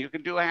 15, you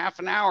could do a half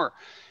an hour.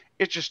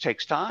 It just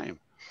takes time.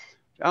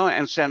 Oh,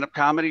 and stand-up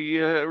comedy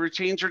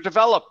routines are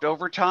developed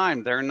over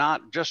time. They're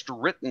not just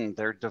written;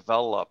 they're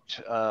developed.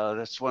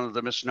 That's one of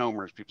the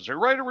misnomers. People say,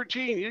 "Write a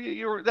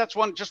routine." That's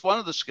just one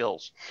of the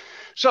skills.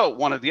 So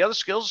one of the other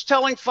skills is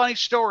telling funny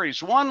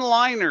stories.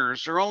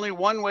 One-liners are only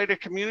one way to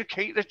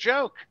communicate a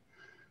joke.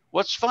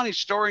 What's funny?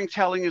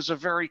 Storytelling is a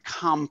very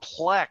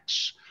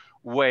complex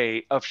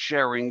way of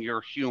sharing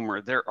your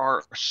humor. There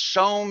are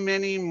so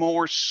many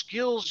more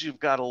skills you've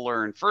got to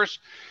learn. First,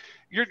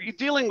 you're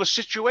dealing with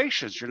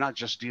situations. You're not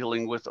just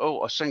dealing with,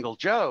 a single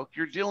joke.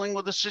 You're dealing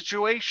with a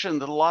situation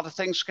that a lot of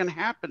things can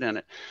happen in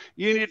it.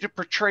 You need to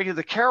portray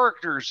the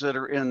characters that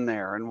are in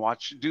there and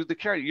do the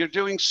character. You're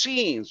doing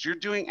scenes. You're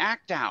doing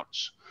act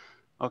outs.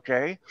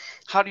 Okay.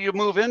 How do you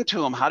move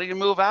into them? How do you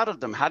move out of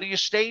them? How do you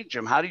stage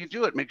them? How do you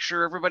do it? Make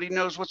sure everybody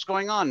knows what's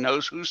going on,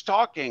 knows who's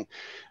talking.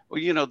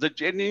 Well, and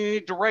you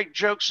need to write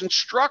jokes and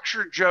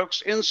structure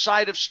jokes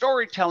inside of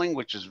storytelling,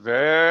 which is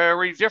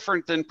very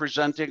different than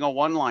presenting a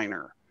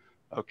one-liner.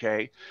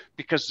 Okay,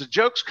 because the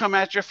jokes come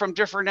at you from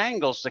different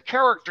angles. The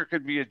character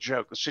could be a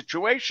joke. The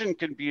situation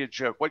can be a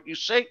joke. What you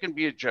say can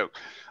be a joke.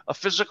 A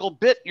physical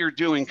bit you're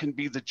doing can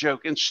be the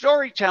joke. In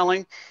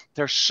storytelling,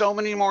 there's so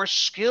many more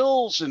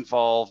skills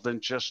involved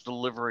than just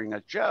delivering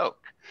a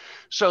joke.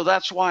 So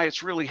that's why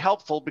it's really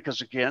helpful,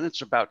 because, again,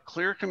 it's about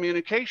clear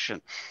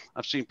communication.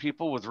 I've seen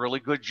people with really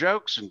good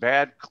jokes and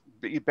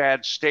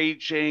bad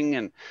staging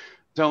and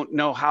don't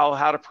know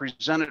how to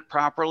present it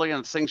properly,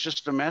 and things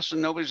just a mess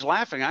and nobody's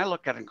laughing. I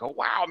look at it and go,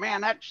 wow,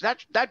 man,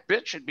 that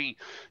bit should be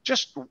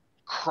just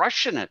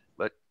crushing it.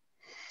 But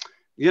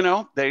they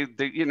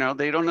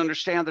don't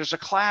understand there's a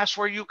class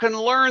where you can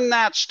learn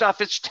that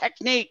stuff. It's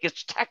technique,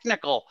 it's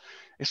technical.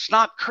 It's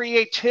not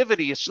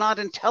creativity, it's not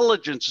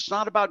intelligence, it's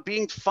not about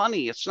being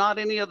funny, it's not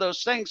any of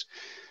those things.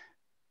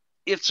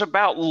 It's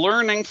about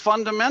learning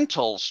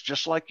fundamentals,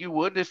 just like you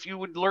would if you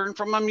would learn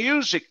from a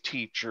music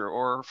teacher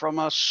or from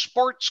a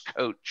sports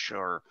coach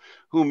or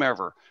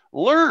whomever.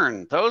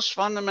 Learn those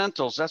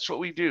fundamentals. That's what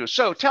we do.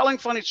 So telling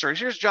funny stories.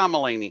 Here's John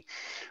Mulaney.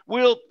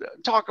 We'll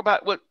talk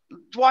about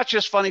watch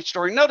his funny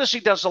story. Notice he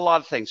does a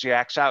lot of things. He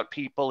acts out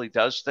people. He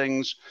does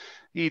things.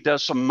 He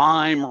does some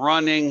mime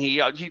running. He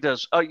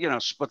does,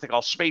 what they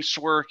call space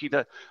work. He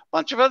does a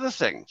bunch of other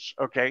things,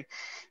 okay?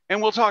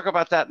 And we'll talk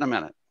about that in a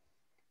minute.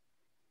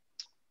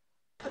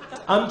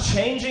 I'm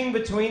changing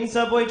between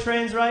subway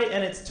trains, right?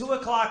 And it's 2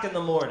 o'clock in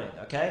the morning,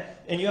 okay?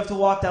 And you have to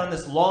walk down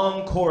this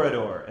long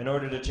corridor in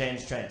order to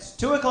change trains.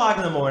 2 o'clock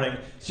in the morning,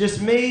 it's just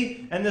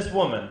me and this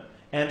woman.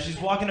 And she's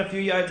walking a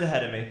few yards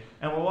ahead of me.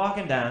 And we're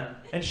walking down,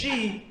 and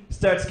she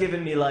starts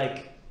giving me,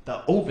 like,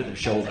 the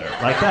over-the-shoulder,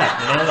 like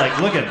that, like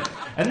looking.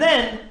 And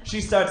then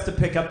she starts to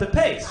pick up the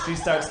pace. She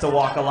starts to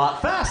walk a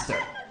lot faster.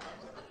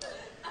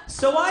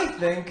 So I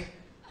think,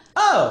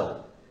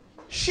 oh,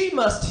 she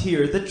must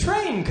hear the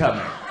train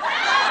coming.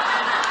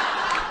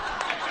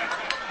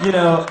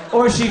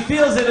 Or she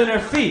feels it in her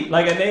feet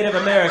like a Native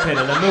American in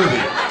a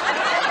movie.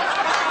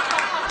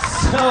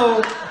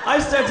 So I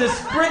start to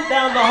sprint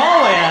down the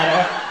hallway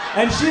at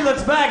her, and she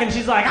looks back and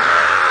she's like,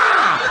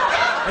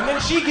 ah! And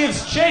then she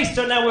gives chase,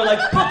 so now we're like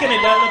booking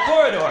it down the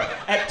corridor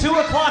at 2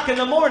 o'clock in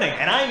the morning,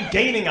 and I'm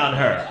gaining on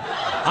her.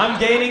 I'm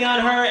gaining on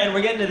her, and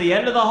we're getting to the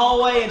end of the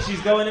hallway, and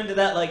she's going into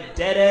that like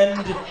dead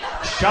end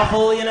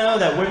shuffle,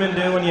 that women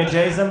do when you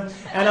chase them.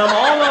 And I'm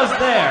almost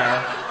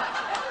there.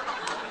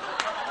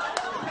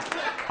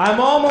 I'm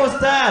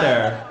almost at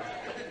her,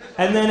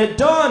 and then it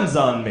dawns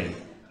on me.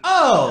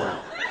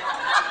 Oh,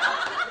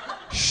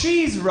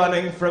 she's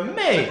running from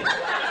me.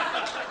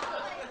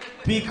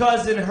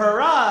 Because in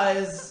her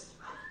eyes,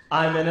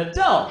 I'm an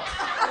adult.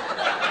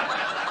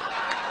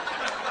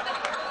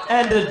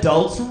 And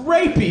adults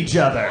rape each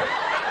other.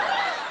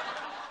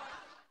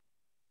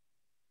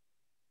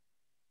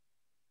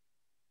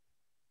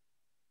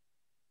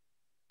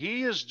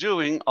 He is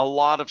doing a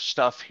lot of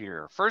stuff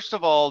here. First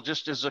of all,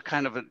 just as a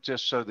kind of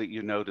just so that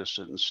you notice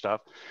it and stuff,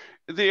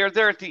 they're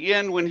there at the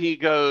end when he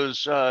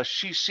goes,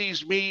 she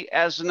sees me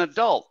as an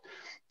adult.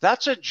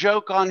 That's a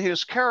joke on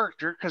his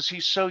character because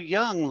he's so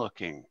young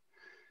looking.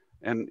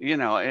 And,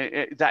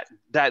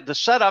 that the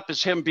setup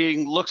is him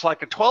looks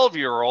like a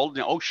 12-year-old.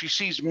 Oh, she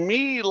sees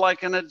me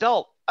like an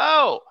adult.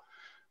 Oh,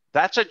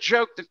 that's a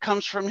joke that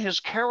comes from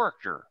his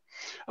character.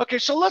 Okay,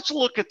 so let's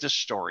look at this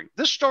story.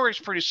 This story is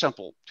pretty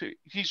simple.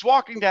 He's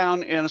walking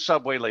down in a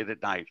subway late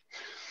at night.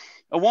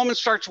 A woman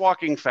starts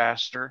walking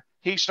faster.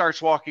 He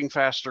starts walking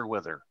faster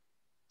with her.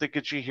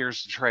 Thinking she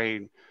hears the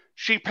train.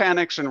 She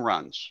panics and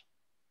runs.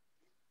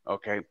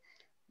 Okay,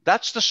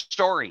 that's the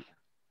story.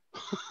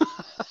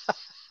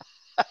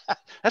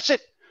 That's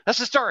it. That's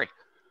the story.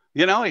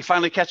 He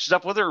finally catches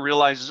up with her,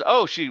 realizes,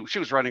 oh, she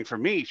was running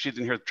from me. She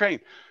didn't hear the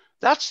train.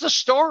 That's the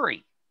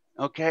story.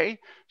 Okay,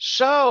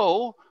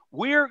 so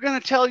we're going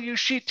to tell you,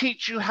 she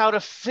teaches you how to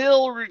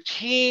fill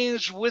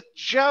routines with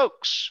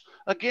jokes.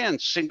 Again,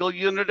 single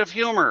unit of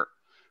humor.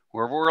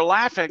 Where we're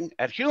laughing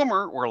at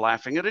humor, we're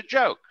laughing at a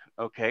joke.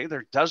 Okay, there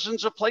are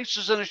dozens of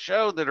places in a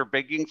show that are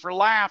begging for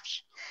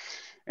laughs.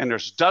 And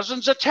there's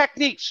dozens of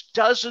techniques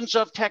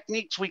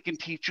we can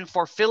teach you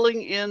for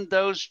filling in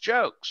those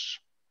jokes.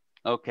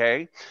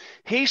 Okay,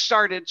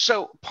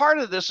 so part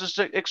of this is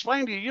to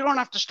explain to you, you don't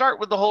have to start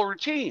with the whole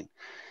routine.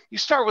 You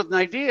start with an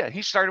idea.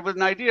 He started with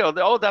an idea.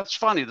 Oh, that's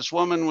funny. This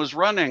woman was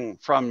running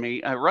from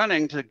me,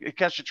 running to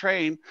catch a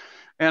train,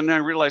 and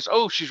then realized,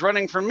 oh, she's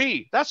running from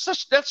me. That's the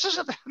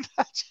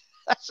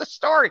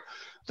story.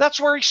 That's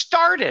where he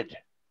started.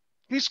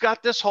 He's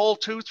got this whole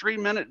 2-3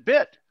 minute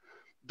bit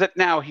that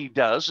now he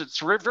does. It's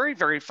very,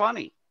 very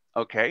funny.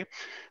 Okay,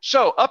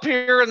 so up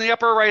here in the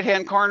upper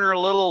right-hand corner, a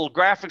little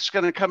graphic's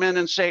going to come in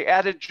and say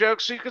added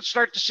jokes. So you can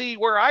start to see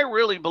where I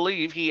really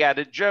believe he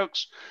added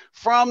jokes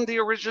from the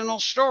original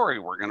story.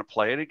 We're going to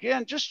play it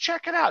again. Just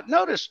check it out.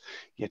 Notice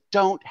you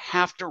don't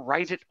have to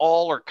write it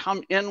all or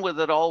come in with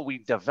it all. We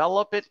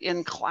develop it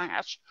in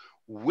class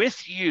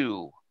with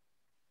you.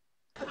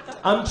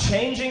 I'm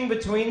changing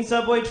between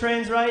subway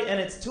trains, right? And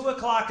it's 2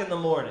 o'clock in the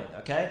morning,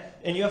 okay?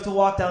 And you have to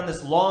walk down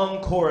this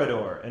long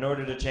corridor in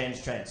order to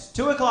change trains.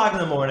 2 o'clock in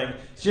the morning,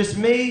 it's just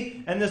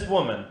me and this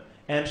woman.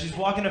 And she's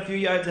walking a few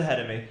yards ahead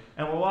of me.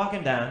 And we're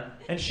walking down,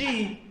 and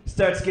she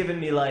starts giving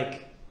me,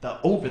 like,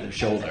 the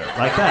over-the-shoulder,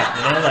 like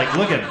that, like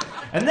looking.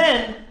 And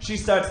then she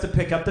starts to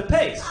pick up the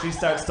pace. She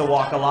starts to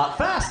walk a lot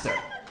faster.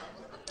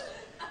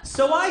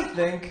 So I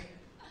think,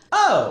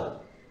 oh,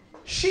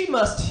 she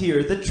must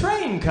hear the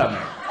train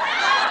coming.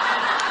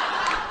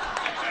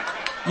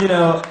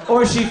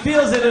 Or she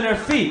feels it in her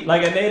feet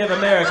like a Native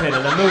American in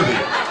a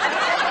movie.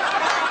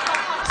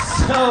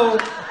 So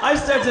I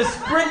start to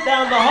sprint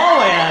down the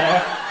hallway at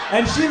her,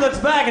 and she looks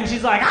back and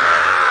she's like,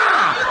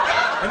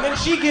 ah! And then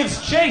she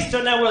gives chase,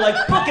 so now we're like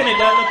booking it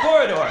down the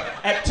corridor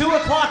at 2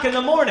 o'clock in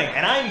the morning,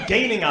 and I'm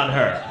gaining on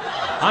her.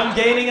 I'm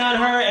gaining on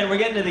her, and we're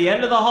getting to the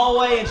end of the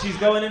hallway, and she's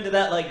going into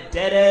that like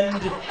dead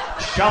end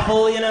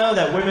shuffle,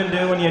 that women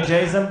do when you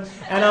chase them.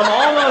 And I'm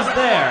almost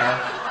there.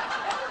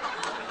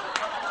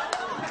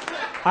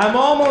 I'm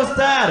almost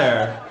at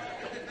her,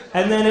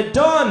 and then it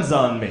dawns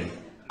on me.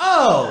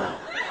 Oh,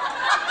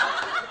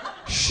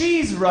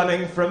 she's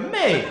running from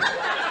me.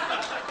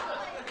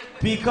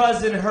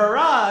 Because in her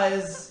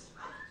eyes,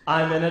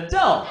 I'm an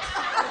adult.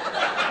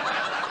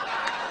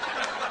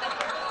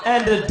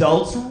 And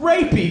adults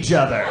rape each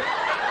other.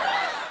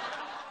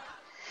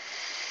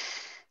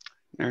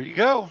 There you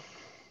go.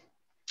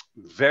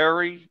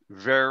 Very,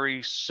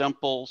 very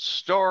simple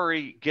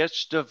story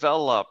gets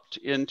developed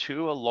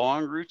into a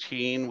long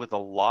routine with a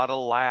lot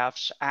of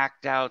laughs,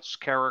 act outs,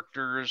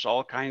 characters,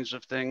 all kinds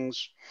of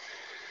things.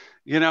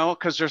 You know,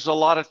 because there's a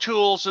lot of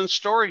tools in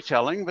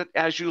storytelling, but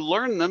as you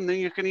learn them, then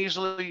you can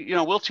easily, you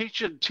know, we'll teach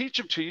them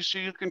to you so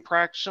you can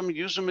practice them,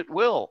 use them at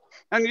will,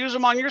 and use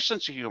them on your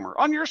sense of humor,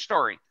 on your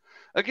story.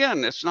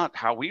 Again, it's not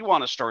how we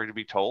want a story to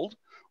be told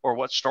or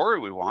what story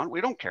we want.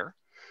 We don't care.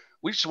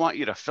 We just want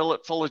you to fill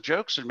it full of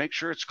jokes and make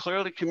sure it's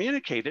clearly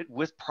communicated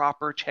with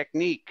proper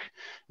technique.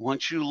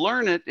 Once you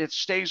learn it, it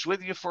stays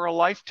with you for a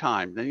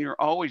lifetime. Then you're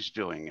always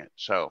doing it.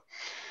 So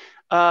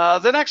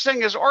the next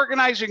thing is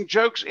organizing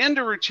jokes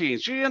into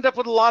routines. You end up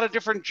with a lot of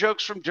different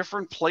jokes from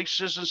different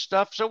places and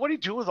stuff. So what do you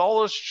do with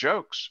all those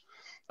jokes?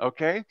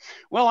 Okay.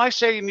 Well, I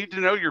say you need to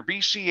know your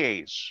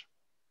BCAs.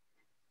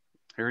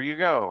 Here you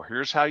go.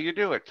 Here's how you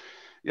do it.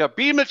 Yeah,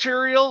 B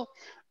material,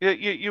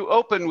 you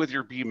open with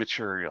your B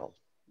material.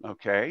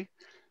 Okay.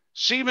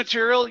 C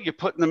material, you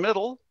put in the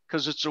middle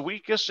because it's the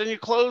weakest, and you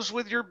close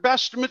with your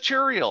best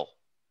material.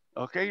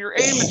 Okay. Your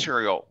A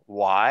material.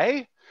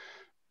 Why?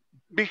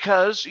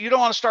 Because you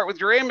don't want to start with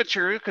your A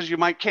material because you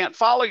can't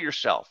follow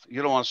yourself.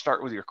 You don't want to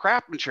start with your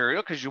crap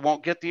material because you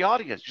won't get the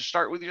audience. You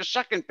start with your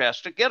second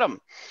best to get them.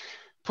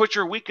 Put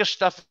your weakest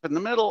stuff in the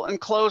middle and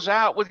close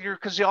out with your,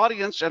 because the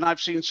audience, and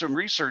I've seen some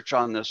research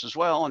on this as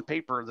well on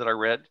paper that I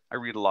read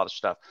a lot of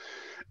stuff,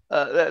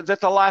 that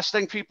the last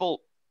things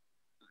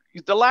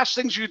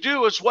you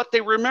do is what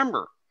they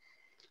remember.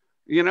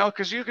 You know,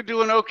 because you could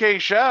do an okay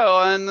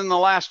show and then the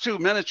last 2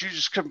 minutes you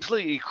just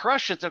completely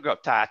crush it. They'll go,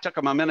 it took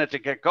them a minute to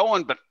get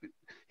going, but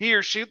he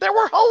or she, they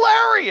were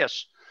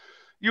hilarious.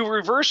 You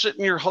reverse it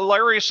and you're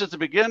hilarious at the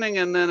beginning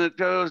and then it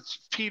goes,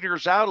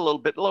 peters out a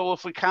little bit low.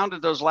 If we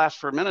counted those last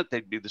for a minute,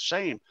 they'd be the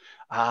same.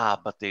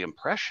 But the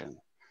impression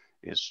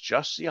is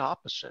just the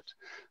opposite.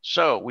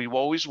 So we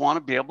always want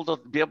to be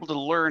able to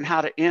learn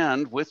how to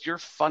end with your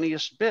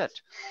funniest bit.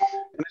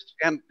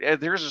 And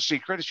there's a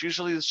secret. It's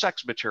usually the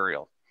sex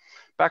material.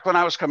 Back when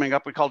I was coming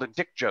up, we called it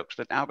dick jokes,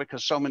 but now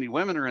because so many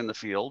women are in the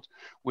field,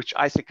 which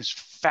I think is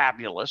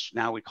fabulous,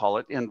 now we call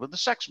it end with the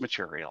sex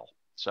material.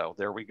 So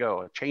there we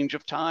go, a change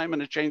of time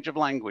and a change of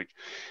language.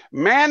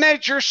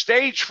 Manage your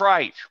stage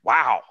fright.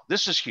 Wow,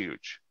 this is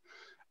huge.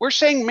 We're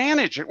saying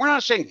manage it. We're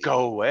not saying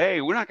go away.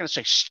 We're not going to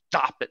say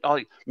stop it.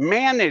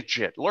 Manage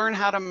it. Learn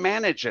how to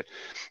manage it.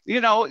 You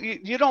know,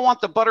 you don't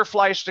want the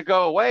butterflies to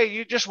go away.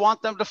 You just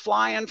want them to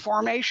fly in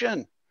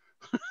formation.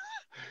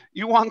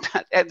 You want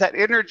that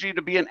energy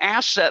to be an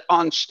asset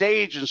on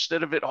stage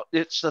instead of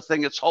it's the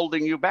thing that's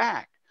holding you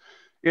back.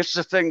 It's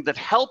the thing that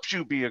helps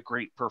you be a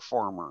great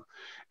performer.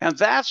 And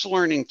that's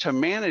learning to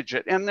manage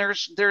it. And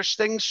there's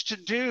things to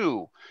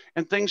do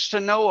and things to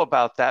know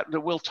about that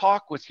we'll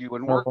talk with you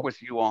and work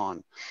with you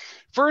on.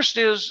 First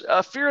is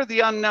fear of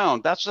the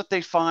unknown. That's what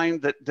they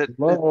find that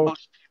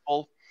most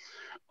people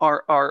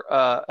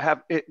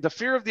have. The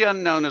fear of the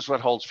unknown is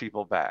what holds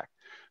people back.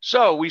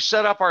 So we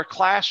set up our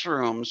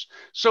classrooms.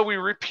 So we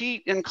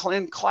repeat in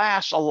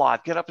class a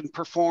lot, get up and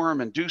perform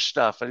and do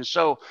stuff. And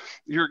so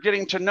you're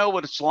getting to know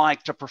what it's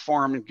like to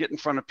perform and get in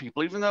front of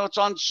people, even though it's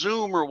on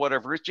Zoom or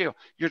whatever. It's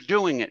you're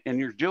doing it and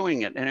you're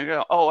doing it. And you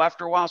go, oh,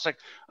 after a while, it's like,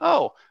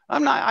 oh,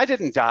 I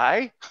didn't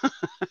die.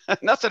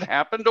 Nothing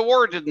happened. The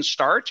war didn't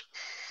start.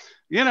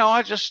 You know,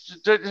 I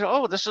just did,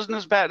 oh, this isn't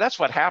as bad. That's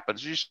what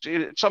happens.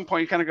 At some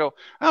point you kind of go,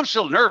 I'm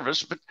still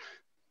nervous, but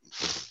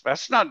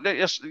that's not,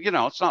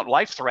 it's not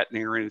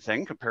life-threatening or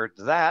anything compared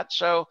to that.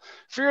 So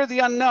fear of the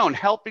unknown,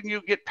 helping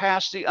you get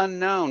past the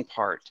unknown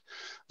part.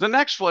 The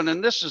next one,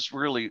 and this is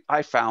really,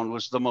 I found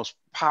was the most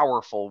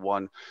powerful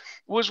one,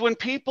 was when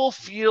people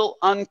feel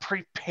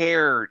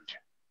unprepared,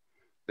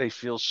 they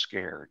feel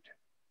scared.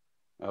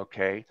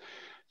 Okay.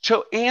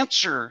 To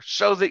answer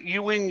so that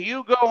when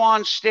you go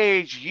on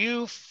stage,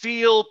 you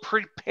feel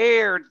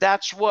prepared.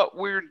 That's what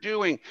we're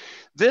doing.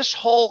 This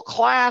whole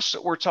class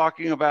that we're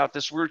talking about,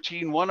 this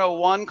Routine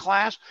 101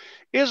 class,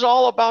 is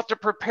all about to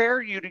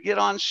prepare you to get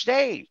on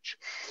stage,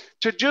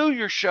 to do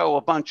your show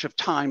a bunch of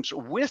times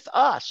with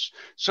us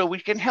so we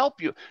can help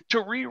you,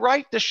 to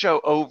rewrite the show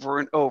over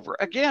and over.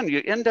 Again,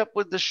 you end up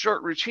with this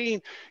short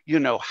routine. You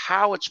know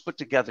how it's put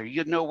together.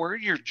 You know where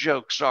your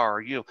jokes are.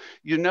 You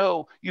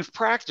know, you've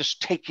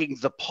practiced taking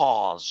the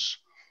pause,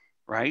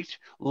 right?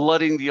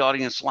 Letting the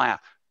audience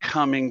laugh,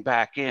 coming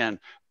back in,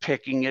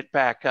 picking it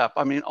back up.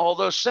 I mean, all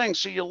those things.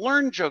 So you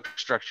learn joke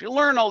structure. You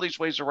learn all these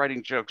ways of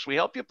writing jokes. We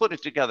help you put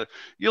it together.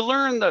 You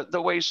learn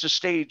the ways to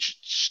stage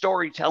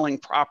storytelling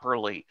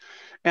properly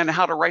and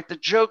how to write the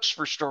jokes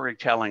for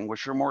storytelling,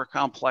 which are more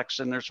complex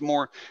and there's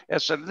more.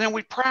 And so then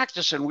we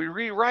practice and we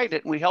rewrite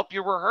it and we help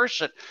you rehearse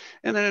it.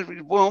 And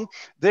then boom,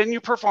 then you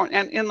perform.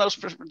 And in those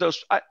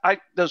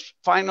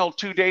final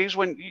 2 days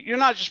when you're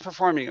not just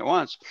performing at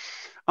once,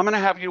 I'm going to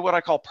have you what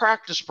I call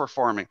practice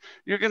performing.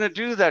 You're going to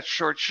do that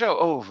short show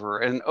over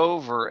and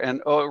over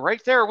and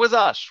right there with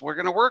us. We're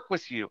going to work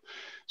with you.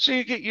 So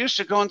you get used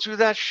to going through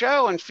that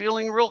show and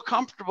feeling real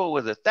comfortable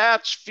with it.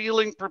 That's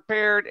feeling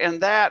prepared,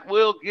 and that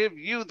will give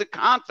you the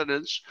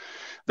confidence,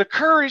 the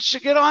courage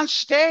to get on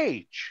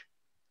stage.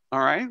 All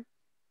right?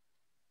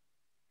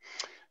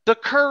 The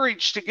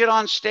courage to get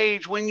on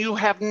stage when you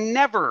have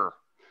never,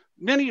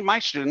 many of my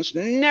students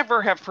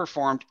never have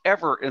performed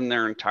ever in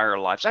their entire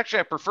lives. Actually,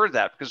 I prefer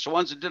that because the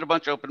ones that did a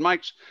bunch of open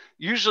mics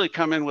usually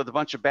come in with a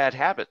bunch of bad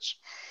habits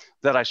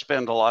that I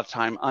spend a lot of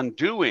time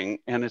undoing.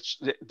 And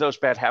those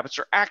bad habits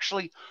are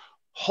actually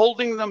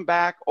holding them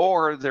back,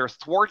 or they're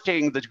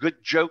thwarting the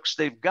good jokes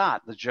they've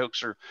got. The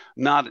jokes are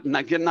not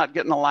getting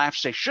the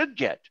laughs they should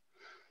get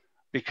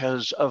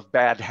because of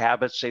bad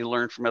habits they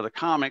learn from other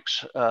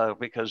comics,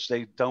 because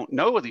they don't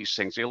know these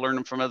things. They learn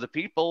them from other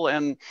people,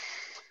 and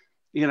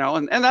you know,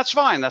 and that's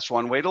fine. That's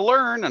one way to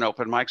learn. An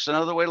open mic's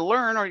another way to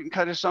learn. Or you can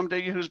cut to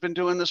somebody who's been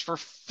doing this for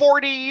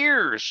 40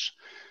 years,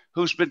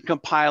 who's been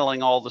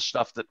compiling all the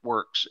stuff that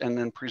works and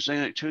then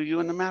present it to you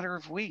in a matter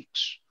of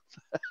weeks.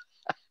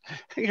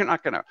 You're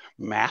not going to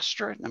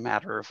master it in a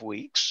matter of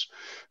weeks,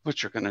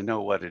 but you're going to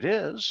know what it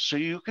is, so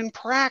you can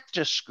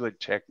practice good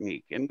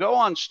technique and go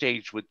on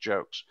stage with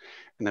jokes.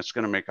 And it's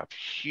going to make a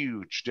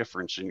huge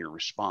difference in your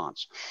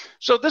response.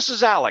 So this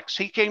is Alex.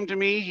 He came to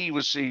me. He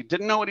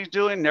didn't know what he's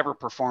doing, never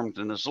performed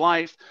in his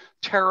life,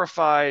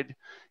 terrified.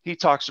 He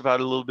talks about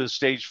a little bit of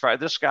stage fright.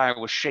 This guy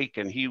was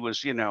shaken. He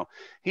was, you know,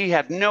 he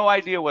had no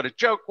idea what a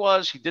joke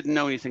was. He didn't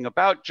know anything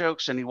about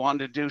jokes, and he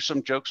wanted to do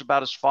some jokes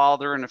about his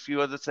father and a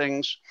few other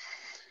things.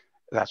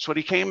 That's what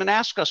he came and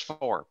asked us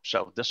for.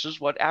 So this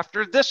is what,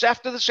 after the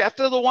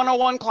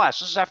 101 class,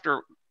 this is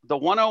after the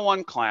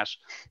 101 class,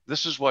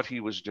 this is what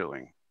he was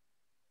doing.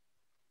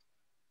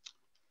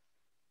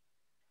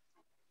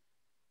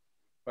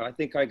 I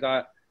think I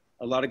got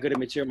a lot of good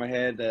material in my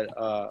head that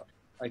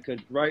I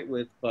could write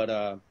with, but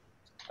I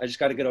just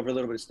got to get over a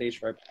little bit of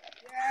stage fright.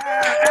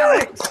 Yeah,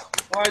 Alex!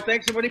 All right,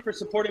 thanks everybody for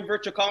supporting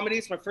virtual comedy.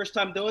 It's my first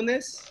time doing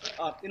this.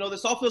 You know,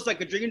 this all feels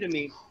like a dream to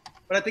me,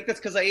 but I think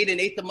that's because I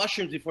ate the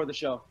mushrooms before the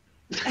show.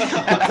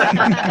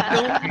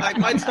 I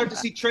might start to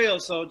see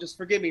trails, so just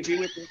forgive me. Be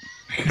with me.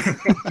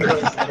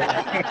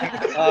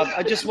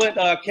 I just went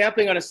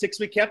camping on a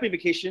 6-week camping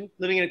vacation,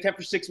 living in a tent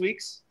for 6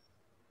 weeks.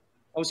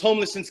 I was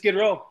homeless in Skid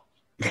Row.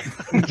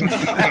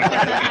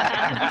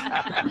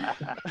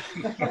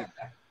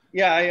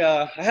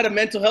 Yeah, I had a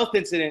mental health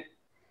incident.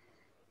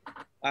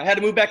 I had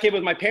to move back in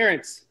with my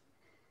parents.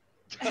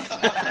 It's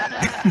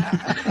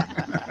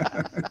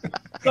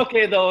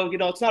okay though, you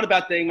know, it's not a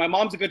bad thing. My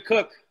mom's a good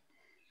cook.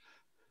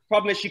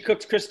 Problem is she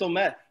cooks crystal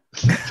meth.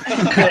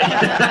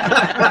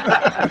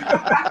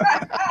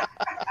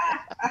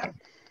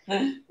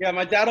 Yeah,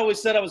 my dad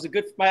always said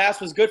my ass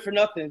was good for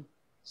nothing.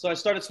 So I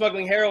started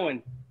smuggling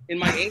heroin in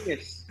my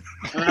anus.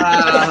 Yeah,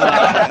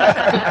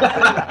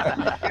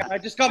 I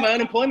just got my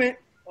unemployment.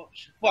 Oh,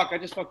 fuck, I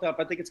just fucked up.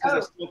 I think it's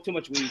because I smoked too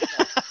much weed.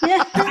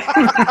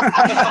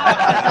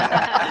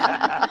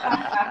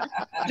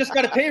 I just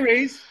got a pay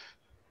raise.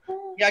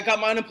 Yeah, I got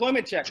my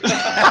unemployment check. I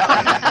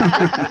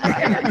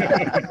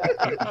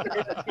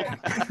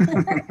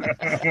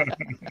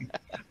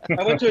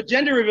went to a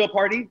gender reveal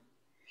party.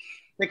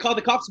 They called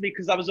the cops to me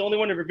because I was the only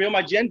one to reveal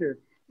my gender.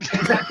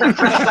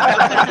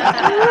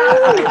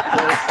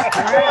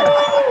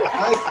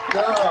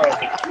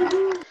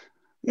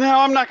 No,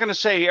 I'm not going to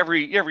say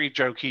every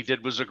joke he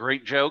did was a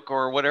great joke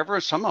or whatever.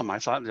 Some of them I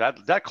thought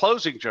that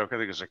closing joke I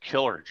think is a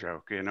killer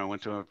joke. You know,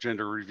 went to a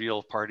gender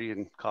reveal party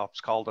and cops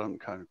called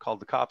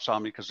the cops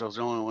on me because I was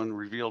the only one who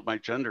revealed my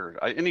gender.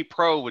 Any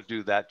pro would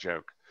do that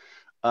joke.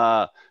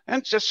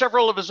 And just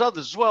several of his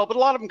others as well, but a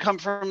lot of them come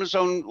from his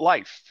own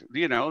life.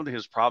 You know,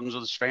 his problems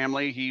with his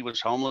family. He was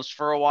homeless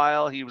for a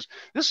while.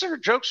 These are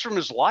jokes from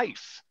his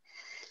life.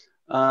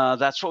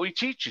 That's what we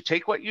teach you.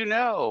 Take what you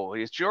know.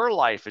 It's your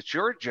life. It's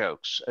your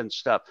jokes and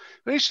stuff.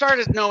 But he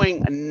started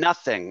knowing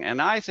nothing.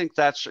 And I think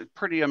that's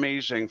pretty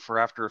amazing for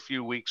after a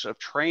few weeks of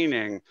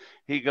training,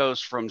 he goes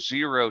from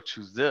zero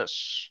to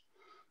this.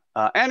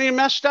 And he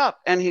messed up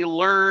and he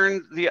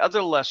learned the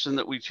other lesson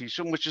that we teach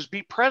him, which is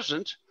be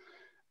present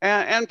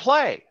and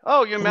play.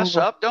 Oh, you mess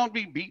up. Don't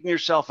be beating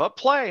yourself up.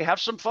 Play. Have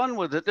some fun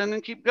with it and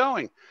then keep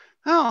going.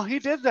 Oh, he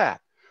did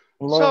that.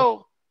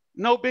 So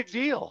no big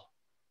deal.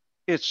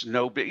 It's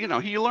no big, you know,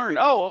 he learned,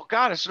 oh,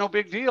 God, it's no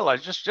big deal. I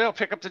just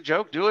pick up the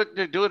joke, do it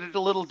a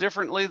little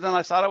differently than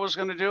I thought I was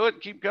going to do it,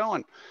 and keep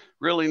going.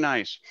 Really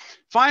nice.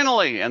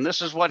 Finally, and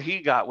this is what he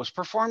got, was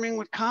performing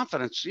with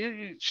confidence.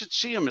 You should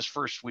see him his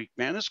first week,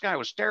 man. This guy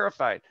was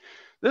terrified.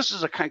 This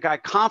is a guy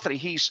confident.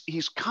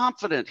 He's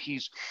confident.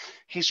 He's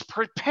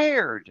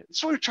prepared.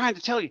 That's what I'm trying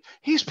to tell you.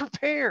 He's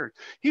prepared.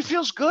 He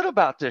feels good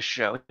about this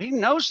show. He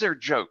knows their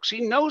jokes.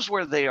 He knows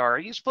where they are.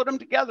 He's put them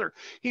together.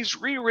 He's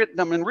rewritten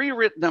them and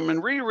rewritten them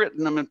and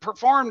rewritten them and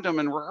performed them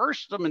and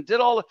rehearsed them and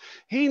did all.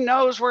 He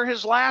knows where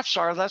his laughs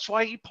are. That's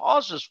why he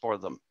pauses for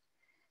them.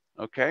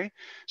 Okay.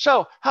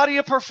 So how do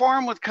you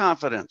perform with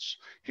confidence?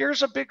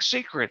 Here's a big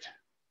secret.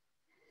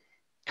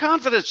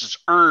 Confidence is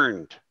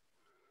earned.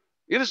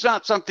 It is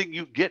not something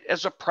you get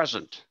as a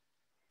present.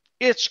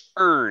 It's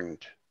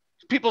earned.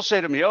 People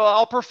say to me, oh,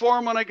 I'll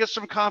perform when I get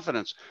some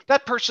confidence.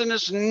 That person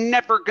is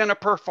never going to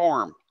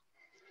perform,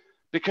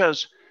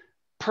 because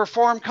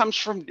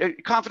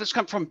confidence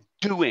comes from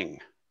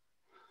doing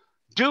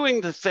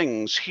the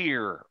things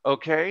here.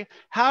 Okay.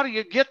 How do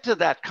you get to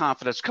that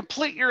confidence?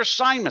 Complete your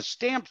assignments,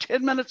 damn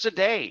 10 minutes a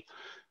day.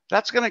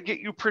 That's going to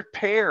get you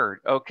prepared,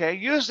 okay?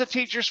 Use the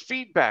teacher's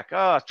feedback.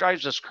 Oh, it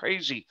drives us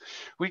crazy.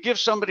 We give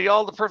somebody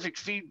all the perfect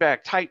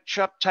feedback, tight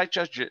up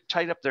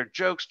their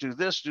jokes, do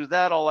this, do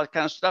that, all that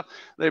kind of stuff.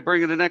 They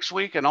bring it the next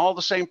week, and all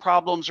the same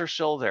problems are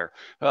still there.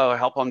 Oh,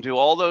 help them do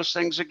all those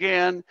things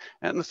again,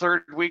 and the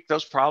third week,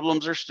 those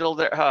problems are still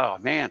there. Oh,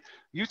 man.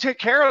 You take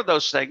care of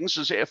those things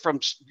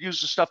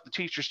use the stuff the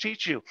teachers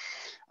teach you.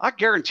 I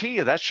guarantee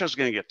you that show's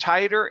going to get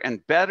tighter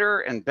and better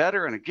and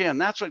better. And again,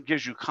 that's what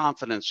gives you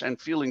confidence and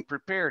feeling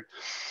prepared.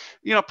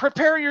 You know,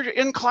 prepare your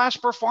in-class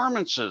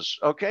performances.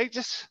 Okay,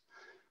 just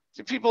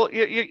people.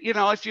 You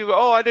know, if you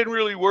I didn't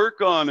really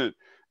work on it,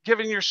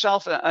 giving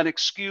yourself an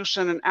excuse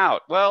and an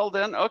out. Well,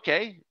 then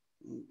okay,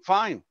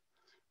 fine.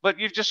 But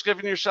you've just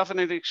given yourself an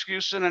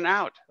excuse and an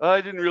out. Oh,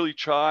 I didn't really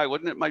try.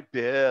 Wasn't it my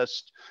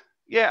best?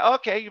 Yeah,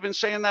 okay, you've been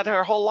saying that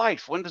your whole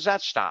life. When does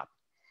that stop?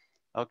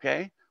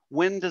 Okay,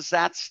 when does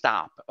that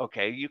stop?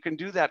 Okay, you can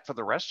do that for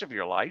the rest of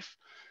your life,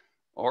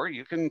 or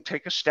you can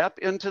take a step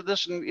into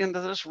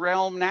this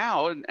realm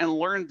now and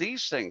learn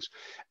these things.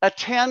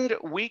 Attend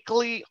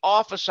weekly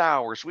office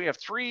hours. We have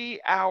 3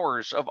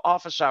 hours of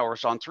office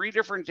hours on 3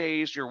 different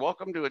days. You're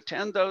welcome to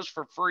attend those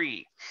for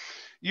free.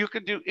 You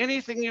can do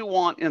anything you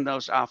want in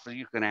those offices.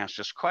 You can ask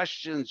us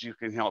questions. You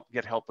can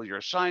get help with your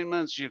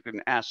assignments. You can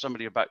ask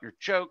somebody about your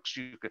jokes.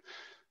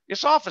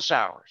 It's office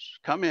hours.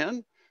 Come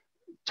in,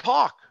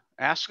 talk,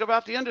 ask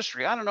about the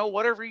industry. I don't know,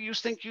 whatever you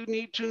think you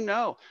need to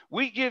know.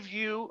 We give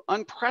you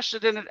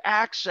unprecedented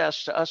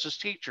access to us as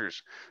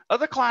teachers.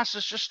 Other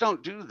classes just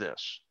don't do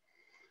this.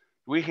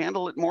 We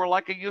handle it more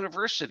like a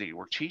university.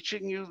 We're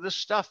teaching you this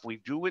stuff.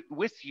 We do it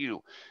with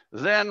you.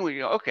 Then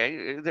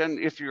then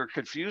if you're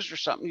confused or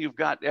something, you've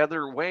got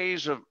other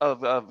ways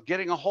of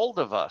getting a hold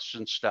of us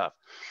and stuff.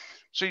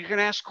 So you can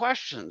ask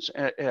questions,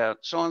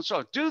 so on and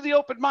so. Do the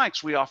open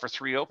mics. We offer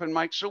 3 open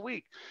mics a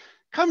week.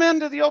 Come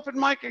into the open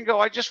mic and go,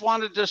 I just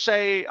wanted to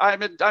say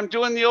I'm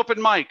doing the open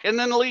mic, and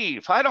then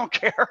leave. I don't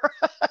care.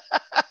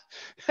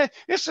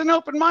 It's an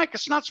open mic.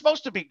 It's not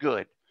supposed to be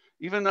good,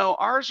 even though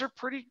ours are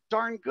pretty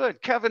darn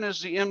good. Kevin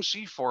is the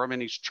MC for him,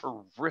 and he's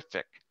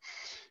terrific.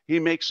 He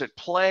makes it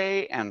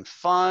play and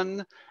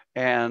fun,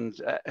 and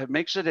it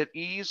makes it at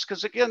ease,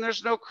 because again,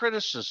 there's no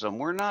criticism.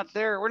 We're not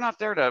there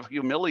to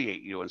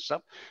humiliate you and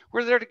stuff.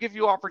 We're there to give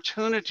you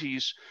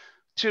opportunities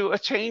to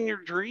attain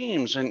your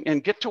dreams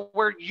and get to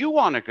where you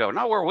want to go,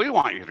 not where we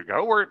want you to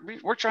go.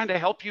 We're trying to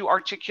help you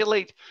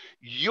articulate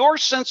your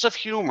sense of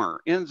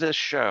humor in this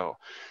show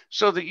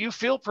so that you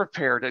feel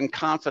prepared and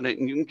confident,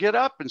 and you can get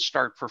up and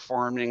start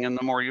performing. And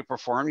the more you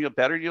perform, the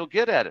better you'll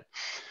get at it.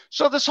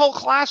 So this whole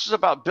class is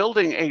about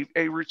building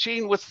a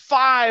routine with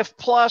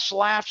 5+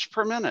 laughs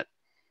per minute.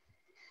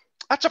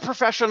 That's a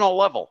professional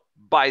level,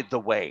 by the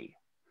way.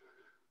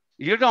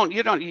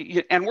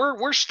 And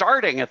we're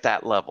starting at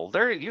that level.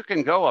 There, you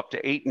can go up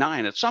to 8,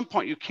 9. At some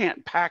point, you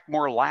can't pack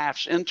more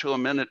laughs into a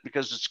minute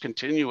because it's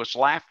continuous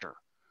laughter.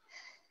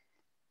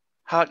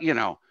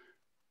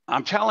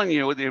 I'm telling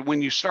you,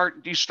 when you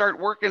start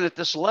working at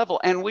this level,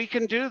 and we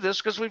can do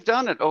this because we've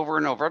done it over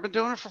and over. I've been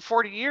doing it for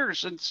 40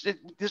 years, and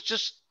it's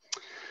just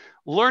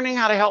learning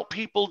how to help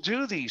people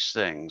do these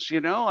things.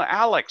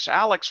 Alex,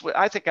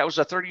 I think that was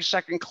a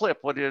 30-second clip.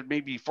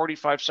 Maybe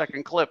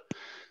 45-second clip.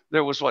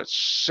 There was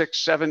 6,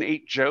 7,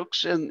 8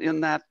 jokes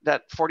in that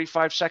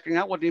 45-second.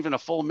 That wasn't even a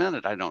full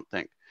minute, I don't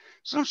think.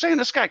 So I'm saying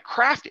this guy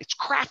it's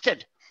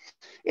crafted.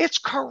 It's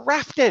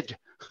crafted.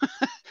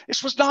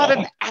 This was not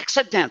an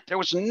accident. There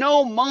was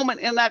no moment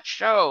in that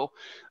show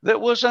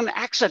that was an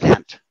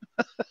accident.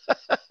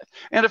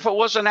 And if it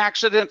was an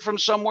accident from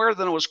somewhere,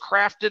 then it was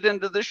crafted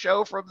into the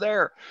show from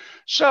there.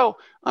 So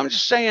I'm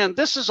just saying,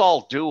 this is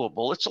all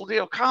doable. It's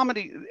a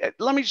comedy.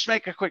 Let me just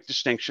make a quick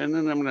distinction,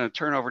 and I'm going to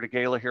turn over to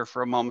Gayla here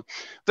for a moment.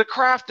 The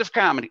craft of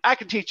comedy, I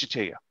can teach it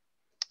to you.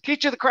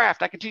 Teach you the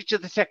craft. I can teach you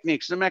the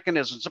techniques, the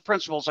mechanisms, the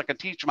principles. I can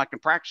teach them. I can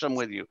practice them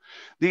with you.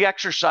 The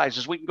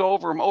exercises, we can go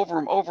over them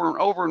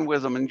and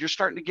with them, and you're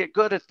starting to get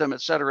good at them,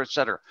 et cetera, et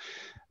cetera.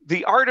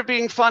 The art of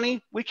being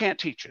funny, we can't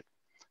teach it.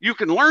 You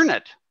can learn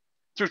it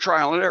through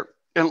trial and error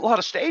and a lot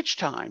of stage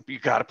time. You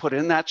got to put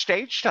in that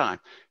stage time.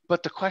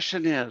 But the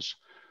question is,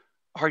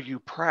 are you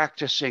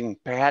practicing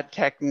bad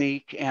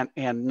technique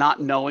and not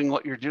knowing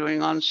what you're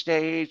doing on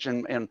stage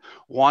and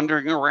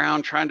wandering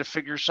around trying to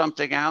figure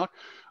something out?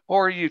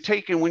 Or are you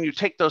when you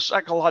take those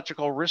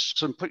psychological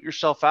risks and put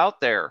yourself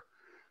out there,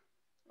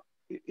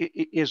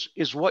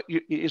 is what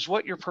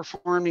you're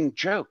performing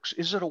jokes?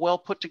 Is it a well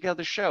put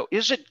together show?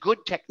 Is it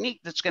good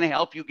technique that's going to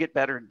help you get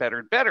better and better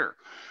and better?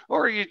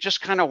 Or are you just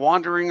kind of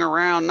wandering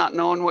around not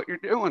knowing what you're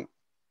doing?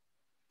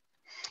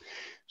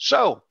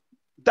 So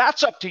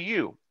that's up to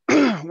you.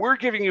 We're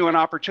giving you an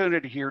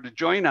opportunity here to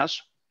join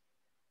us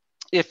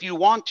if you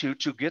want to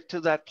get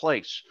to that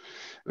place,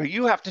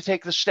 you have to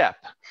take the step.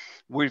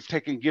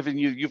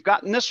 You've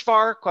gotten this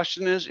far.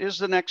 Question is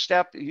the next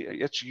step.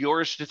 It's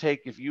yours to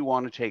take if you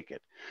want to take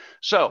it.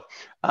 So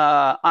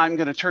I'm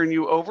going to turn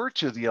you over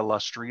to the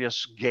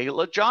illustrious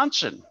Gayla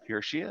Johnson.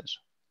 Here she is.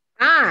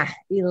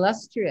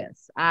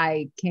 Illustrious.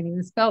 I can't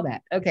even spell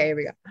that. Okay, here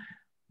we go.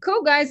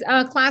 Cool, guys.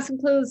 Class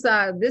includes,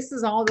 this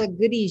is all the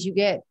goodies you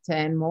get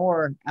and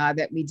more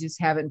that we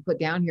just haven't put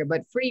down here,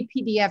 but free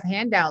PDF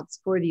handouts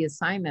for the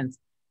assignments.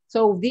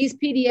 So these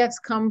PDFs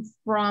come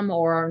from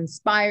or are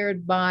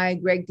inspired by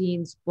Greg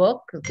Dean's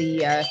book,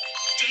 the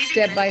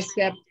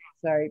step-by-step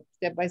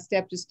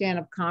to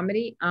stand-up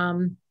comedy.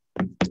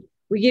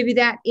 We give you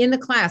that in the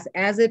class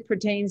as it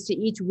pertains to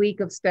each week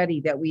of study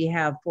that we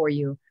have for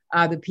you,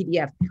 the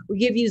PDF. We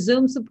give you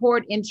Zoom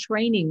support and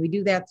training. We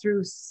do that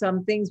through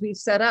some things we've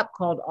set up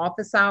called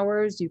office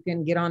hours. You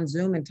can get on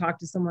Zoom and talk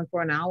to someone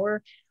for an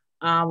hour.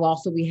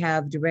 Also, we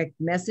have direct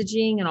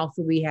messaging, and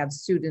also we have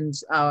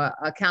students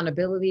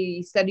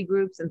accountability study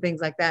groups and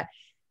things like that.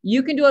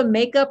 You can do a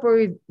makeup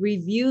or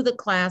review the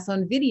class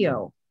on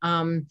video.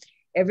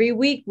 Every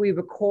week we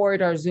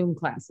record our Zoom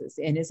classes,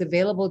 and it's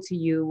available to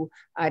you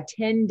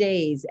 10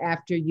 days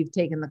after you've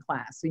taken the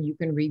class. So you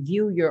can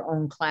review your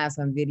own class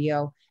on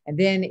video, and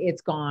then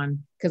it's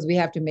gone because we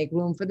have to make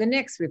room for the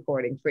next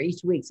recording for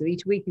each week. So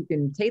each week you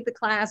can take the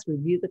class,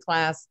 review the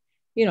class,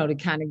 you know, to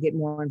kind of get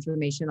more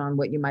information on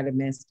what you might have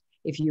missed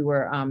if you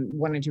were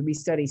wanting to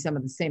restudy some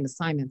of the same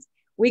assignments.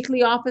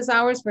 Weekly office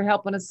hours for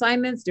help on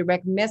assignments,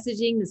 direct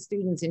messaging to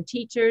students and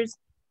teachers,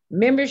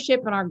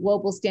 membership in our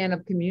global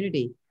stand-up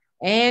community,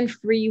 and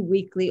free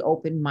weekly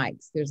open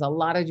mics. There's a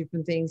lot of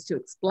different things to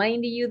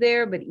explain to you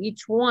there, but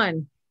each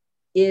one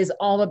is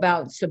all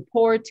about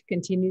support,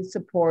 continued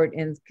support,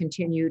 and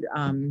continued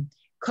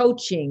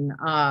coaching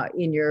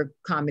in your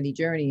comedy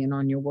journey and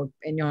on your work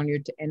and on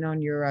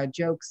your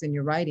jokes and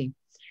your writing.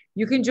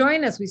 You can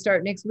join us. We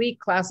start next week.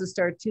 Classes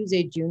start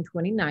Tuesday, June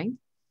 29th,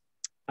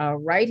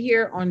 right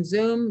here on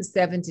Zoom,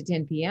 7 to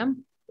 10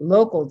 p.m.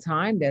 local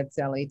time. That's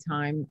LA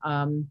time.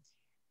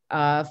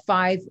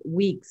 5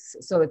 weeks.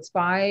 So it's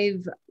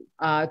 5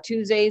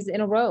 Tuesdays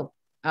in a row,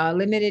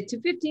 limited to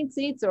 15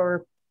 seats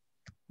or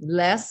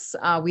less.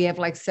 We have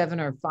like 7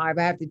 or 5.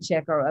 I have to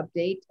check our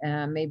update.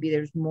 Maybe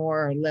there's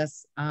more or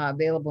less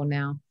available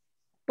now,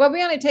 but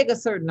we only take a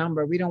certain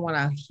number. We don't want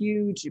a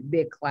huge,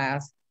 big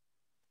class.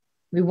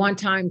 We want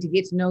time to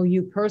get to know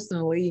you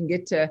personally and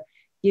get to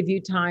give you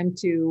time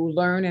to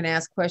learn and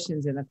ask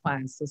questions in the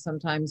class. So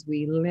sometimes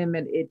we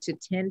limit it to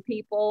 10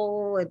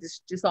 people. It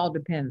just all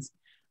depends.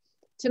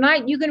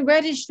 Tonight, you can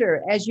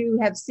register, as you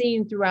have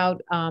seen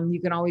throughout. You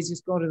can always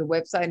just go to the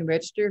website and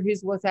register.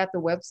 Here's what's at the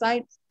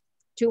website.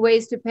 2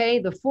 ways to pay.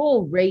 The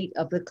full rate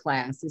of the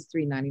class is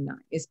 $3.99.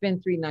 It's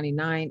been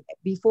 $3.99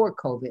 before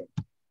COVID.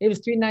 It was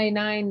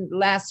 $3.99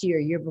 last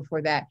year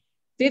before that.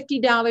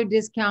 $50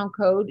 discount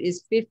code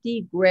is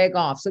 50 Greg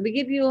off. So we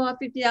give you a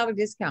 $50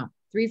 discount.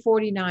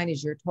 $349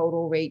 is your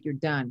total rate. You're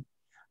done.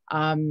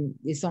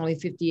 It's only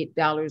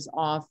 $58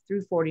 off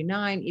through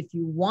 $49. If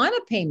you want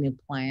a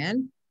payment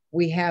plan,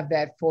 we have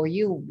that for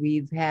you.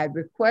 We've had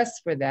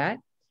requests for that.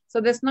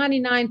 So that's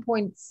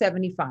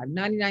 $99.75,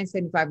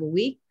 $99.75 a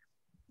week.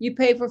 You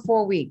pay for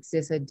 4 weeks.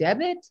 It's a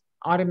debit,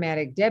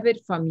 automatic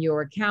debit from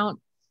your account.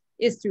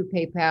 It's through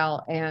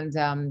PayPal, and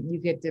you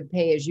get to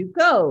pay as you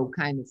go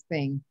kind of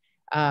thing,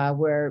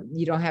 where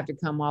you don't have to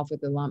come off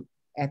with a lump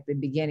at the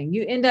beginning.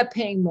 You end up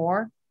paying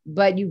more,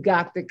 but you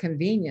got the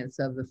convenience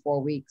of the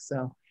 4 weeks.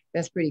 So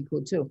that's pretty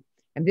cool too.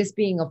 And this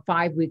being a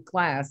 5-week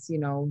class, you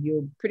know,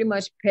 you'll pretty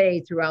much pay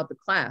throughout the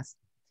class.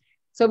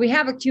 So we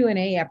have a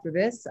Q&A after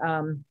this.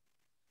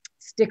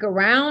 Stick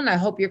around. I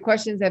hope your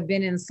questions have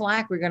been in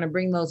Slack. We're going to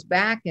bring those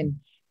back and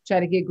try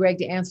to get Greg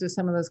to answer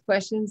some of those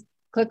questions.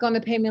 Click on the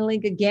payment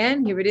link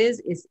again. Here it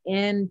is. It's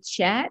in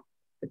chat.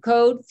 The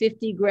code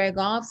 50 Greg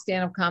off,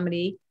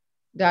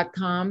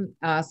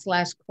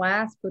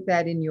 standupcomedy.com/class. Put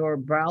that in your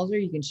browser.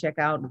 You can check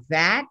out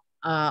that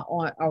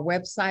on our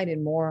website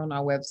and more on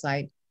our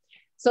website.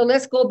 So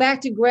let's go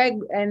back to Greg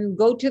and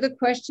go to the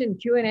question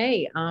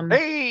Q&A.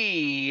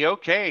 Hey,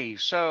 okay.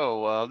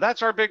 So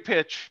that's our big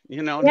pitch.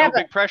 You know, no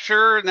big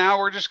pressure. Now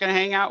we're just going to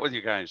hang out with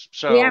you guys.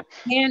 So we have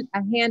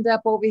a hand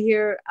up over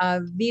here.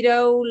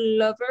 Vito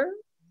Lover.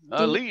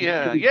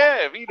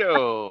 Yeah,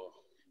 Vito.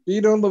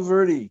 Vito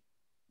Laverty.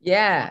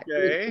 Yeah.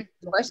 Okay.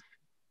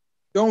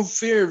 Don't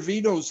fear,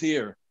 Vito's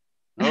here.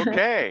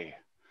 Okay.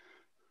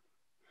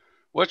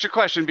 What's your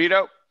question,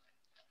 Vito?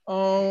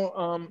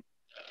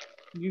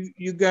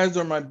 You guys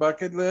are my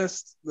bucket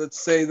list. Let's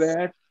say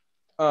that.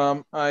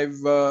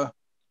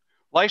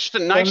 Nice to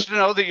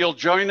know that you'll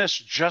join us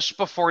just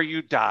before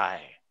you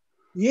die.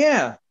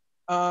 Yeah.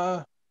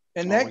 And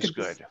that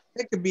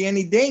could be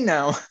any day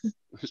now.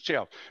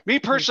 Yeah. Me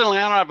personally,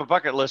 I don't have a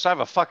bucket list. I have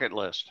a fuck it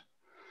list.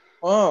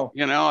 Oh.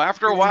 You know,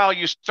 after a while,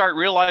 you start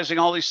realizing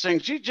all these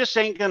things you just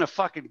ain't gonna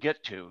fucking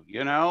get to.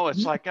 You know,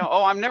 it's like,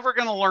 oh, I'm never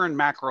gonna learn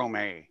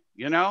macrame.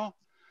 You know.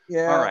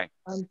 Yeah. All right.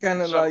 I'm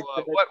kind of so, like.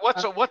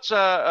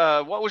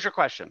 What was your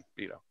question,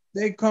 Vito?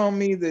 They call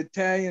me the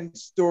Italian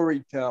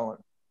storyteller.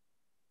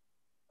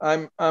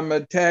 I'm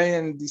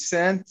Italian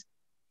descent,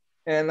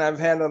 and I've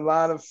had a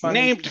lot of fun.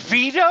 Named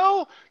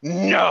Vito?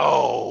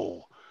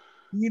 No.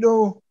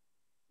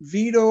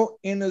 Vito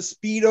in a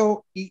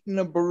Speedo eating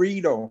a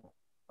burrito.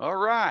 All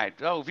right.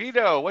 Oh,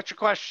 Vito, what's your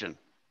question?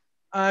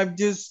 I've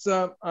just,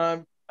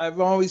 I've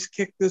always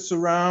kicked this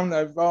around.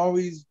 I've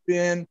always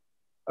been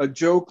a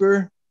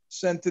joker,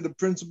 sent to the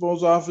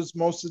principal's office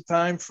most of the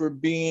time for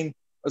being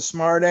a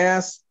smart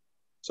ass.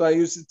 So I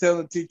used to tell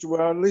the teacher,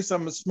 well, at least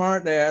I'm a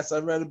smart ass.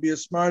 I'd rather be a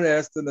smart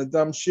ass than a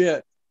dumb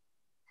shit.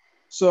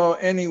 So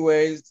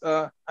anyways,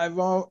 I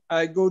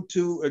go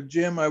to a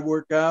gym, I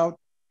work out.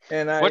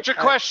 And what's your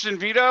question,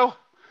 Vito?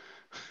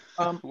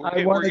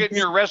 We're getting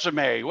your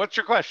resume. What's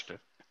your question?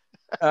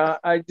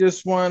 I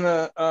just want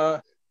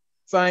to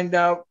find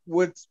out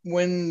when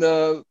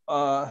the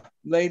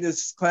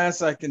latest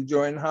class I can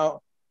join,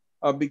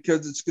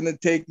 because it's going to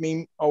take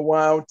me a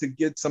while to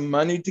get some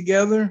money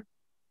together.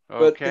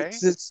 Okay.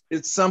 But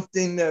it's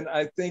something that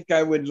I think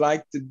I would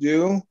like to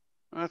do.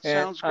 That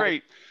sounds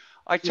great.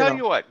 I tell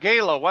you what,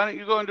 Gayla, why don't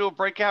you go into a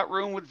breakout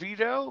room with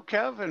Vito,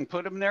 Kev, and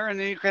put him there, and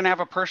then you can have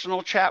a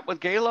personal chat with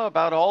Gayla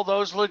about all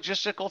those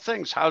logistical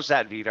things. How's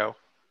that, Vito?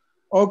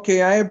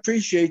 Okay, I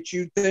appreciate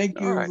you.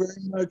 Thank you very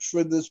much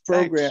for this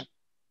program. Thanks.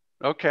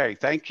 Okay,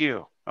 thank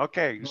you.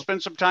 Okay,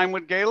 spend some time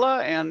with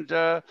Gayla,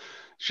 and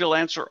she'll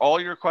answer all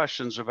your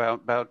questions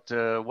about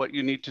what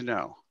you need to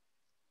know.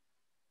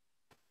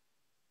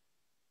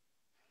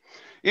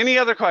 Any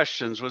other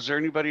questions? Was there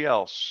anybody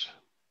else?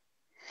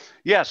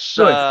 Yes,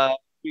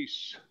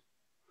 please.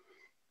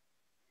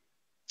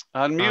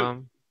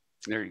 Unmute.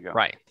 There you go.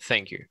 Right,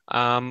 thank you.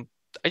 I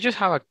just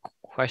have a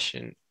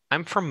question.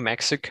 I'm from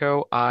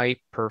Mexico. I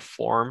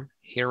perform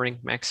here in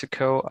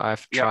Mexico.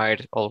 I've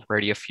tried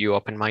already a few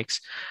open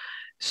mics.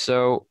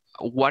 So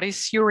what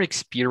is your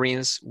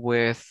experience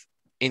with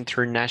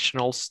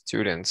international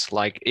students?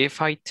 Like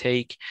if I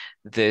take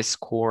this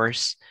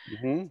course,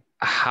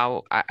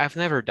 I've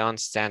never done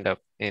stand-up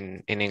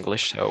in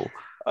English, so.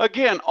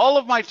 Again, all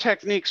of my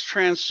techniques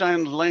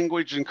transcend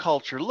language and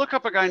culture. Look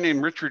up a guy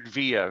named Richard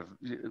Villa.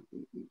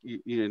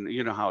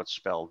 You know how it's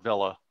spelled,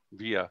 Villa,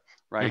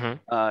 right?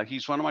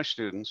 He's one of my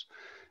students.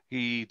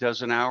 He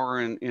does an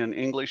hour in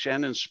English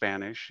and in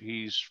Spanish.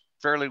 He's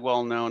fairly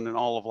well known in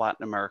all of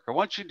Latin America.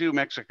 Once you do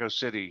Mexico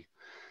City,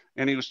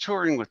 and he was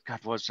touring with,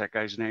 God, what's that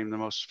guy's name? The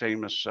most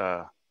famous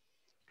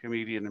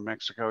comedian in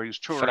Mexico. He was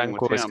touring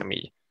Franco with him.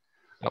 Escamilla.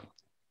 Oh.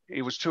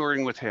 He was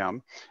touring with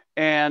him.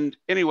 And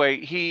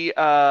anyway,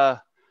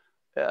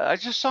 I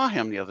just saw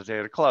him the other day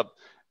at a club,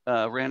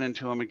 ran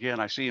into him again.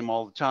 I see him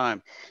all the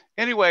time.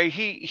 Anyway,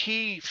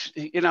 he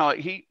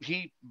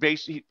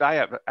basically, I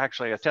have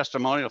actually a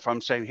testimonial from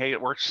him saying, hey,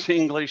 it works in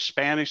English,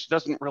 Spanish,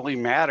 doesn't really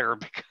matter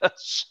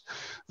because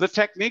the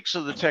techniques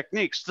are the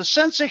techniques. The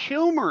sense of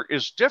humor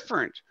is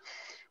different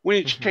when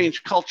you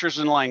change cultures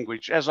and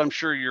language, as I'm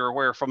sure you're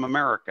aware from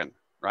American,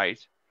 right?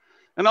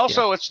 And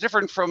also it's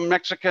different from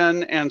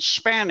Mexican and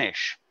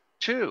Spanish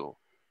too,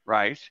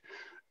 right?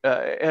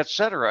 Et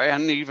cetera.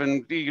 And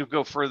even you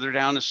go further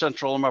down to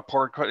Central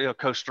America,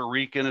 Costa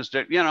Rican is,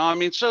 I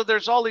mean, so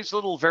there's all these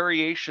little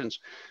variations.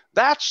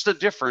 That's the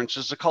difference,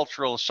 is the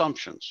cultural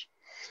assumptions.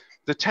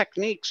 The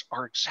techniques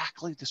are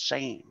exactly the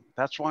same.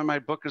 That's why my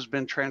book has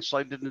been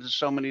translated into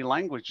so many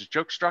languages.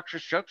 Joke structure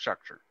is joke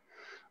structure.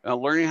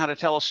 Learning how to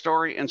tell a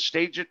story and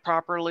stage it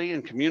properly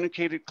and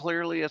communicate it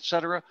clearly, et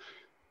cetera,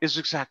 is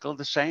exactly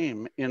the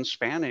same in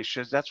Spanish.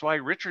 That's why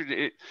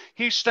Richard,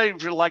 he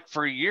stayed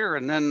for a year,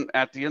 and then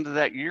at the end of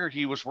that year,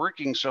 he was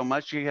working so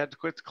much he had to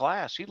quit the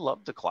class. He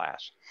loved the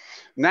class.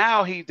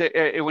 Now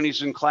when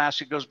he's in class,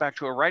 he goes back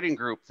to a writing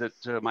group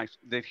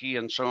that he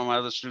and some of my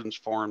other students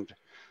formed,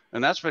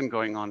 and that's been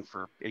going on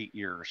for 8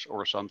 years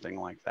or something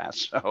like that.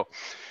 So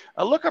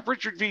look up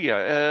Richard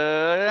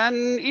Villa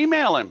and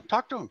email him,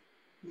 talk to him.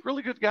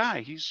 Really good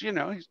guy. He's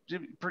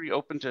pretty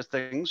open to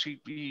things.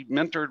 He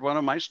mentored one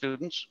of my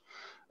students,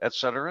 et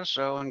cetera.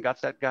 So, and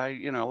got that guy,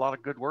 a lot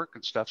of good work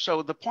and stuff.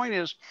 So the point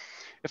is,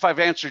 if I've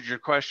answered your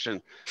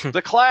question,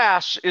 the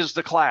class is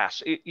the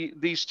class.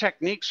 These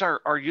techniques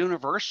are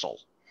universal.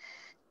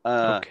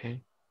 Okay.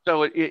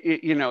 So,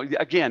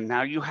 again,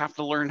 now you have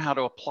to learn how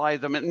to apply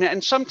them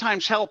and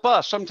sometimes help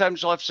us.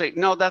 Sometimes you'll have to say,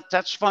 no,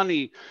 that's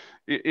funny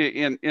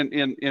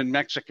in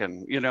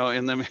Mexican,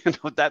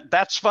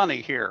 that's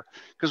funny here,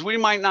 because we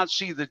might not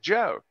see the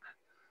joke,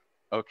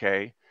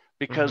 okay,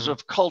 because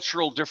of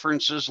cultural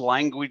differences,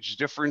 language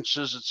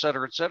differences, et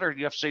cetera, et cetera.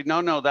 You have to say,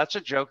 no, that's a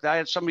joke. I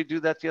had somebody do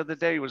that the other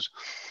day.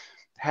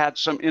 Had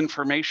some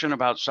information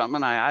about something,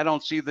 and I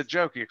don't see the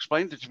joke. He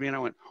explained it to me, and I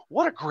went,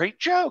 what a great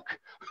joke.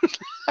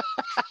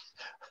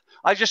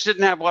 I just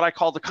didn't have what I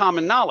call the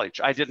common knowledge.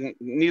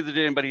 Neither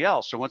did anybody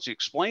else. So once he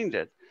explained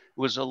it,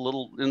 was a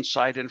little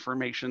inside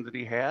information that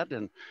he had,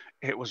 and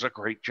it was a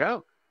great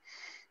joke.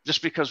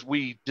 Just because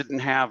we didn't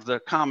have the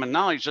common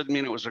knowledge doesn't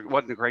mean it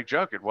wasn't a great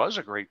joke. It was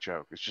a great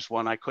joke. It's just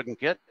one I couldn't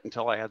get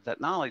until I had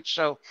that knowledge.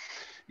 So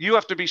you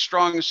have to be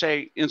strong to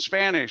say in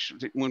Spanish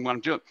when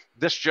I'm doing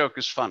this joke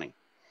is funny,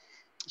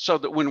 so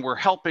that when we're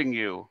helping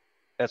you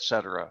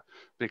etc.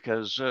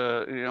 Because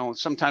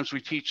sometimes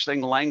we teach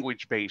things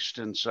language based,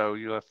 and so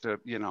you have to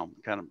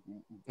kind of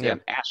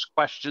then ask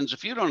questions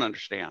if you don't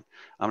understand.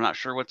 I'm not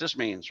sure what this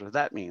means or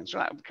that means.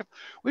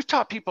 We've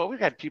taught people. We've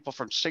had people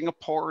from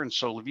Singapore and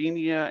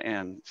Slovenia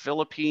and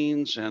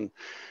Philippines and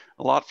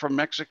a lot from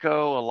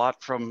Mexico, a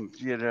lot from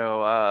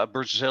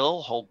Brazil,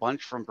 a whole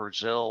bunch from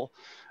Brazil,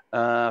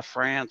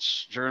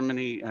 France,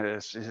 Germany.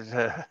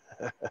 It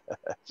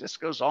just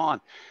goes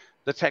on.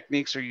 The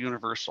techniques are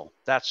universal.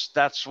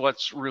 That's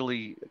what's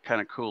really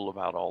kind of cool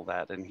about all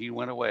that. And he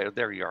went away.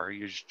 There you are.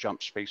 You just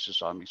jumped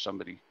spaces on me.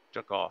 Somebody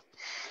took off.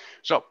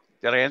 So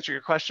did I answer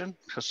your question?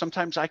 Because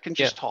sometimes I can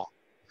just talk.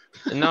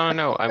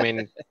 No. I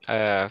mean,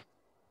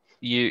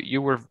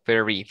 you were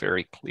very,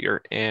 very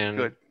clear. And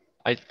good.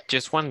 I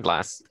just one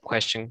last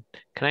question.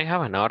 Can I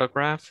have an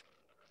autograph,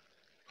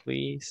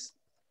 please?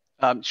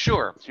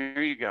 Sure.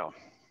 Here you go.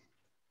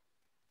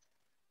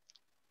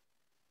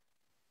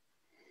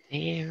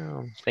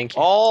 Damn. Thank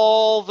you.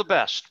 All the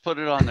best. Put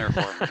it on there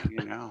for me.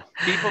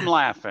 Keep them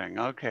laughing.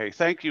 Okay.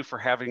 Thank you for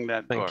having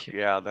that book.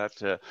 Yeah,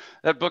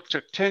 that book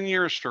took 10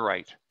 years to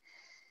write.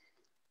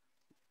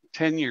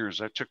 10 years.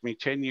 That took me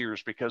 10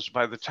 years because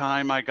by the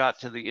time I got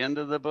to the end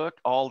of the book,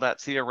 all that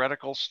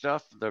theoretical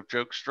stuff, the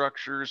joke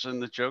structures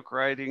and the joke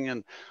writing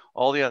and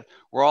all the other,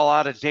 were all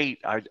out of date.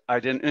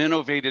 I'd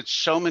innovated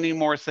so many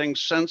more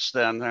things since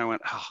then. And I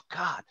went, oh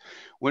God,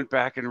 went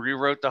back and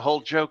rewrote the whole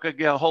joke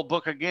again, whole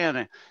book again,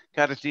 and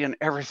got at the end,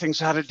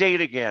 everything's out of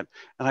date again.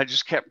 And I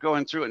just kept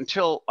going through it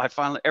until I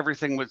finally,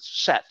 everything was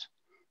set.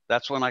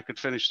 That's when I could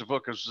finish the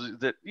book.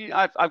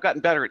 I've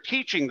gotten better at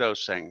teaching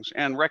those things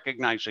and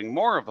recognizing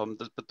more of them,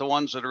 but the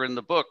ones that are in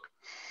the book,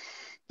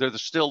 they're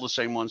still the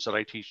same ones that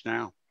I teach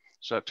now.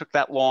 So it took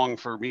that long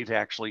for me to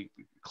actually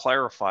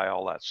clarify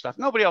all that stuff.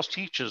 Nobody else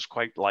teaches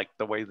quite like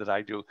the way that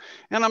I do.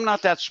 And I'm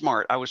not that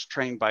smart. I was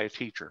trained by a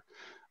teacher,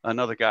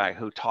 another guy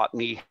who taught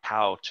me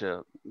how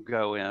to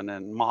go in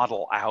and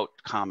model out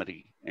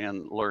comedy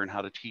and learn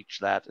how to teach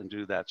that and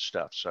do that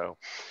stuff. So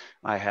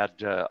I had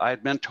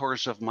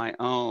mentors of my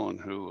own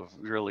who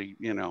really,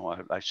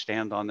 I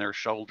stand on their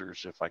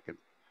shoulders. If I could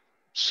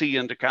see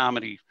into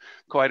comedy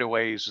quite a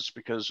ways, it's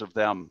because of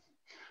them.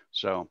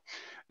 So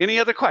any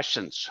other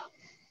questions?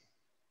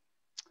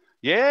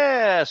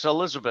 Yes,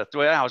 Elizabeth.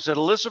 Wow, is it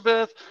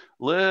Elizabeth?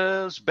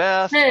 Liz,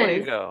 Beth, where do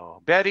you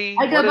go? Betty?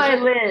 I go by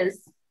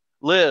Liz.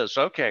 Liz,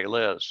 okay,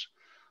 Liz.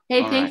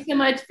 Hey, thanks so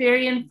much.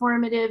 Very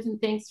informative, and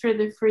thanks for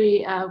the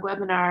free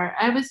webinar.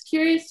 I was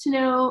curious to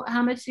know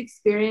how much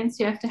experience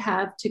you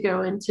have to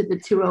go into the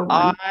 201.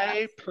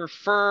 I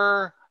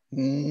prefer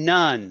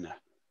none.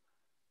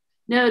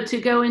 No,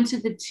 to go into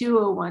the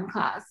 201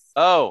 class.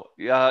 Oh,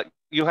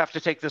 you have to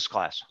take this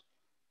class.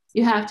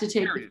 You have to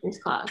take this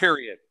class.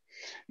 Period.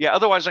 Yeah,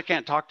 otherwise I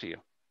can't talk to you.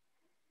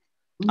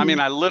 I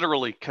mean, I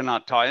literally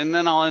cannot talk. And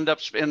then I'll end up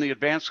in the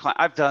advanced class.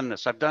 I've done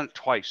this. I've done it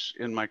twice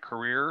in my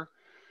career.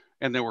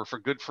 And they were for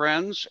good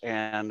friends,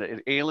 and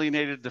it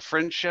alienated the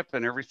friendship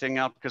and everything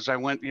else because I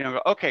went,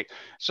 okay,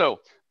 so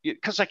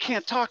because I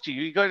can't talk to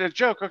you, you go to a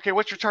joke. Okay,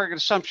 what's your target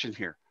assumption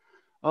here?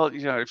 Well,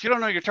 if you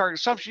don't know your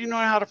target assumption, you know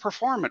how to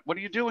perform it. What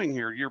are you doing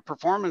here? Your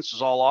performance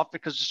is all off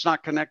because it's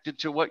not connected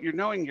to what you're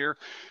knowing here.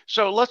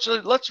 So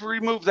let's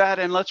remove that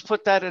and let's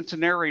put that into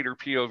narrator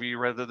POV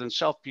rather than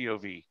self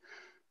POV.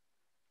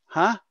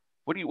 Huh?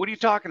 What are you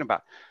talking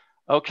about?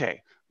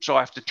 Okay. So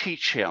I have to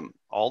teach him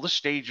all the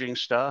staging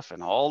stuff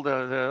and all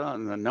the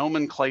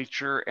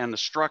nomenclature and the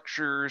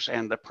structures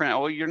and the print.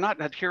 Oh, you're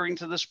not adhering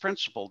to this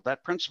principle.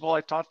 That principle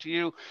I taught to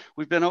you,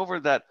 we've been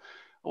over that.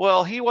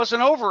 Well, he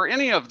wasn't over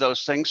any of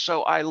those things.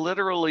 So I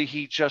literally,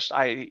 he just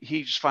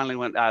finally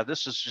went,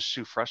 this is just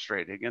too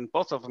frustrating. And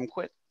both of them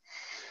quit.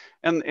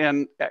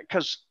 And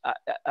because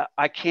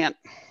I can't,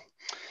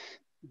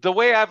 the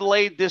way I've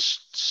laid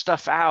this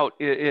stuff out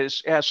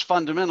is as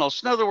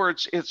fundamentals. In other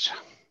words, it's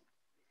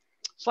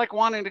like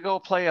wanting to go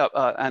play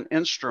an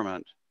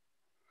instrument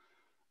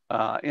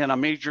in a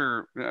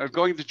major,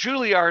 going to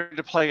Juilliard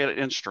to play an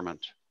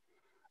instrument.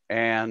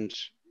 And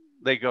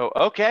they go,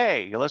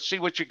 okay, let's see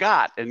what you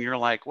got. And you're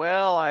like,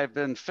 well, I've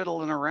been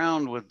fiddling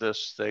around with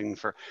this thing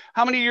for,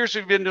 how many years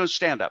have you been doing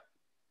stand-up?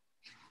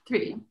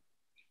 3.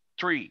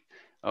 3.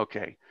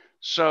 Okay.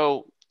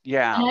 So,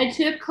 yeah. And I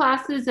took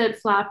classes at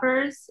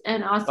Flappers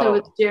and also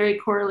with Jerry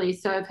Corley.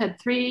 So I've had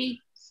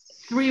three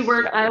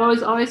work. I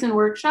was always in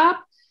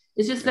workshop.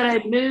 It's just that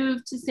I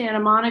moved to Santa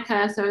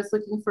Monica, so I was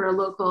looking for a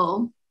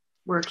local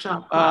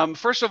workshop.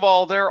 First of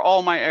all, they're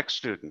all my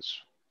ex-students,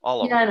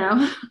 all of them. Yeah, I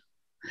know.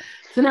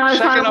 So now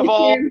second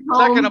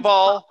of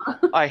all,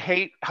 I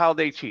hate how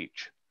they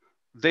teach.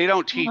 They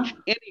don't teach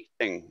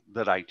anything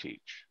that I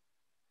teach.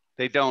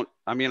 They don't.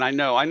 I mean, I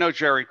know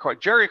Jerry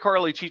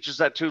Corley teaches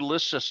that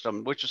two-list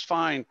system, which is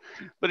fine,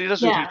 but he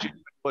doesn't teach you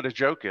what a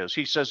joke is.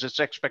 He says it's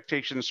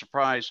expectation and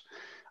surprise.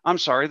 I'm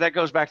sorry, that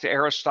goes back to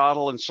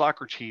Aristotle and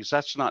Socrates.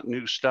 That's not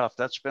new stuff.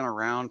 That's been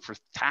around for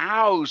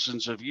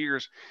thousands of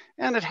years,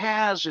 and it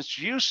has its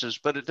uses,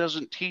 but it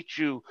doesn't teach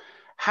you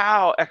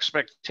how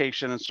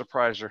expectation and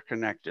surprise are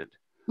connected.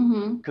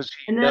 And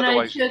then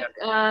I took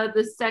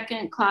the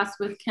second class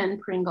with Ken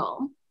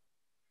Pringle.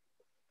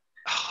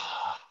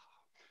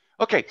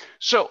 Okay,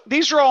 so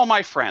these are all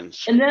my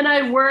friends. And then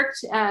I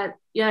worked at,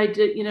 I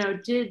did,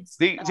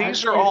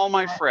 These are all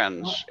my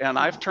friends, and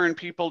I've turned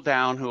people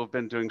down who have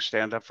been doing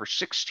stand-up for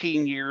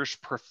 16 years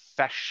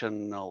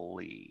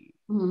professionally.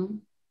 Mm-hmm.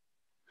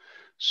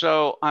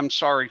 So I'm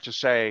sorry to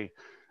say,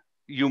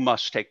 you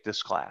must take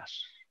this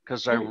class,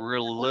 because I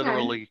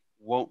literally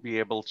won't be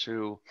able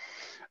to.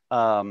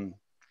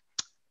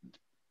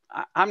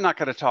 I'm not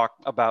going to talk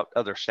about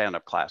other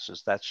stand-up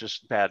classes. That's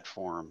just bad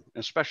form,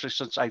 especially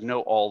since I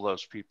know all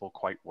those people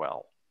quite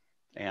well,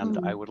 and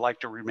I would like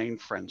to remain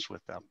friends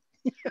with them.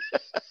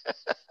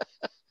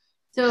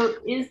 So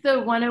is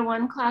the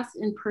 101 class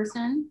in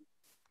person?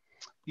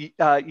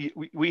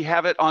 We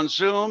have it on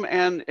Zoom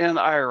and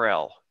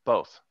IRL,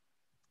 both.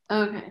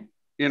 Okay.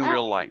 In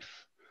real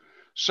life.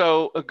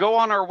 So go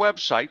on our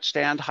website,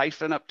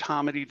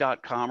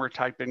 stand-upcomedy.com, or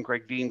type in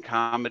Greg Dean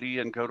Comedy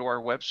and go to our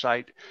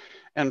website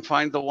and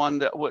find the one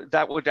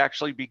that would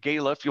actually be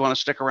Gayla. If you want to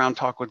stick around,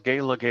 talk with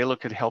Gayla, Gayla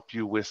could help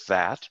you with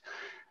that.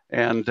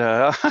 And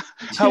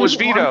how was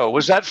Vito?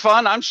 Was that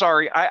fun? I'm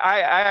sorry.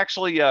 I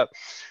actually,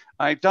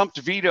 I dumped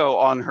Vito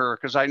on her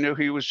because I knew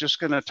he was just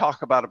going to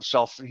talk about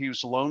himself. He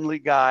was a lonely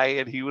guy,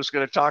 and he was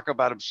going to talk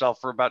about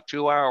himself for about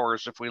 2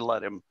 hours if we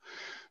let him.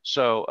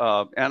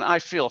 So, and I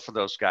feel for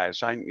those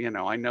guys. I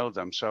know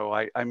them. So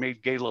I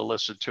made Gayla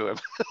listen to him.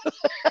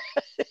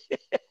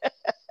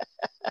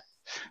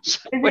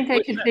 I think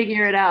I could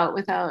figure it out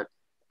without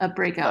a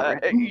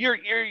breakout.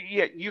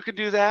 You could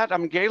do that.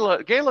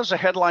 Gayla's a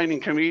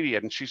headlining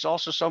comedian. She's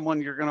also someone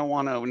you're going to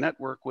want to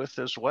network with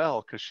as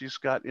well, because she's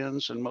got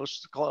ins in most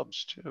of the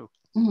clubs too.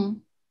 Mm-hmm.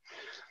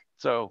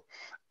 So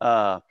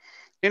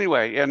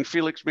anyway, and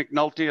Felix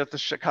McNulty at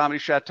the Comedy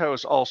Chateau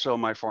is also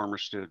my former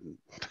student.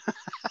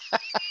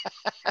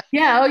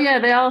 Yeah. Oh yeah.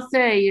 They all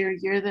say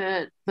you're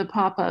the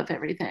papa of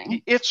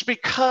everything. It's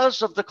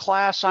because of the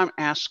class I'm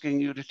asking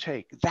you to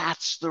take.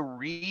 That's the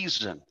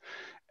reason.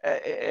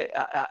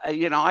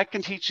 I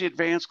can teach the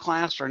advanced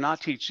class or not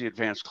teach the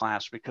advanced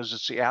class, because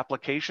it's the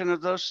application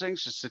of those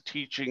things. It's the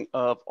teaching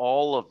of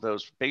all of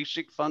those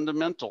basic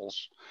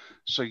fundamentals.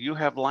 So you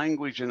have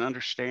language and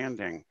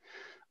understanding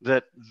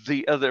that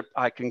the other,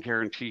 I can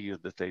guarantee you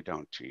that they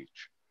don't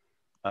teach,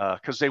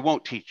 because they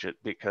won't teach it,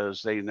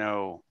 because they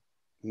know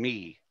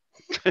me.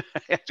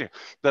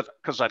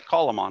 Because I'd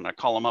call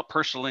them up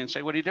personally and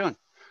say, what are you doing?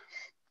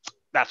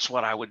 That's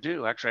what I would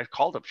do. Actually, I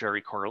called up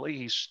Jerry Corley.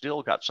 He's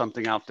still got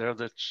something out there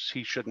that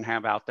he shouldn't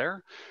have out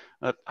there.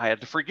 I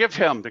had to forgive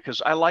him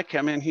because I like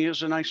him and he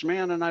is a nice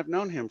man, and I've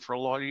known him for a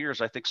lot of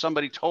years. I think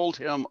somebody told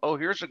him, oh,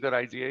 here's a good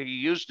idea. He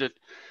used it.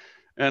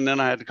 And then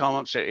I had to call him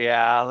up and say,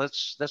 yeah,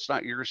 that's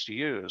not yours to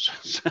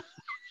use.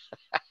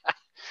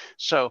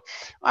 So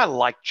I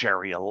like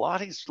Jerry a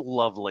lot. He's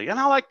lovely. And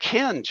I like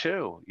Ken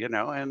too,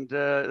 and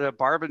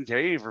Barb and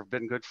Dave have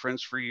been good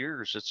friends for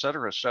years,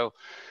 etc. So,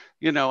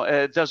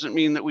 it doesn't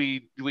mean that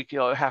we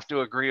have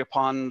to agree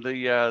upon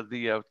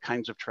the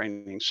kinds of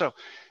training. So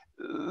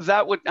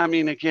that would,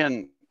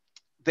 again,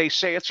 they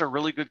say it's a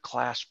really good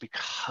class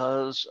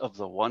because of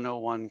the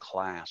 101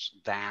 class.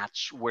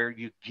 That's where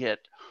you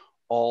get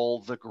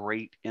all the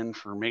great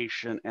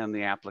information and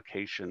the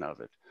application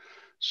of it.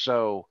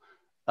 So,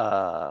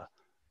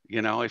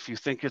 if you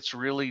think it's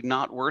really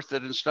not worth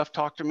it and stuff,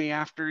 talk to me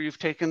after you've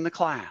taken the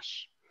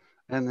class,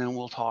 and then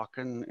we'll talk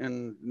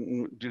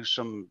and do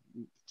something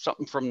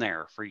from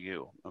there for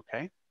you.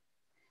 Okay.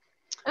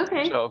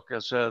 Okay. So,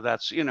 because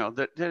that's,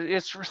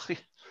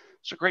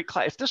 it's a great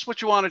class. If this is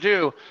what you want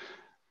to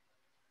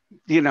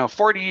do,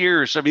 40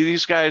 years.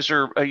 These guys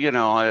are,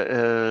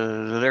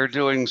 they're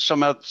doing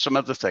some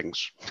other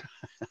things.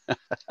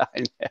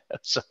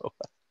 So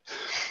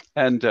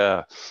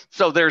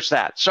there's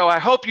that. So I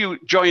hope you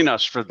join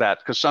us for that,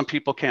 because some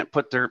people can't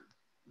put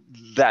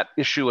that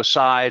issue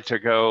aside to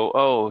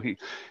go,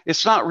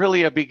 it's not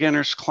really a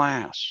beginner's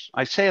class.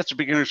 I say it's a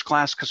beginner's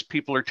class because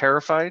people are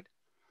terrified,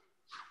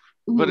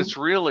 but it's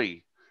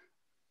really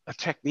a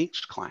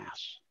techniques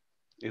class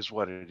is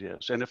what it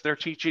is. And if they're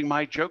teaching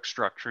my joke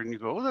structure and you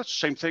go, that's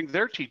the same thing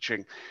they're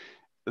teaching,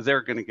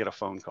 they're going to get a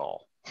phone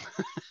call.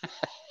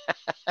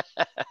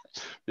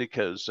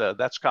 Because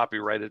that's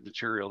copyrighted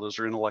material. Those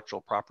are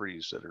intellectual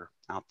properties that are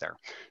out there.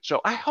 So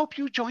I hope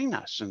you join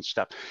us and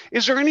stuff.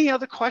 Is there any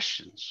other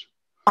questions?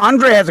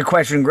 Andre has a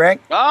question, Greg.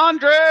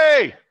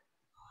 Andre!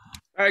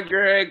 Hi,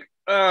 Greg.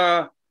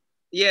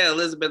 Yeah,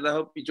 Elizabeth, I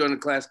hope you join the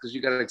class because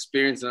you got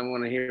experience and I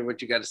want to hear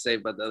what you got to say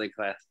about the other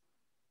class.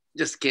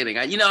 Just kidding.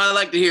 I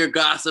like to hear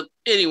gossip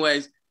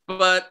anyways,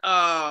 but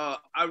I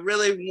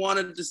really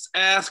wanted to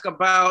ask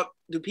about,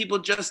 do people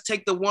just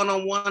take the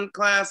one-on-one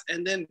class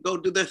and then go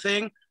do their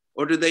thing?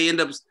 Or do they end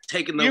up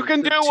taking the... You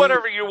can do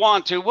whatever you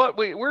want to.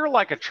 We're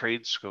like a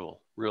trade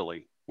school,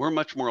 really. We're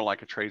much more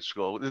like a trade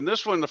school. In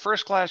this one, the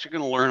first class, you're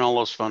going to learn all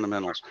those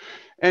fundamentals,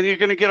 and you're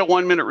going to get a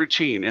 1-minute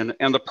routine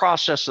and the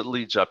process that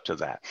leads up to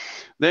that.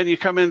 Then you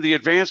come into the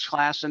advanced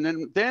class,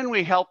 and then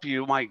we help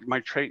you, my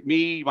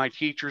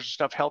teachers and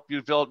stuff, help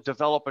you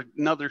develop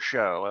another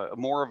show,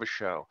 more of a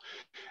show.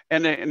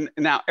 And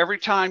now every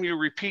time you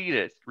repeat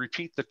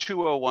the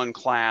 201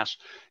 class,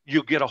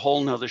 you get a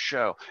whole nother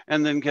show,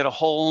 and then get a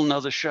whole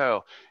nother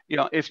show.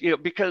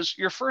 Because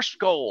your first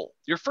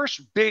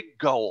big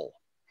goal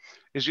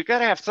is you got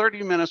to have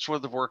 30 minutes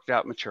worth of worked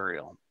out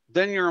material.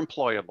 Then you're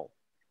employable,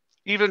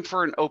 even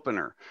for an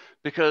opener,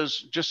 because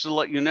just to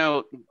let you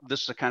know,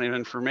 this is the kind of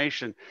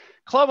information,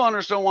 club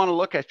owners don't want to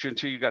look at you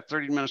until you got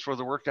 30 minutes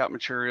worth of worked out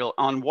material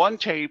on one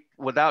tape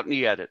without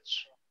any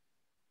edits.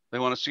 They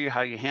want to see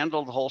how you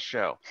handle the whole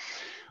show.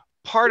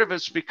 Part of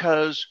it's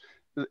because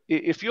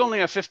if you only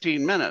have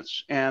 15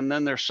 minutes and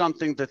then there's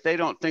something that they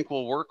don't think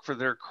will work for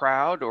their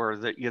crowd, or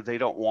that they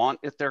don't want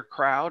at their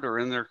crowd or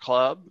in their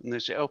club, and they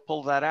say, oh,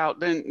 pull that out,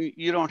 then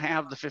you don't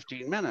have the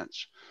 15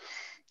 minutes.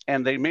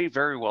 And they may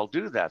very well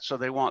do that. So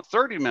they want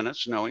 30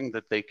 minutes knowing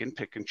that they can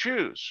pick and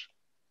choose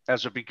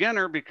as a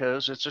beginner,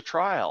 because it's a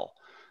trial.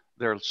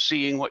 They're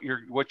seeing what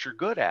you're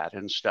good at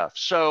and stuff.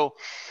 So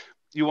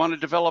you want to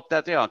develop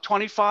that down.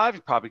 25,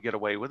 you probably get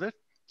away with it.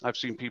 I've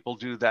seen people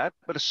do that,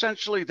 but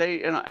essentially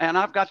and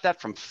I've got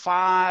that from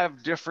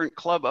 5 different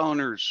club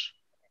owners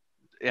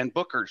and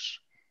bookers,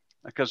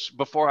 because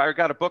before I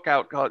got a book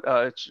out,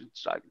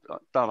 it's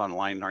not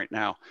online right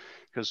now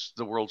because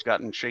the world's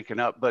gotten shaken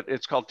up, but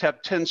it's called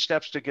 10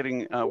 Steps to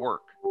Getting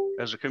Work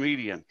as a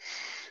Comedian.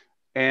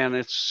 And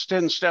it's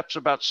 10 steps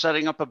about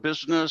setting up a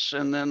business,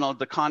 and then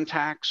the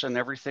contacts and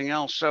everything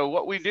else. So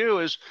what we do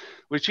is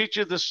we teach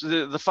you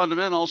the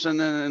fundamentals, and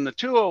then in the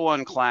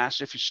 201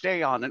 class, if you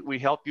stay on it, we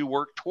help you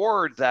work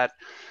toward that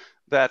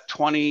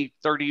 20,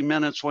 30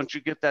 minutes. Once you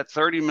get that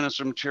 30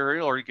 minutes of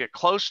material, or you get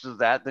close to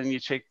that, then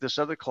you take this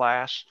other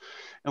class,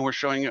 and we're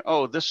showing you,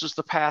 oh, this is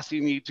the path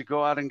you need to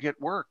go out and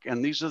get work,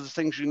 and these are the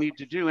things you need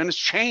to do. And it's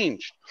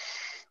changed.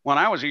 When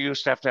I was, you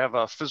used to have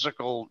a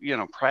physical,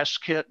 press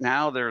kit.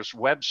 Now there's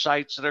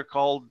websites that are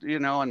called,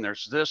 and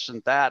there's this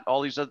and that,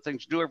 all these other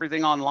things. Do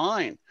everything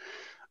online.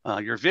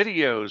 Your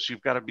videos,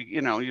 you've got to be,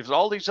 you've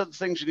all these other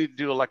things you need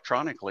to do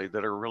electronically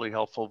that are really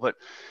helpful. But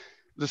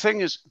the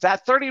thing is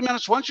that 30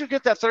 minutes, once you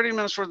get that 30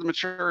 minutes worth of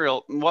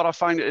material, what I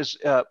find is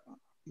the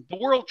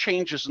world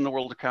changes in the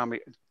world of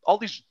comedy. All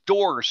these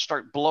doors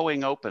start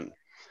blowing open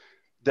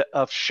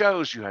of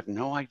shows you had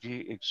no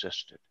idea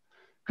existed.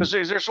 Because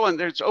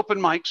there's open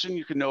mics, and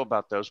you can know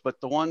about those,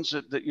 but the ones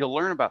that you'll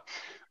learn about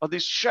are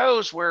these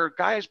shows where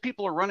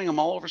people are running them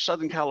all over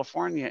Southern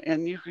California,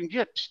 and you can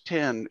get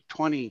 10,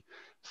 20,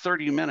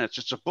 30 minutes.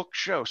 It's a book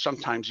show,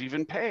 sometimes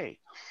even pay,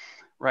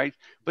 right?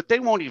 But they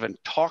won't even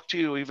talk to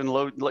you, even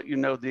let you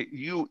know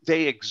that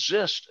they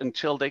exist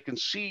until they can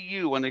see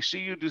you. When they see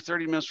you do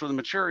 30 minutes worth of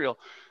material,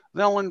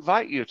 they'll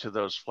invite you to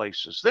those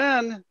places.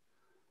 Then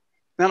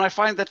I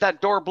find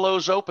that door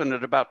blows open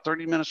at about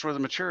 30 minutes worth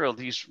of material.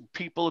 These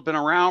people have been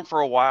around for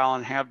a while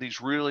and have these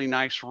really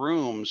nice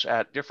rooms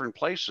at different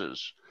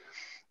places,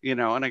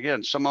 and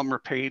again, some of them are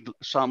paid,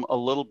 some a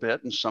little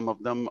bit, and some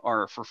of them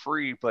are for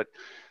free, but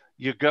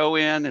you go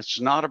in, it's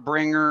not a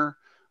bringer.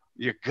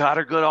 You got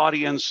a good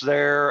audience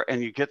there,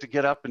 and you get to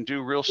get up and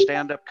do real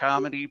stand-up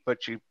comedy, but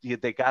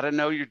they got to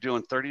know you're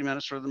doing 30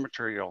 minutes worth of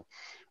material.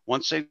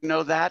 Once they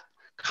know that,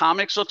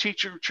 comics will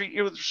treat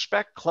you with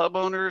respect. Club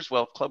owners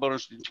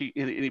treat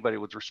anybody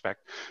with respect.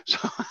 So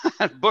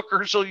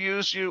bookers will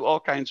use you, all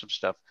kinds of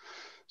stuff.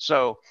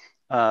 So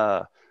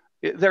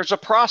there's a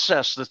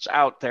process that's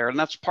out there, and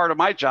that's part of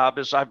my job.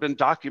 Is I've been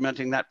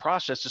documenting that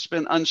process. It's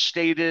been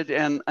unstated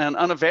and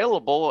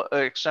unavailable,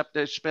 except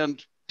I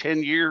spend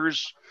 10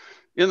 years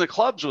in the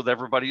clubs with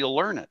everybody. You'll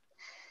learn it.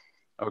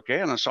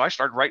 Okay, and so I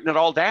started writing it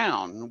all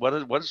down. What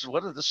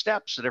are the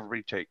steps that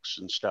everybody takes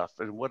and stuff,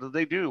 and what do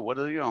they do? What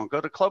do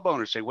go to club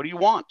owners, say, what do you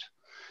want?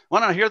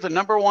 Want to hear the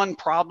number one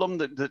problem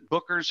that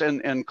bookers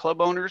and club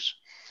owners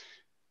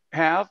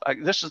have?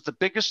 This is the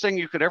biggest thing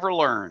you could ever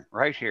learn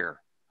right here.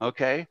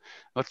 Okay,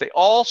 but they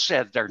all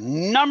said their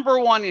number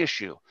one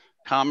issue: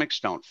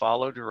 comics don't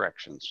follow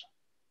directions.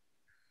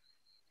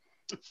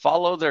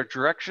 Follow their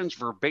directions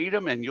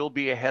verbatim, and you'll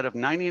be ahead of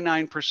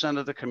 99%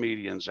 of the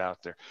comedians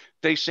out there.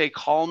 They say,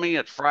 call me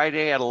at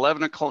Friday at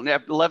 11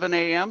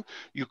 a.m.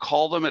 You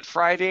call them at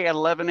Friday at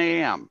 11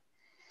 a.m.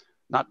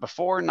 Not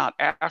before, not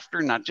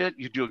after, not yet.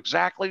 You do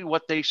exactly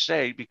what they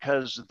say,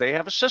 because they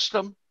have a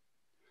system,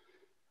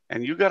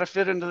 and you got to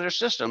fit into their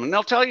system. And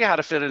they'll tell you how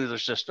to fit into their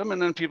system, and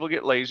then people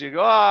get lazy. You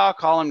go, I'll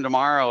call him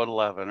tomorrow at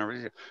 11.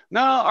 Or,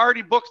 no, I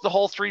already booked the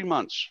whole 3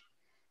 months.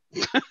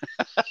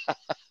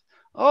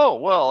 Oh,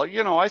 well,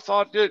 I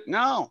thought that.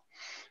 No,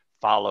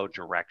 follow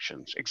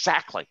directions.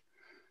 Exactly.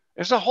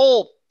 There's a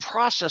whole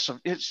process of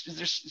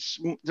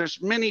there's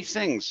many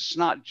things. It's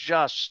not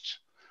just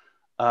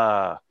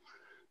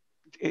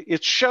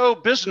it's show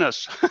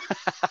business.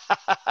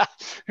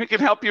 It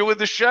can help you with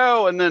the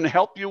show and then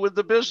help you with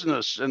the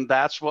business, and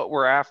that's what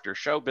we're after.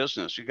 Show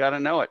business. You got to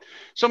know it.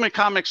 So many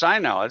comics I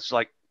know, it's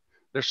like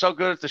they're so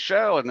good at the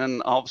show, and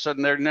then all of a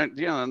sudden they're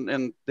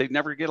and they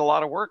never get a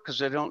lot of work because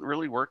they don't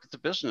really work at the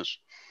business.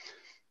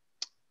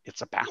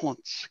 It's a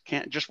balance.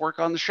 Can't just work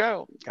on the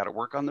show. Got to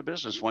work on the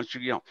business once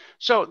you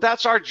So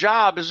that's our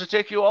job, is to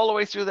take you all the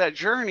way through that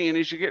journey, and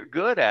as you get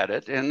good at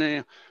it,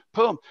 and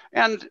boom.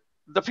 And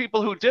the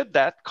people who did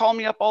that call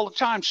me up all the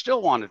time,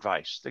 still want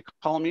advice. They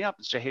call me up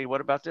and say, hey,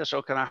 what about this?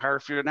 Oh, can I hire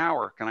for an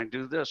hour? Can I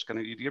do this?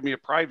 Can you give me a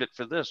private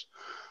for this?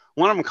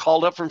 One of them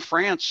called up from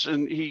France,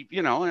 and he,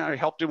 I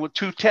helped him with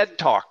 2 TED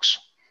Talks.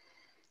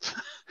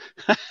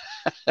 Help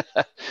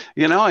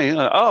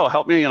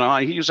me.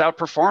 He was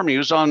outperforming. He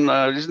was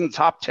he's in the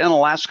top 10 of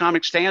Last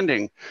Comic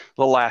Standing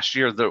the last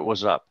year that it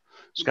was up.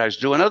 This guy's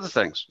doing other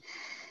things.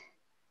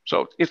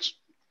 So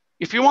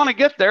if you want to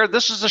get there,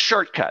 this is a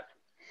shortcut.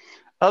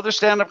 Other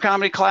stand-up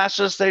comedy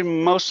classes, they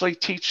mostly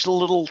teach the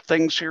little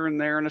things here and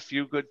there and a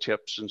few good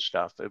tips and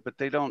stuff, but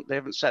they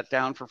haven't sat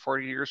down for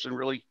 40 years and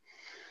really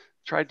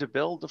tried to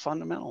build the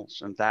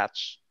fundamentals. And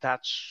that's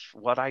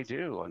what I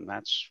do. And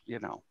that's,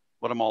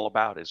 what I'm all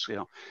about is,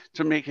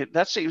 to make it,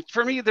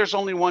 for me, there's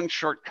only one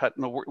shortcut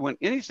in the world. When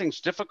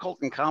anything's difficult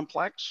and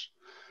complex,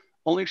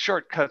 only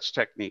shortcuts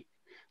technique,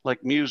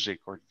 like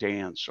music or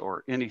dance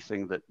or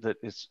anything that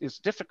is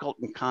difficult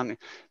and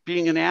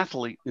being an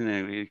athlete,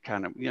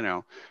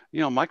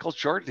 Michael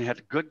Jordan had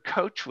a good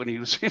coach when he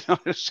was,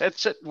 said,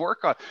 sit and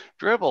work on,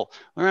 dribble,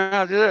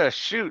 learn do this,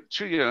 shoot,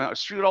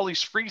 shoot all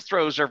these free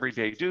throws every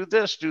day, do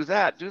this, do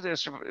that, do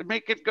this,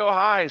 make it go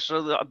high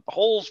so the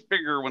hole's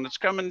bigger when it's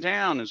coming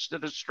down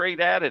instead of straight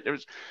at it. It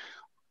was,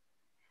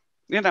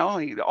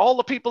 all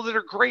the people that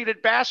are great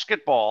at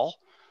basketball,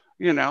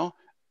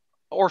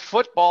 or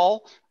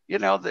football,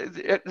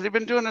 they've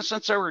been doing it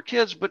since they were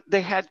kids, but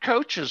they had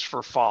coaches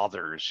for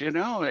fathers,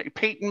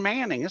 Peyton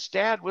Manning, his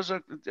dad was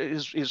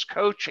his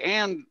coach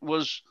and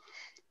was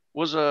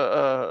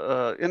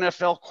a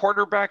NFL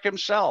quarterback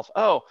himself.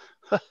 Oh,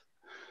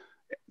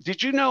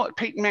 did you know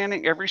Peyton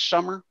Manning every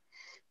summer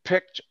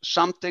picked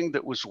something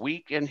that was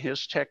weak in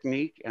his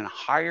technique and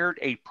hired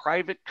a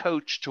private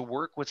coach to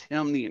work with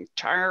him the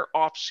entire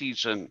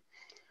offseason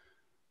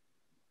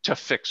to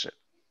fix it?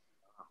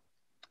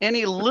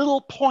 Any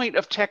little point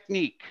of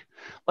technique,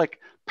 like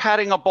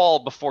patting a ball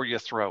before you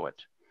throw it,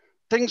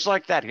 things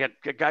like that. He had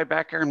a guy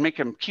back there and make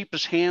him keep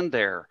his hand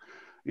there,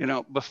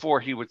 before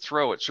he would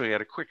throw it. So he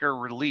had a quicker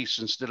release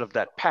instead of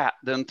that pat,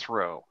 then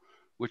throw,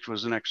 which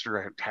was an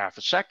extra half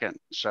a second.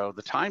 So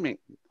the timing,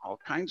 all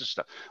kinds of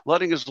stuff.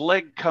 Letting his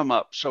leg come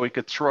up so he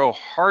could throw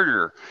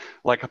harder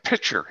like a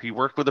pitcher. He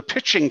worked with a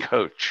pitching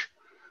coach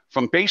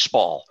from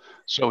baseball,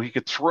 so he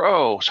could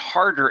throw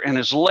harder and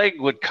his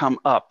leg would come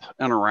up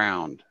and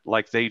around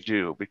like they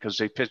do because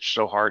they pitch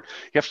so hard.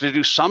 You have to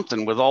do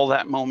something with all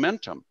that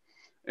momentum.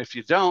 If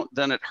you don't,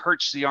 then it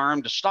hurts the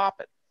arm to stop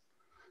it.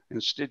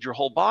 Instead, your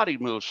whole body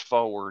moves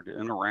forward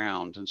and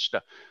around and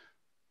stuff.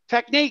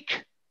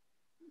 Technique,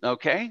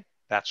 okay?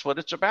 That's what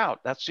it's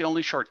about. That's the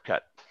only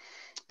shortcut.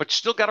 But you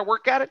still got to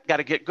work at it, got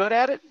to get good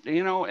at it,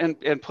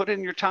 and put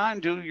in your time,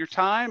 do your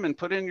time, and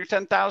put in your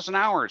 10,000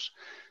 hours.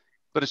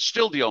 But it's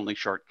still the only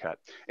shortcut.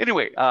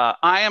 Anyway,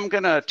 I am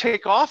going to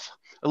take off.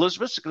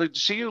 Elizabeth, it's good to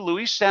see you.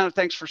 Luis,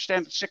 thanks for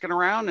sticking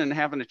around and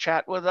having a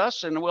chat with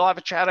us. And we'll have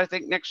a chat, I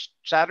think, next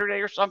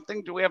Saturday or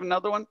something. Do we have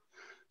another one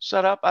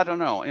set up? I don't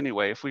know.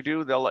 Anyway, if we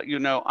do, they'll let you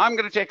know. I'm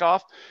going to take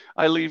off.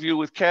 I leave you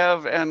with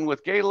Kev and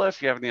with Gayla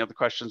if you have any other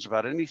questions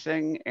about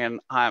anything.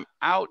 And I'm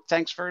out.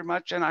 Thanks very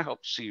much. And I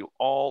hope to see you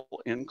all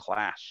in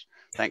class.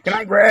 Thanks. Good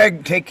night,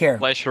 Greg. Take care.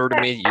 Pleasure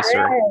to meet you,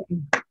 sir.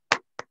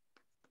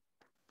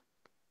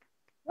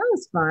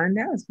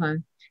 That was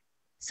fun.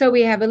 So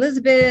we have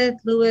Elizabeth,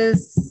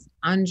 Louis,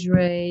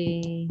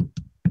 Andre,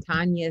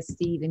 Tanya,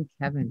 Steve, and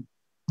Kevin.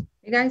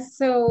 Hey guys,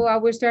 so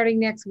we're starting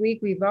next week.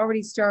 We've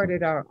already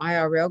started our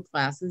IRL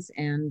classes,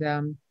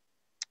 and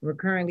we're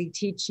currently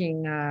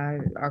teaching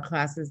our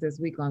classes this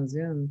week on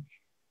Zoom.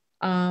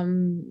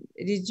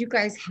 Did you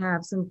guys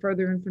have some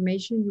further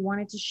information you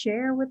wanted to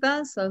share with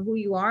us, who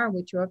you are,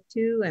 what you're up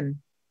to,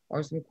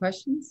 or some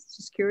questions?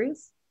 Just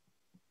curious.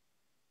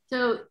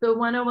 So the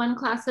 101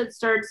 class that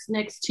starts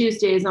next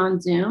Tuesday is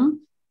on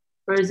Zoom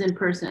or is in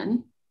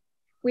person?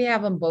 We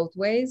have them both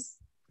ways.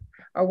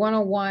 Our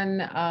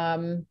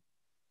 101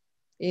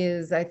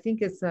 is, I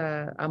think it's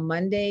a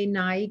Monday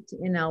night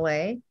in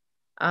LA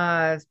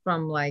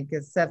from like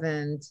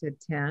 7 to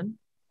 10.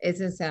 It's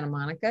in Santa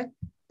Monica,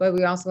 but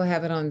we also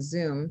have it on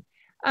Zoom.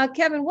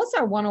 Kevin, what's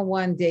our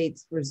 101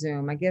 dates for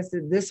Zoom? I guess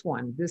this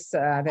one.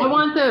 I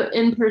want the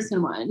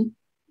in-person one.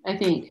 I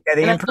think.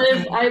 Yeah,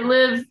 I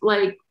live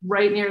like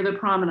right near the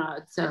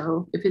promenade.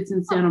 So if it's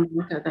in Santa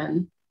Monica,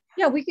 then.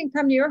 Yeah, we can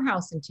come to your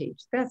house and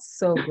teach. That's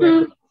so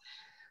great.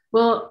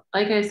 Well,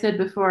 like I said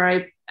before,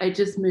 I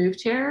just moved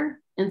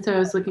here. And so I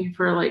was looking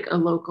for like a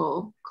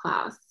local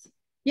class.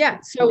 Yeah,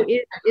 so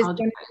it's going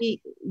to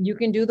be, you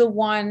can do the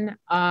one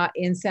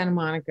in Santa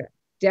Monica.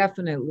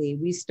 Definitely.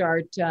 We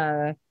start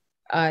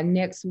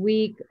next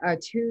week,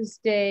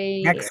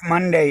 Tuesday. Next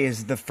Monday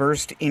is the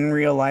first in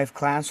real life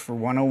class for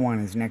 101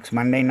 is next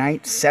Monday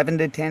night, 7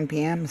 to 10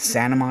 p.m.,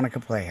 Santa Monica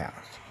Playhouse.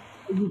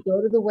 you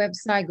go to the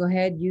website, go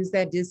ahead, use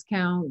that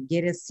discount,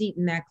 get a seat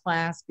in that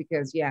class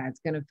because yeah, it's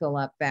going to fill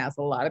up fast.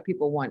 A lot of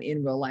people want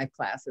in real life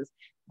classes.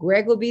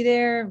 Greg will be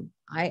there.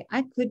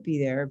 I could be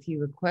there if he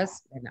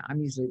requests, and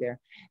I'm usually there.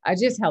 I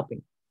just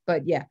helping.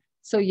 But yeah,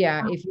 so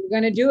yeah, if you're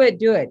going to do it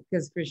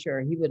because for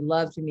sure he would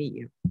love to meet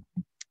you.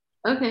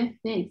 Okay,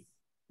 thanks.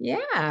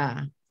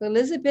 Yeah. So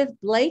Elizabeth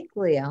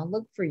Blakely, I'll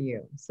look for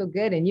you. So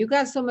good. And you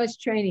got so much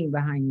training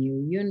behind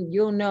you.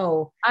 You'll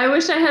know. I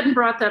wish I hadn't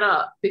brought that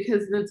up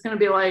because it's going to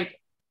be like,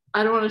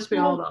 I don't want to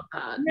spiel all about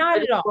that.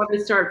 Not at all. I want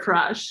to start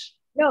fresh.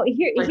 No,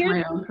 here's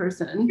my own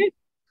person.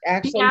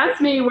 Actually, he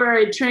asked me where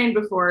I'd trained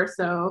before,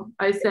 so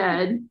I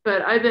said,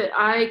 but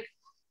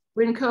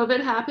when COVID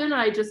happened,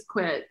 I just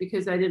quit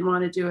because I didn't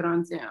want to do it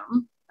on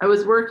Zoom. I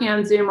was working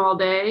on Zoom all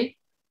day.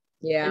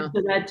 Yeah.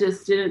 So that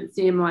just didn't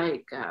seem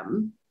like,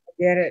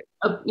 get it.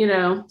 But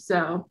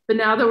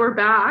now that we're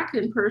back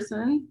in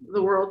person,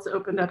 the world's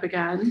opened up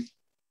again.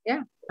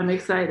 Yeah. I'm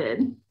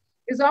excited.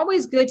 It's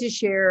always good to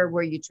share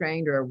where you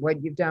trained or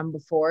what you've done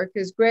before,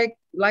 because Greg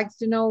likes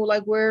to know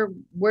like where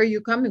you're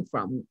coming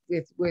from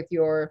with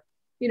your,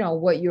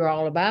 what you're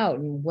all about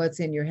and what's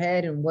in your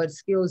head and what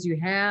skills you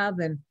have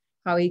and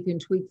how he can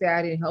tweak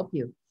that and help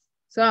you.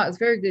 So it's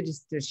very good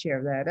just to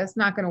share that. That's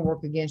not going to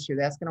work against you.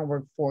 That's going to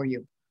work for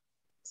you.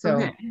 So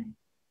okay.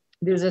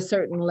 There's a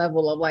certain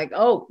level of like,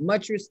 oh,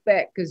 much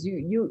respect, because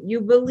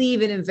you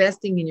believe in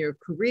investing in your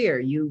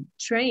career. You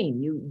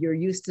train, you're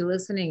used to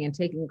listening and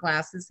taking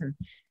classes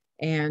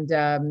and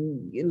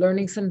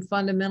learning some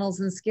fundamentals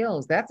and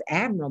skills. That's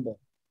admirable.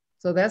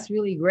 So that's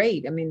really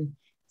great. I mean,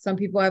 some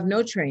people have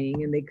no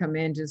training and they come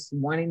in just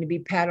wanting to be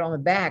patted on the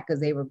back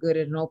because they were good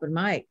at an open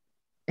mic.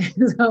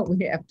 So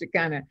we have to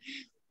kind of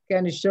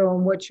show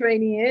them what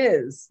training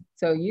is.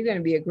 So you're going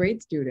to be a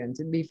great student.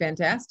 It'd be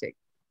fantastic.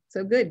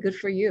 So good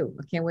for you.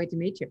 I can't wait to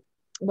meet you.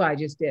 Well, I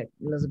just did,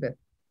 Elizabeth.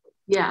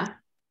 Yeah.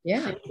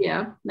 Yeah. Thank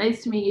you.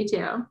 Nice to meet you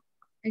too.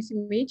 Nice to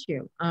meet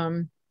you.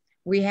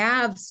 We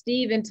have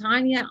Steve and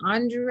Tanya,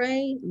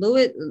 Andre,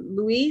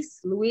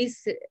 Luis.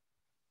 It's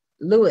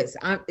Luis.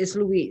 I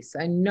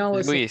know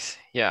it's Luis.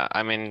 Yeah,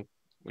 I mean,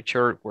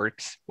 whichever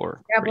works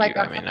for you.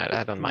 I mean,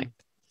 I don't mind.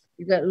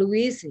 You got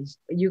Luis.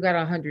 You got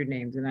 100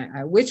 names,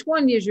 and which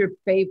one is your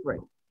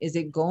favorite? Is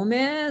it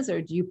Gomez,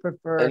 or do you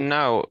prefer?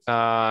 No,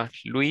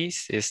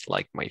 Luis is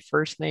like my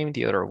first name.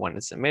 The other one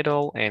is the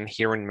middle. And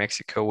here in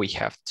Mexico, we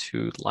have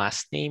two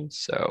last names.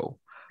 So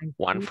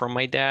one from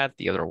my dad,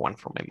 the other one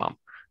from my mom.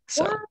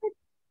 So. What?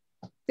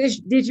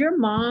 Did your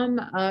mom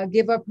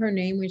give up her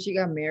name when she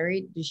got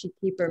married? Did she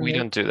keep her name? We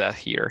don't do that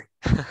here.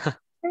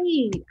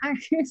 Hey,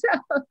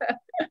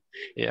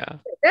 yeah.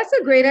 That's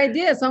a great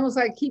idea. It's almost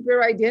like keep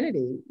your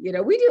identity.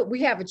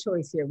 We have a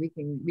choice here. We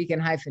can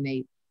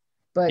hyphenate,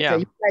 but yeah.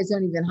 You guys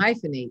don't even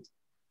hyphenate.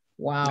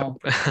 Wow.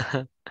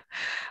 Nope.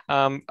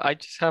 I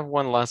just have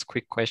one last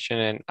quick question,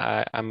 and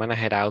I'm gonna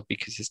head out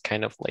because it's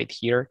kind of late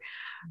here.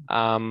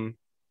 How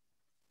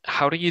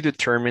do you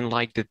determine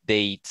like the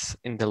dates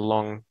in the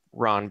long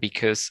run?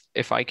 Because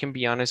if I can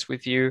be honest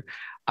with you,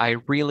 I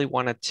really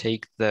want to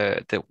take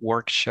the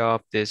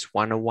workshop, this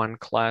 101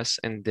 class,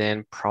 and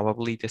then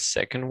probably the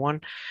second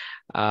one.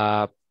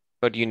 But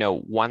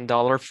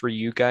 $1 for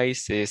you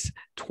guys is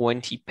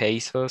 20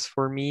 pesos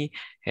for me,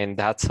 and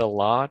that's a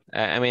lot.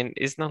 I mean,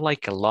 it's not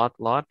like a lot,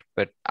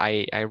 but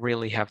I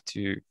really have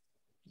to,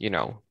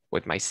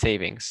 with my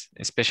savings,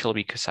 especially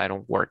because I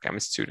don't work, I'm a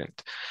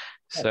student.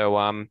 So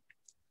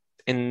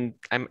and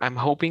I'm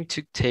hoping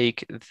to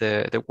take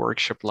the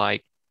workshop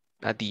like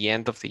at the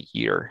end of the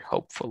year,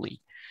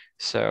 hopefully.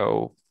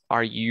 So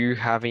are you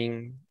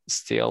having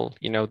still,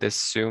 the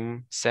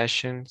Zoom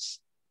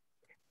sessions?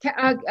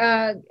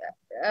 Yeah,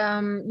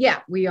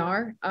 we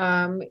are.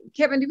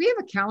 Kevin, do we have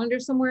a calendar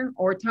somewhere?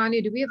 Or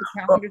Tanya, do we have a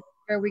calendar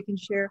somewhere we can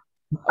share?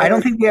 I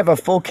don't think we have a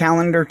full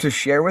calendar to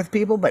share with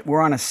people, but we're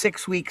on a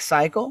 6-week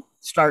cycle.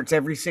 Starts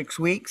every 6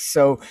 weeks.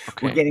 So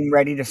We're getting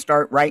ready to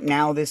start right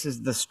now. This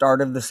is the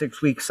start of the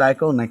 6-week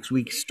cycle. Next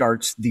week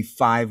starts the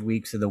 5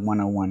 weeks of the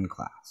 101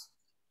 class.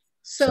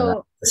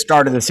 So the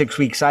start of the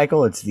 6-week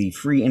cycle, it's the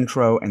free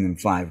intro and then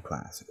 5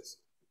 classes.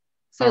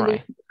 So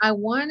I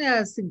want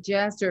to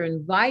suggest or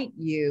invite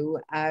you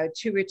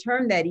to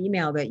return that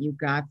email that you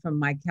got from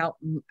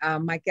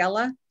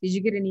Michaela. Did you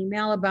get an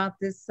email about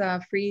this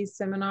free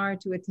seminar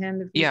to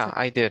attend? Yeah,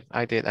 I did.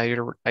 I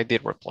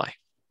did reply.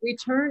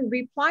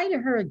 Reply to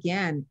her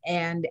again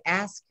and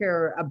ask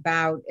her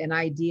about an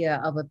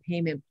idea of a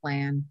payment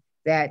plan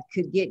that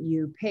could get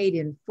you paid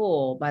in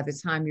full by the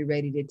time you're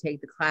ready to take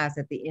the class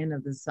at the end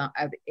of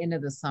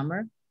the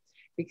summer.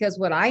 Because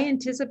what I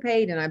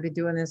anticipate, and I've been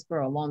doing this for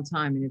a long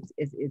time, and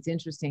it's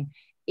interesting,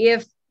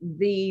 if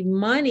the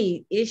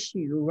money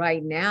issue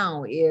right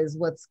now is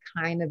what's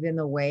kind of in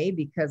the way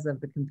because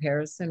of the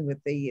comparison with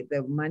the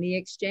money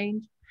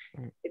exchange,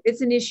 if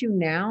it's an issue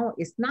now,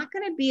 it's not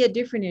going to be a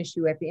different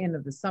issue at the end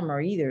of the summer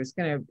either.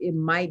 It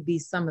might be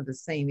some of the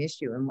same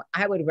issue. And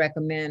I would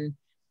recommend,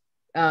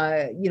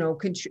 start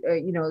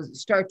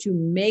to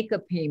make a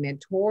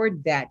payment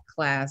toward that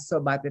class. So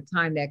by the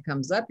time that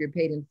comes up, you're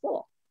paid in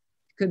full.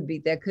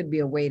 That could be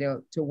a way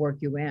to work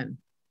you in.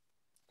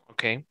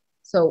 Okay.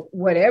 So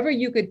whatever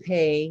you could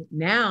pay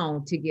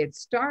now to get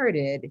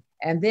started,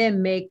 and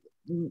then make,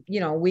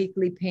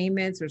 weekly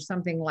payments or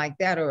something like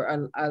that,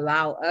 or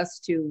allow us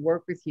to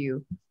work with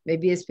you.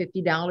 Maybe it's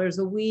 $50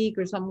 a week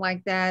or something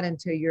like that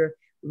until you're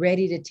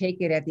ready to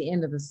take it at the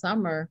end of the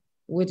summer.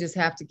 We'll just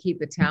have to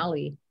keep a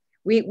tally.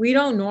 We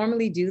don't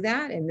normally do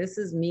that. And this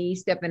is me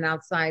stepping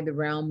outside the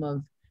realm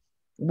of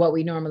what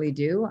we normally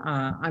do.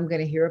 I'm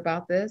going to hear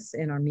about this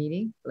in our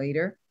meeting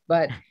later,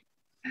 but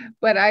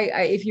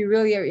I if you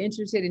really are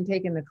interested in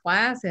taking the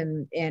class,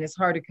 and it's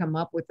hard to come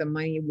up with the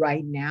money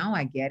right now,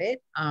 I get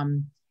it.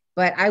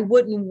 But I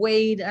wouldn't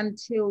wait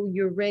until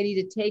you're ready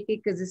to take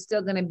it, because it's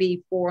still going to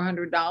be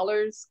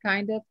 $400,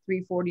 kind of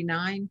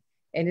 $349,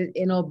 and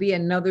it'll be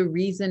another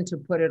reason to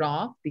put it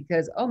off,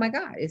 because, oh my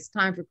God, it's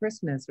time for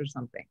Christmas or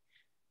something.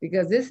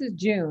 Because this is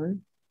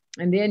June,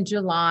 and then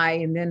July,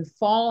 and then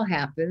fall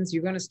happens.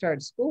 You're going to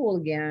start school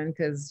again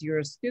because you're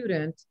a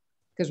student,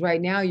 because right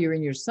now you're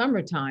in your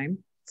summertime.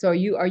 So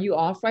are you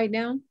off right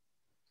now?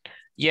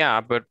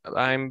 Yeah, but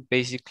I'm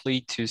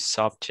basically 2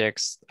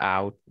 subjects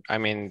out. I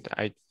mean,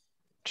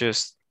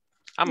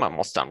 I'm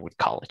almost done with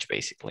college,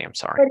 basically. I'm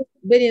sorry.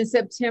 But in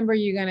September,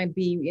 you're going to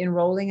be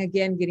enrolling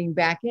again, getting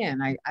back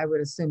in. I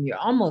would assume you're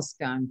almost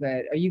done,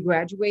 but are you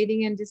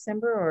graduating in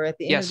December or at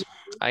the end? Yes,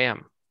 I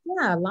am.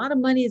 Yeah, a lot of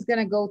money is going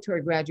to go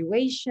toward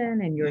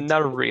graduation and your.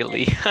 Not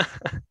really.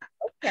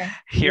 Okay.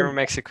 Here in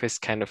Mexico is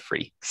kind of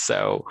free.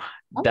 So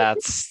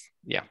that's,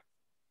 yeah.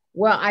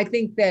 Well, I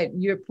think that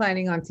you're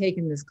planning on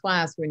taking this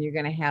class when you're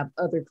going to have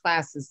other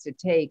classes to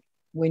take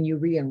when you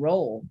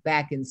re-enroll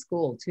back in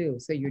school too.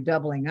 So you're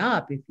doubling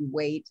up if you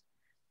wait,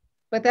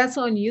 but that's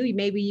on you.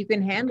 Maybe you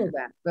can handle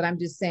that. But I'm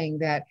just saying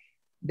that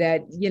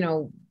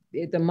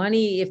if the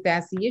money, if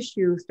that's the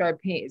issue,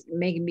 start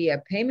making me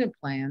a payment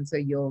plan. So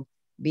you'll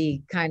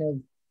be kind of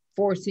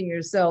forcing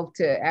yourself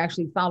to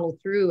actually follow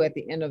through at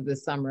the end of the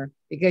summer,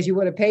 because you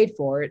would have paid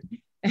for it.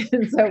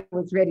 And so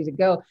it's ready to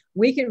go.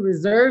 We can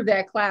reserve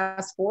that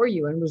class for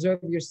you and reserve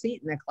your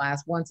seat in the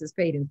class once it's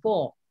paid in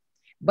full.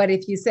 But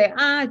if you say,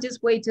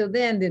 just wait till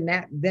then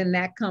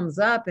that comes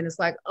up, and it's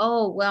like,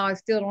 oh, well, I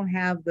still don't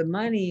have the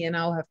money, and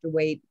I'll have to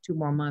wait 2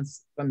 more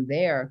months from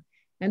there.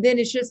 And then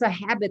it's just a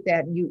habit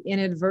that you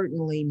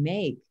inadvertently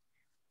make.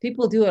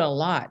 People do it a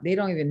lot. They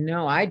don't even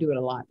know. I do it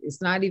a lot.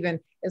 It's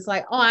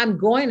like, oh, I'm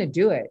going to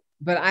do it,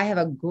 but I have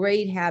a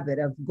great habit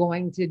of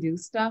going to do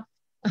stuff.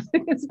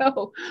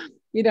 So,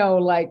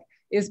 like,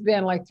 it's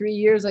been like 3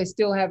 years. I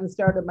still haven't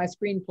started my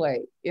screenplay.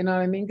 You know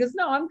what I mean? Because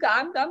no, I'm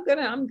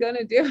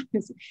gonna do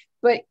this.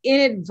 But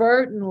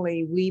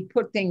inadvertently, we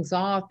put things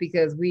off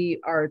because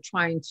we are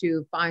trying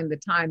to find the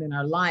time in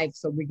our life.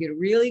 So we get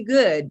really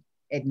good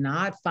at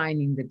not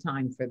finding the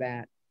time for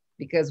that,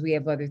 because we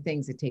have other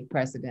things that take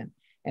precedent.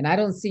 And I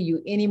don't see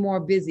you any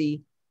more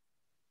busy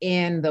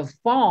in the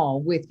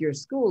fall with your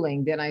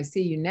schooling than I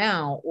see you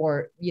now,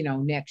 or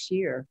next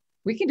year.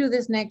 We can do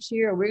this next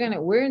year.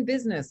 We're in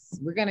business.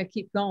 We're going to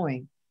keep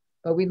going,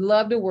 but we'd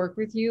love to work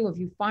with you if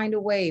you find a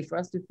way for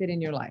us to fit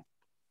in your life.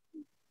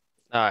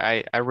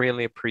 I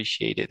really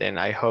appreciate it. And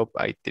I hope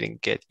I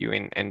didn't get you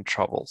in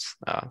troubles.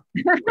 Of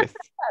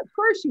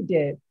course you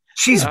did.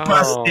 She's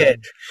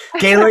busted.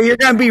 Gayla, you're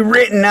going to be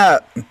written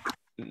up.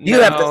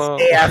 You have to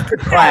stay after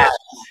class.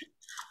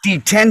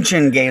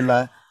 Detention,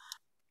 Gayla.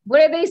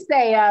 What do they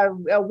say?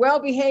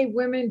 Well-behaved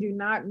women do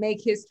not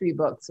make history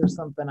books or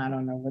something. I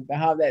don't know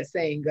how that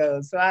saying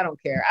goes. So I don't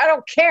care.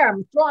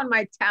 I'm throwing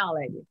my towel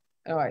at you.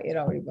 All right, it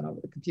already went over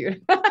the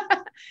computer.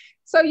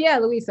 So yeah,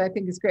 Luisa, I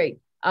think it's great.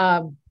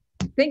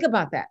 Think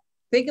about that.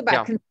 Think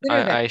about consider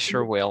that. I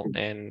sure will.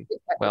 And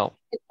well.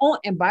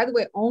 And by the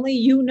way, only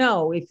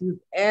if you've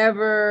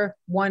ever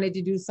wanted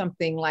to do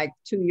something like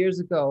 2 years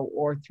ago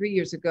or 3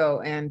 years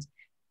ago and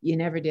you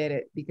never did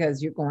it,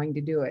 because you're going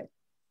to do it.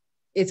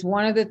 It's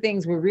one of the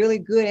things we're really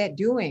good at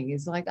doing.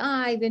 It's like,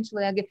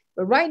 eventually I'll get,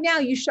 but right now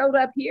you showed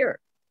up here.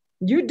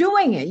 You're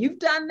doing it. You've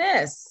done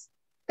this.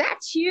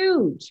 That's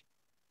huge.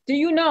 Do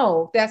you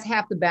know that's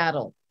half the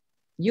battle?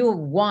 You have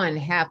won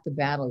half the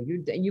battle.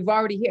 You've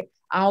already here.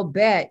 I'll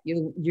bet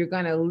you're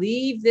going to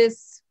leave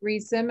this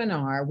free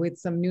seminar with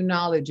some new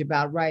knowledge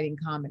about writing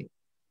comedy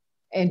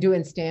and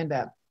doing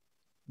stand-up,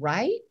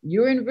 right?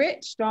 You're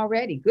enriched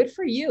already. Good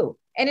for you.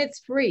 And it's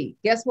free.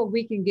 Guess what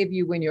we can give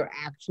you when you're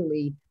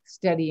actually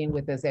studying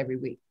with us every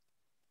week?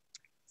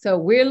 So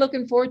we're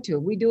looking forward to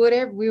it. We do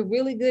it we're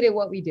really good at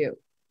what we do.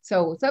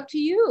 So it's up to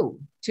you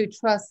to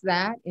trust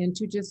that and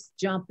to just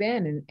jump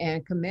in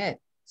and commit,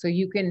 so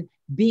you can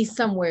be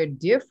somewhere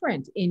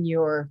different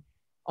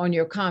on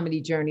your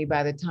comedy journey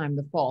by the time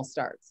the fall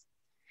starts.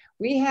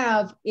 We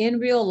have in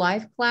real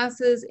life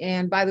classes.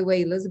 And by the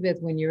way, Elizabeth,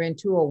 when you're in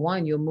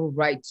 201, you'll move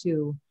right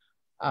to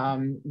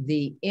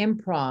the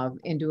Improv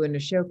and doing a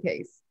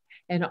showcase.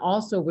 And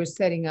also we're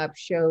setting up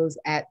shows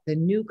at the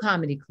New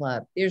Comedy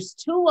Club. There's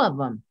 2 of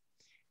them.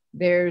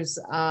 There's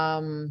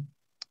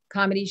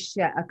Comedy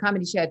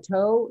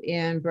Chateau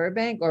in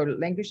Burbank or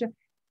Lancashire.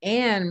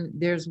 And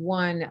there's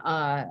one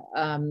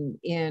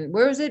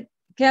where is it,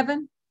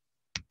 Kevin?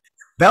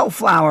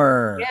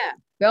 Bellflower. Yeah.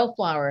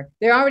 Bellflower,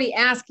 they're already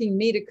asking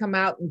me to come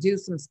out and do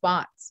some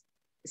spots.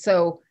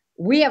 So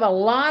we have a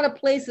lot of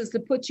places to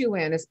put you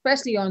in,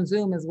 especially on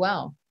Zoom as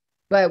well.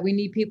 But we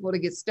need people to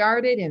get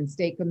started and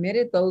stay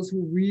committed, those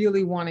who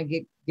really want to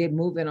get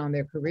moving on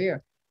their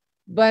career.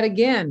 But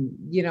again,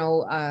 you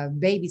know,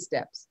 baby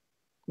steps.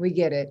 We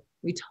get it.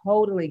 We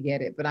totally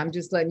get it. But I'm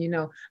just letting you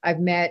know, I've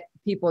met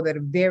people that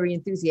are very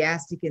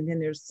enthusiastic, and then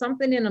there's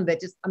something in them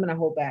that just, I'm going to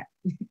hold back.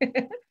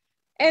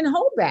 And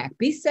hold back.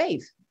 Be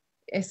safe.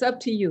 It's up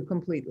to you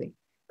completely.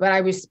 But I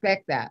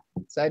respect that.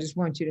 So I just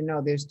want you to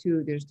know there's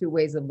two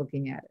ways of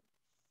looking at it.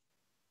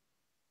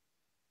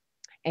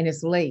 And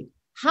it's late.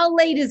 How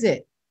late is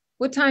it?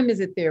 What time is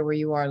it there where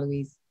you are,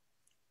 Louise?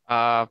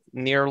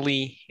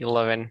 Nearly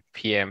 11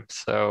 p.m.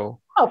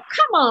 So oh,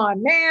 come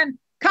on, man.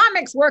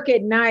 Comics work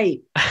at night.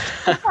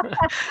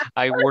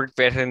 I work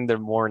better in the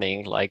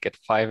morning, like at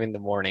 5 in the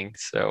morning.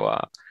 So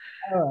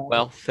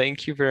well,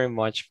 thank you very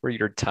much for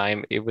your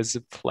time. It was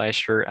a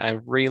pleasure. I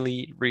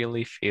really,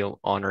 really feel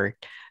honored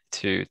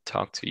to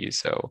talk to you.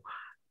 So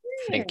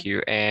thank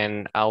you.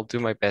 And I'll do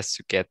my best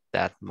to get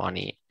that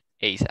money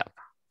ASAP.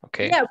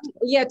 Okay.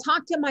 Yeah.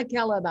 Talk to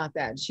Michaela about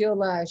that. She'll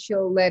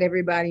let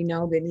everybody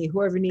know that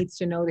whoever needs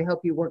to know to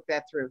help you work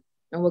that through,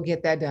 and we'll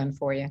get that done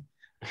for you.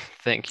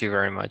 Thank you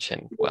very much.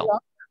 And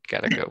well,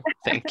 gotta go.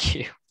 Thank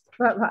you.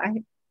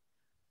 Bye-bye.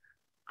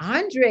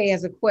 Andre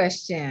has a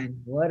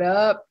question. What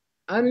up?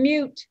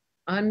 Unmute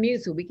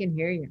so we can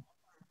hear you.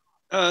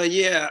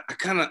 Yeah, I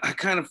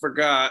kind of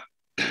forgot.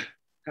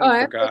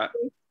 I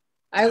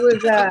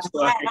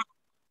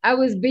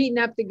was beating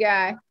up the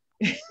guy.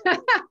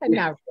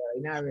 Not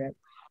really.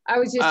 I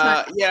was just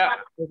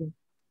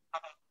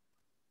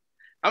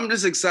I'm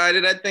just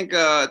excited. I think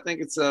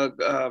it's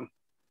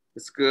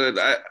good.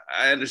 I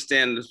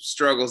understand the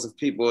struggles of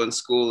people in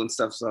school and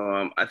stuff.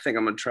 So I think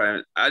I'm gonna try.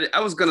 I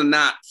was gonna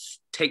not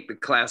take the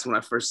class when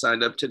I first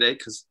signed up today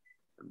because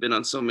I've been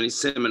on so many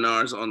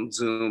seminars on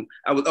Zoom.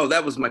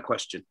 That was my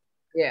question.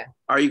 Yeah.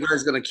 Are you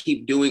guys gonna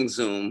keep doing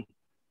Zoom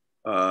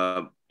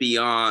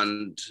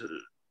beyond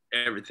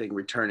everything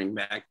returning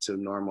back to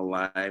normal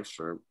life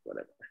or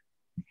whatever?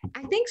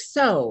 I think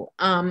so.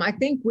 I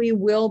think we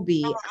will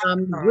be.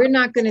 We're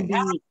not going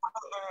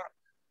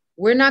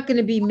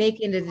to be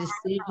making a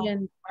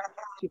decision.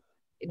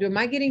 Am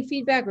I getting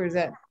feedback, or is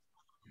that?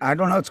 I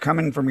don't know. It's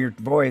coming from your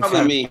voice.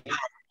 Probably me.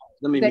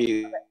 Let me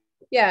mute.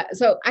 Yeah.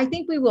 So I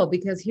think we will,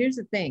 because here's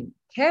the thing.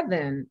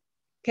 Kevin,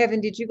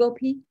 did you go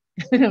pee?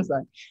 I'm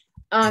sorry.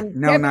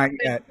 No, Kevin, not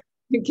yet.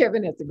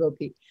 Kevin has to go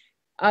pee.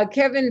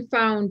 Kevin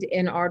found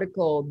an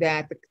article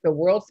that the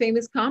world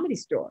famous Comedy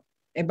Store,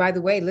 and by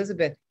the way,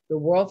 Elizabeth, the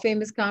world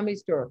famous Comedy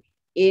Store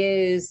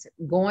is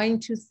going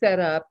to set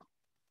up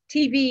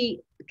TV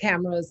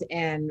cameras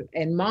and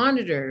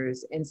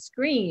monitors and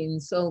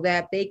screens so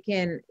that they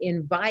can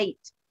invite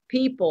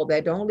people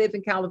that don't live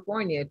in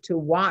California to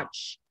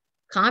watch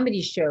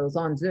comedy shows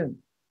on Zoom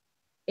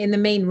in the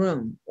main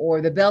room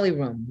or the belly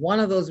room, one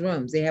of those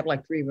rooms. They have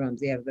like 3 rooms.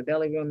 They have the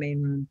belly room,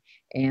 main room,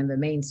 and the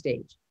main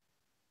stage.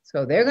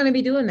 So they're going to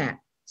be doing that.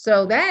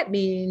 So that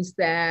means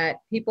that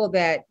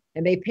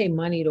and they pay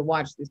money to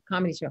watch this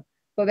comedy show.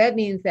 So that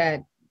means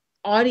that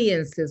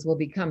audiences will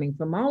be coming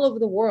from all over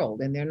the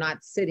world, and they're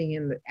not sitting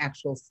in the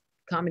actual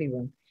comedy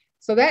room.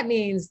 So that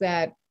means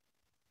that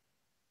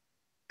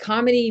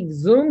comedy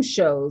Zoom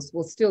shows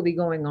will still be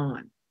going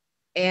on.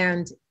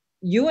 And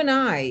you and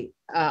I,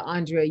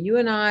 Andrea, you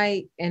and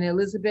I and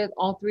Elizabeth,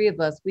 all 3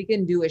 of us, we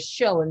can do a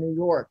show in New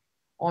York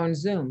on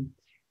Zoom.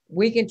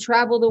 We can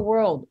travel the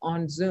world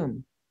on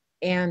Zoom.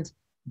 And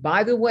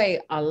by the way,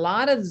 a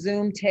lot of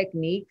Zoom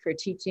technique for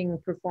teaching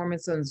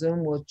performance on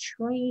Zoom will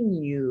train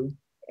you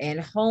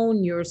and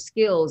hone your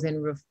skills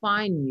and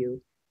refine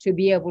you to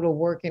be able to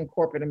work in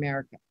corporate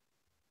America.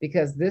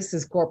 Because this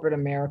is corporate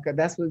America.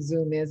 That's what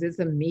Zoom is. It's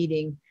a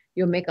meeting.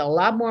 You'll make a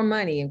lot more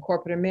money in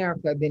corporate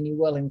America than you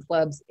will in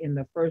clubs in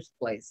the first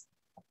place.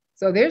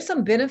 So there's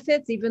some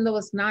benefits, even though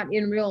it's not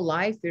in real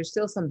life, there's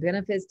still some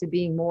benefits to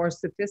being more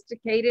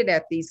sophisticated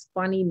at these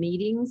funny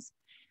meetings.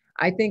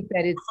 I think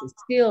that it's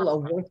still a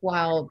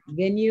worthwhile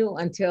venue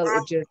until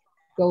it just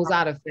goes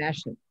out of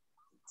fashion.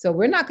 So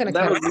we're not going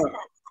to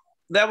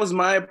that was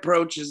my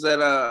approach, is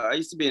that I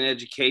used to be in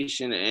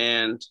education,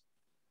 and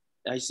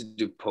I used to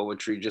do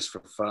poetry just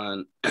for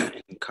fun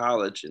in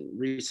college. And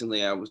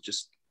recently I was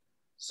just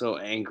so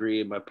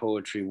angry and my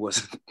poetry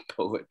wasn't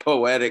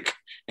poetic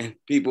and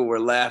people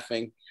were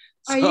laughing.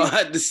 So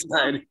I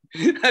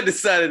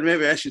decided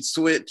maybe I should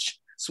switch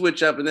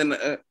up. And then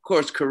of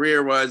course,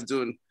 career wise,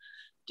 doing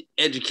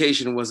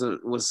education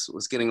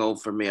was getting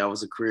old for me. I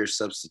was a career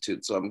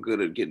substitute, so I'm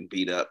good at getting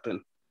beat up and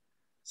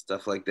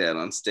stuff like that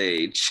on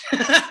stage.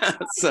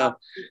 So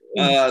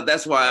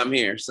that's why I'm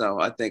here.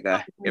 So I think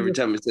every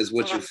time it says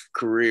what's your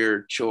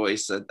career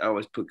choice, I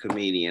always put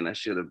comedian. I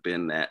should have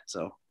been that.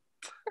 So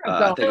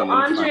I think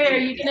Andre, are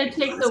you going to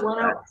take the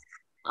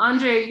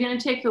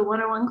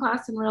 101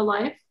 class in real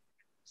life?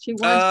 See,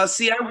 that was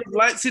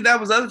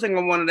the other thing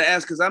I wanted to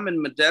ask, because I'm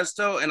in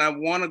Modesto and I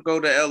want to go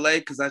to LA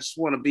because I just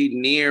want to be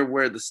near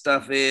where the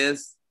stuff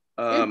is.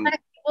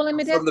 people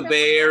in from the Modesto?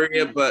 Bay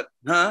Area, but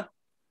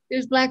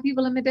There's Black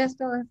people in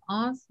Modesto. That's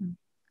awesome.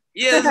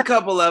 yeah, there's a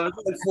couple of us,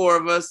 like 4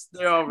 of us.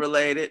 They're all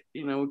related,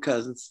 we're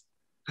cousins.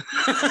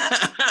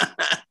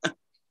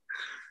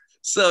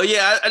 So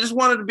yeah, I just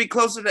wanted to be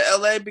closer to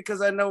LA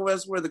because I know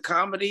that's where the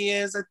comedy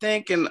is, I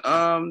think, and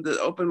the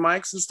open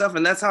mics and stuff.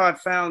 And that's how I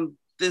found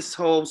this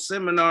whole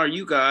seminar,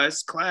 you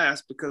guys,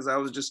 class, because I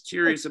was just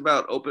curious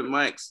about open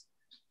mics.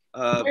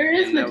 Where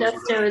is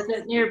Modesto? Is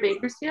it near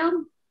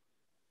Bakersfield?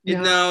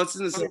 No, it's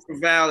in the Central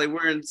Valley.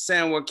 We're in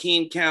San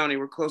Joaquin County.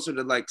 We're closer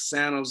to like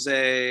San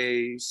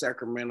Jose,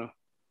 Sacramento.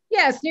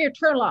 Yeah, it's near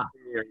Turlock.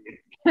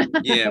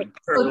 Yeah.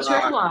 Oh,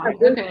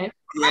 Turlock. Okay.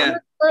 Yeah.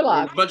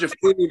 Turlock. A bunch of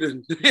food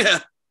and yeah.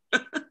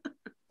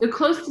 You're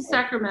close to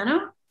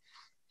Sacramento?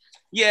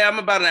 Yeah, I'm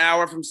about an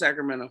hour from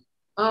Sacramento.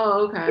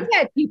 Oh, okay. We've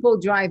had people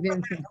drive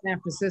in from San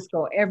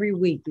Francisco every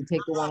week to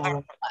take the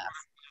one-on-one class.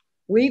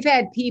 We've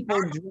had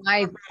people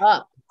drive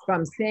up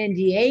from San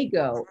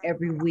Diego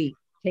every week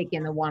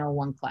taking the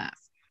one-on-one class.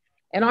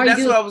 And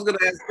that's what I was going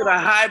to ask. Could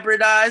I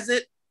hybridize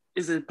it?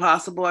 Is it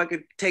possible I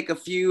could take a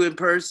few in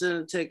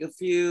person, take a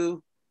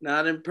few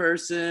not in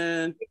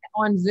person?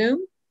 On Zoom?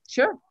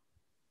 Sure.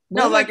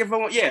 No, like if I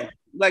want,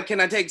 like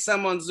can I take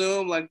some on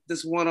Zoom, like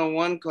this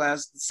one-on-one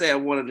class? Say I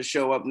wanted to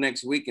show up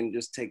next week and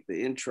just take the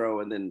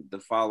intro and then the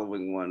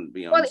following one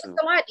be on Zoom.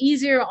 It's a lot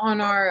easier on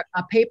our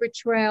paper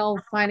trail,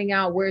 finding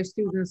out where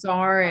students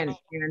are and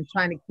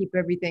trying to keep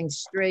everything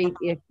straight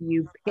if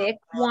you pick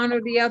one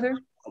or the other.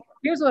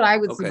 Here's what I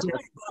would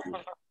suggest.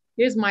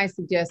 Here's my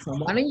suggestion.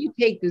 Why don't you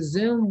take the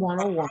Zoom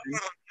 101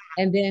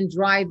 and then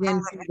drive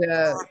into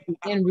the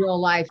in real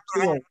life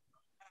tour?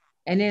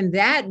 And in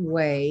that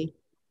way,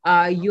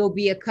 you'll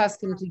be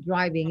accustomed to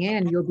driving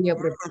in. You'll be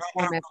able to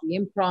perform at the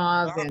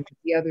Improv and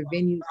the other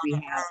venues we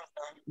have,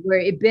 where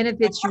it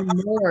benefits you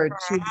more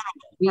to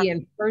be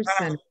in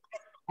person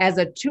as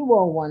a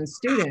 201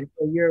 student.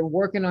 So you're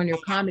working on your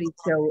comedy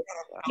show.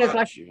 Because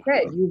like you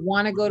said, you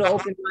want to go to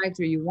open mics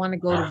or you want to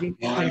go to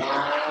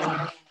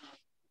venues.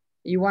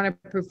 You want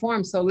to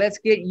perform. So let's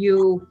get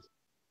you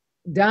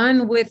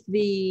done with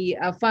the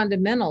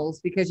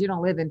fundamentals, because you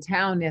don't live in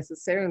town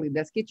necessarily.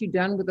 Let's get you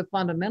done with the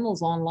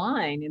fundamentals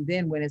online. And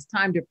then when it's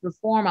time to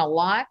perform a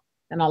lot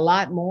and a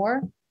lot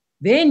more,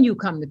 then you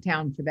come to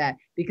town for that,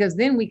 because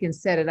then we can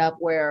set it up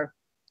where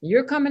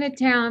you're coming to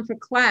town for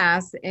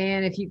class.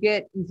 And if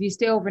you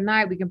stay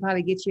overnight, we can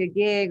probably get you a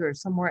gig or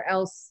somewhere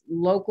else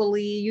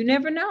locally. You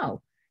never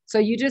know. So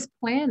you just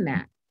plan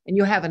that and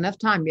you'll have enough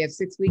time. You have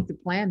 6 weeks to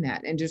plan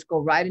that and just go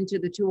right into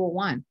the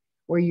 201.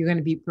 Where you're going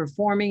to be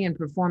performing and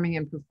performing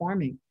and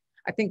performing.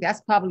 I think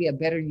that's probably a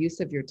better use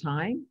of your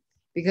time,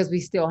 because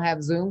we still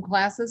have Zoom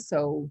classes.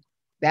 So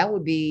that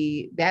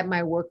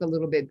might work a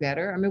little bit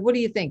better. I mean, what do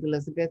you think,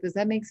 Elizabeth? Does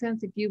that make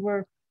sense if you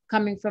were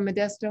coming from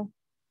Modesto?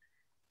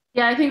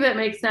 Yeah, I think that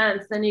makes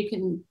sense. Then you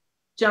can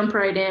jump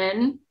right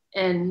in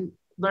and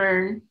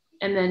learn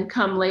and then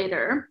come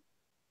later.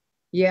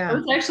 Yeah. I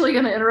was actually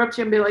going to interrupt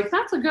you and be like,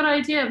 that's a good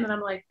idea. And then I'm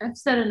like, I've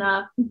said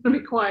enough. I'm going to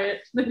be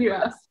quiet. Then you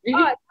asked me. Oh,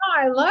 no,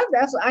 I love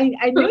that.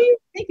 I knew you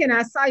were thinking.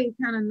 I saw you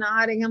kind of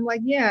nodding. I'm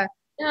like, yeah.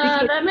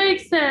 Yeah, that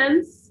makes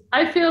sense.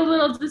 I feel a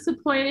little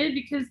disappointed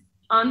because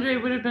Andre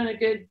would have been a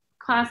good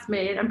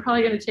classmate. I'm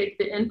probably going to take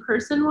the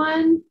in-person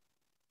one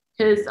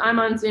because I'm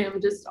on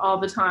Zoom just all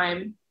the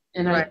time.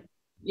 And right.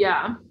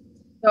 Yeah.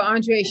 So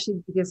Andre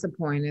should be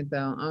disappointed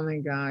though. Oh my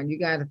God. You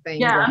got to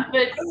thank God.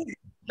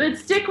 But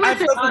stick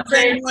with it,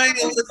 Andre.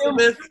 Here's a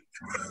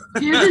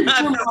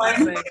Zoom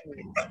one.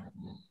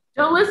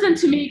 Don't listen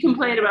to me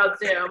complain about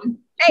Zoom.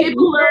 Hey,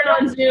 people learn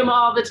on Zoom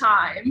all the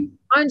time.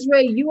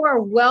 Andre, you are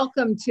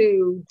welcome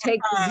to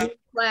take the Zoom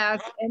class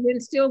and then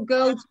still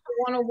go to the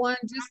 101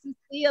 just to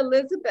see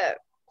Elizabeth.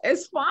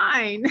 It's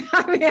fine.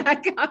 I mean,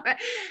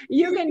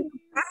 you can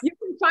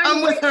find.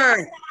 I'm with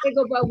her.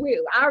 But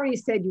I already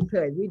said you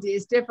could.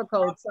 It's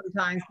difficult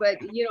sometimes, but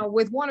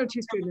with 1 or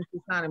 2 students,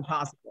 it's not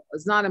impossible.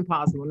 It's not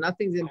impossible.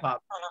 Nothing's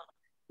impossible.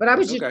 But I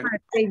was just trying to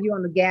save you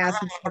on the gas.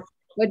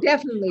 But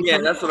definitely. Yeah,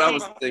 that's what I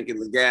was thinking.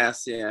 The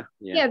gas. Yeah.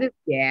 Yeah, there's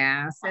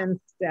gas and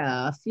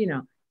stuff.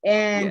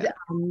 And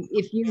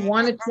if you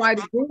want to try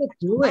to do it,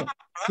 do it.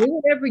 Do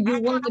whatever you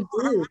want to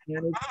do.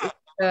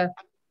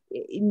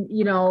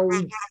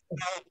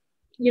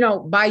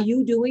 By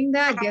you doing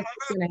that, guess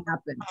what's going to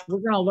happen? We're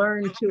going to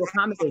learn to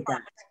accommodate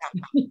that.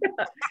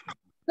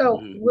 So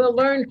we'll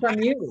learn from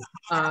you.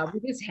 We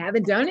just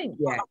haven't done it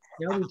yet.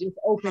 We just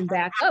opened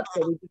back up,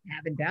 so we just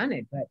haven't done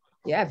it. But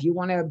yeah, if you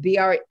want to be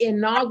our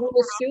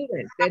inaugural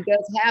student that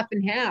does half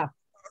and half,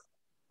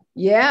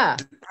 yeah,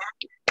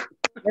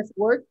 let's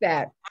work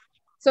that.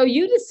 So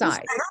you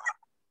decide.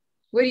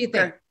 What do you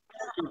think?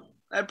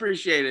 I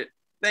appreciate it.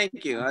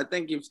 Thank you.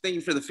 Thank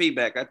you for the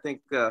feedback. I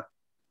think give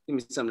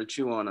me something to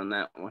chew on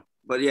that one.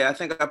 But yeah, I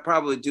think I'll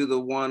probably do the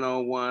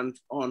 101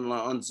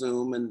 on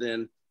Zoom and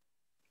then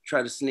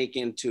try to sneak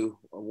into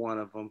one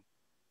of them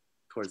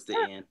towards the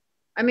end.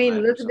 I mean,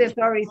 Elizabeth's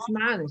already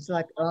smiling. She's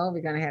like, oh,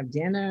 we're going to have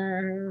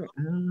dinner.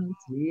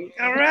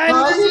 All right.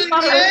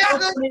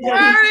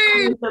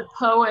 The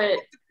poet.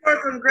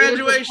 From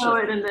graduation.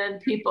 Poet and then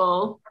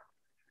people.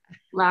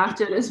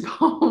 laughed at his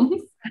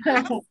poems.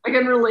 I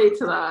can relate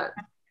to that.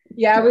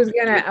 Yeah, I was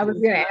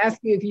gonna ask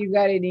you if you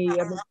got any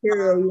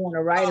material you want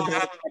to write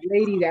about that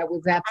lady that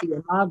was at the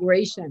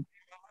inauguration.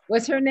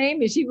 What's her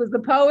name? And she was the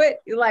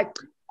poet. You're like,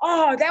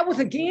 oh, that was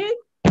again?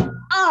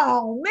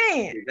 Oh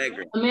man.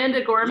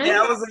 Amanda Gorman.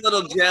 Yeah, I was a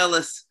little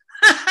jealous.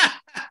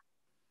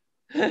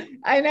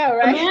 I know,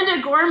 right?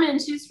 Amanda Gorman,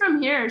 she's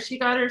from here. She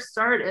got her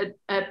start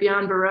at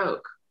Beyond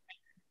Baroque.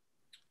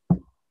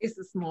 It's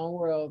a small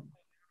world.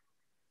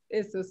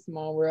 It's a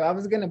small world. I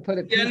was gonna put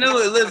it. Yeah, I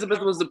knew Elizabeth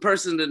was the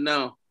person to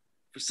know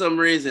for some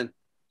reason.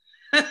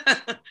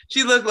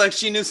 She looked like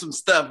she knew some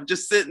stuff.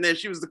 Just sitting there,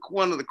 she was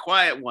one of the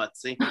quiet ones.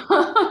 See,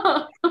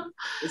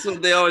 that's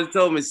what they always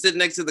told me. Sit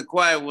next to the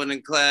quiet one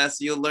in class,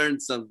 you'll learn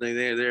something.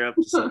 They're up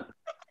to something.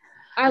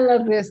 I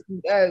love this,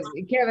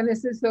 Kevin.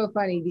 This is so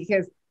funny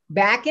because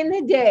back in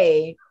the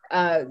day,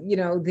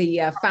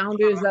 the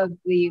founders of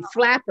the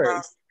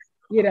Flappers,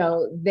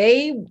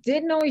 they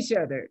didn't know each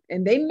other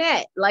and they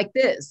met like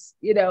this.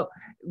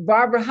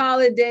 Barbara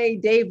Holiday,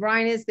 Dave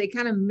Reines, they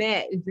kind of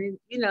met.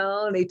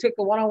 They took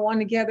a 101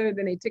 together,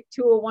 then they took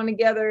 201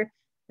 together,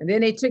 and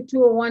then they took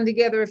 201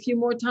 together a few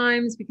more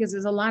times because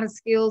there's a lot of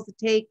skills to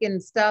take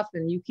and stuff,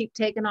 and you keep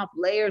taking off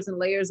layers and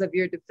layers of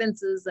your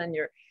defenses and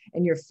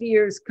your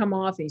fears come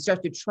off, and you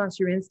start to trust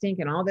your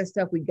instinct and all that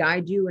stuff. We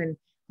guide you and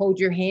hold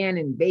your hand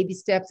and baby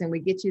steps, and we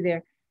get you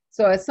there.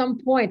 So at some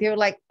point, they were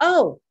like,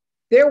 oh,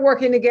 they're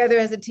working together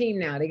as a team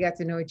now. They got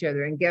to know each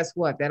other. And guess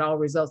what? That all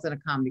results in a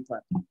comedy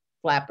club,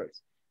 Flappers.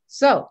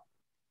 So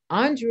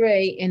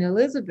Andre and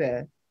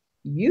Elizabeth,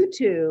 you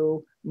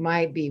two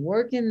might be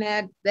working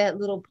that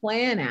little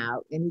plan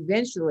out. And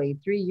eventually,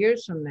 3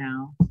 years from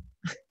now,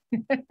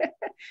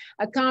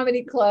 a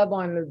comedy club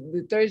on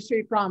the 3rd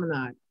Street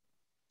Promenade.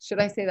 Should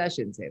I say that? I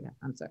shouldn't say that.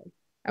 I'm sorry.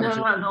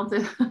 Don't say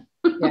that.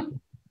 Yeah.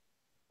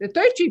 The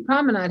 3rd Street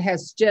Promenade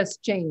has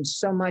just changed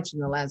so much in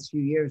the last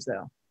few years,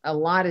 though. A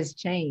lot has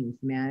changed,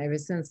 man, ever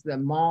since the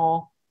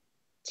mall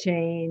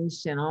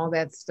changed and all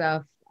that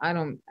stuff. I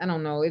don't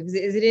know. Is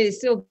it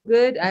still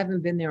good? I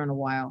haven't been there in a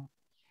while.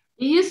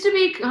 It used to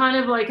be kind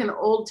of like an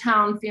old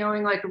town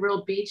feeling, like a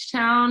real beach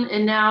town.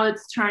 And now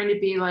it's trying to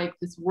be like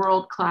this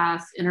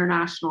world-class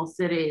international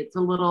city. It's a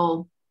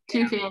little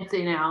too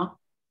fancy now.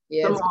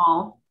 Yeah, the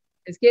mall.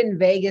 It's getting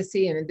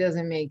Vegas-y and it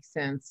doesn't make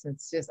sense.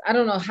 It's just, I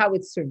don't know how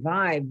it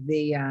survived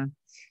the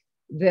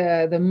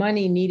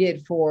money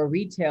needed for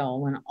retail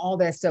when all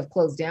that stuff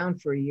closed down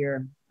for a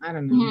year. I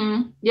don't know.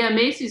 Mm-hmm. Yeah,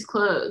 Macy's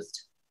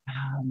closed.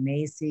 Oh,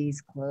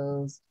 Macy's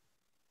closed.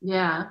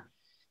 Yeah.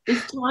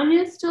 Is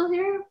Tanya still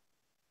here?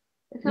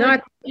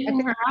 I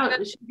think her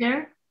out. Is she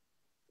there?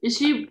 Does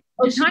she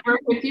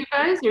work with you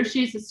guys, or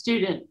she's a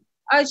student?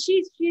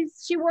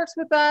 She works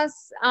with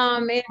us.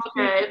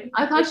 Okay.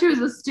 I thought she was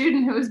a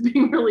student who was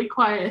being really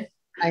quiet.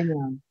 I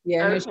know.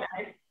 Yeah. Okay. No, she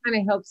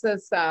kind of helps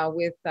us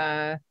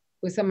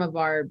with some of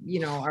our,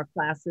 our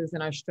classes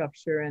and our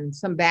structure and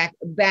some back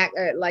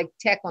like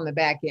tech on the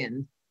back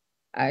end.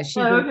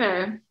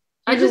 Okay.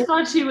 I just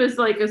thought she was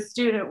like a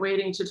student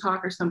waiting to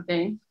talk or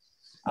something.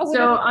 Oh,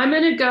 so I'm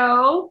going to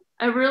go.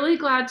 I'm really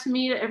glad to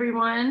meet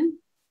everyone.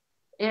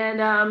 And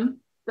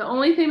the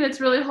only thing that's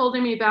really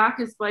holding me back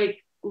is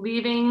like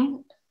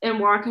leaving and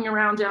walking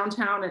around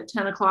downtown at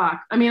 10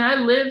 o'clock. I mean, I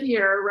live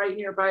here right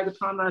nearby the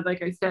promenade,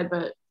 like I said,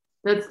 but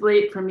that's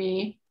late for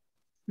me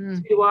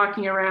to be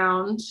walking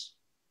around.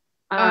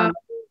 Talk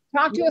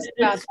to us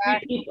about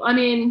that. I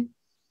mean,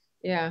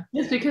 yeah,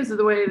 just because of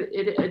the way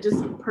it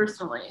just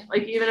personally,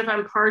 like even if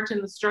I'm parked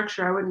in the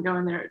structure, I wouldn't go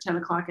in there at 10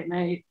 o'clock at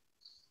night.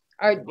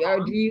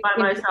 Do you by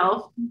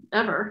myself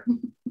ever?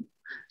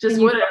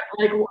 Just wouldn't.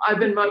 Like I've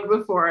been mugged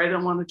before. I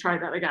don't want to try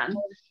that again.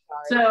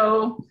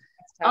 So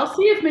I'll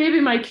see if maybe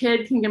my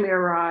kid can give me a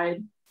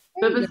ride.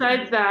 But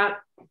besides that,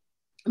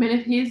 I mean,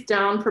 if he's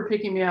down for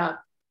picking me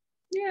up,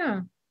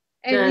 yeah,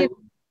 and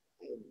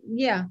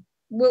yeah.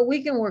 Well,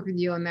 we can work with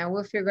you on that.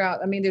 We'll figure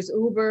out. I mean, there's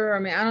Uber. I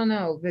mean, I don't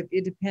know, but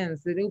it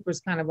depends. The Uber's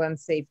kind of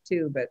unsafe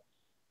too. But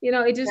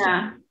it just.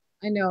 Yeah.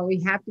 I know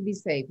we have to be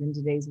safe in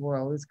today's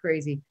world. It's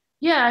crazy.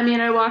 Yeah, I mean,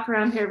 I walk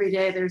around here every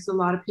day. There's a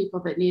lot of people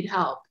that need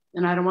help,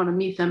 and I don't want to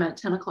meet them at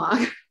 10 o'clock.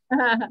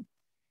 I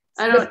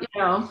don't,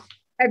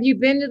 Have you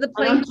been to the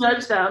place? I don't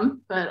judge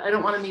them, but I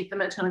don't want to meet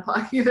them at 10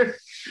 o'clock either.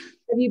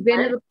 Have you been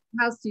to the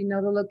Playhouse? Do you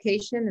know the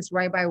location? It's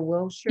right by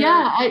Wilshire.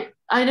 Yeah,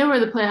 I know where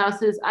the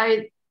Playhouse is.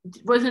 I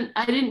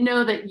didn't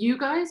know that you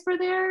guys were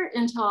there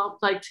until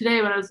like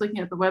today when I was looking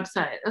at the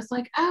website. I was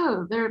like,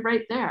 oh, they're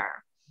right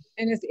there.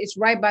 And it's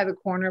right by the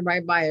corner,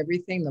 right by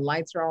everything. The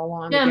lights are all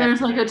on. Yeah, and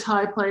there's like a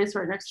Thai place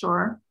right next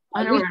door.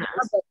 I know where it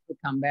is. Starbucks would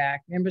come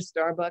back. Remember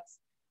Starbucks?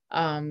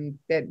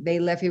 That they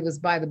left. It was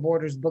by the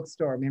Borders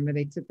bookstore. Remember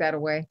they took that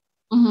away?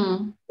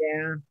 Mm-hmm.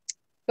 Yeah.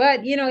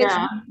 But it's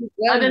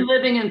I've been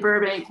living in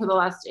Burbank for the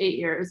last 8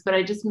 years, but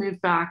I just moved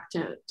back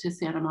to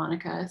Santa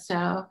Monica.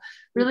 So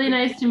really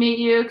nice to meet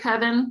you,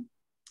 Kevin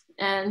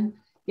and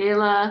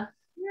Gayla,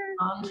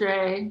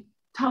 Andre,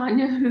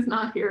 Tanya, who's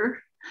not here.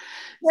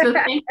 So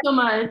thanks so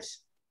much.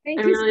 I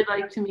really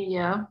like to meet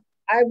you.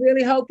 I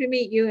really hope to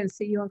meet you and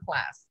see you in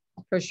class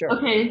for sure.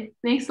 Okay,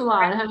 thanks a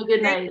lot. Have a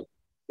good night.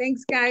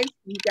 Thanks, guys.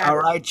 You got All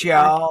it. right,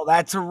 y'all.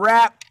 That's a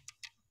wrap.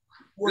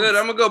 Good.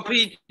 I'm gonna go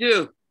pee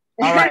too.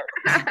 All right.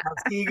 I'll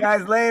see you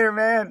guys later,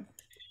 man.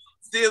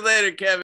 See you later, Kevin.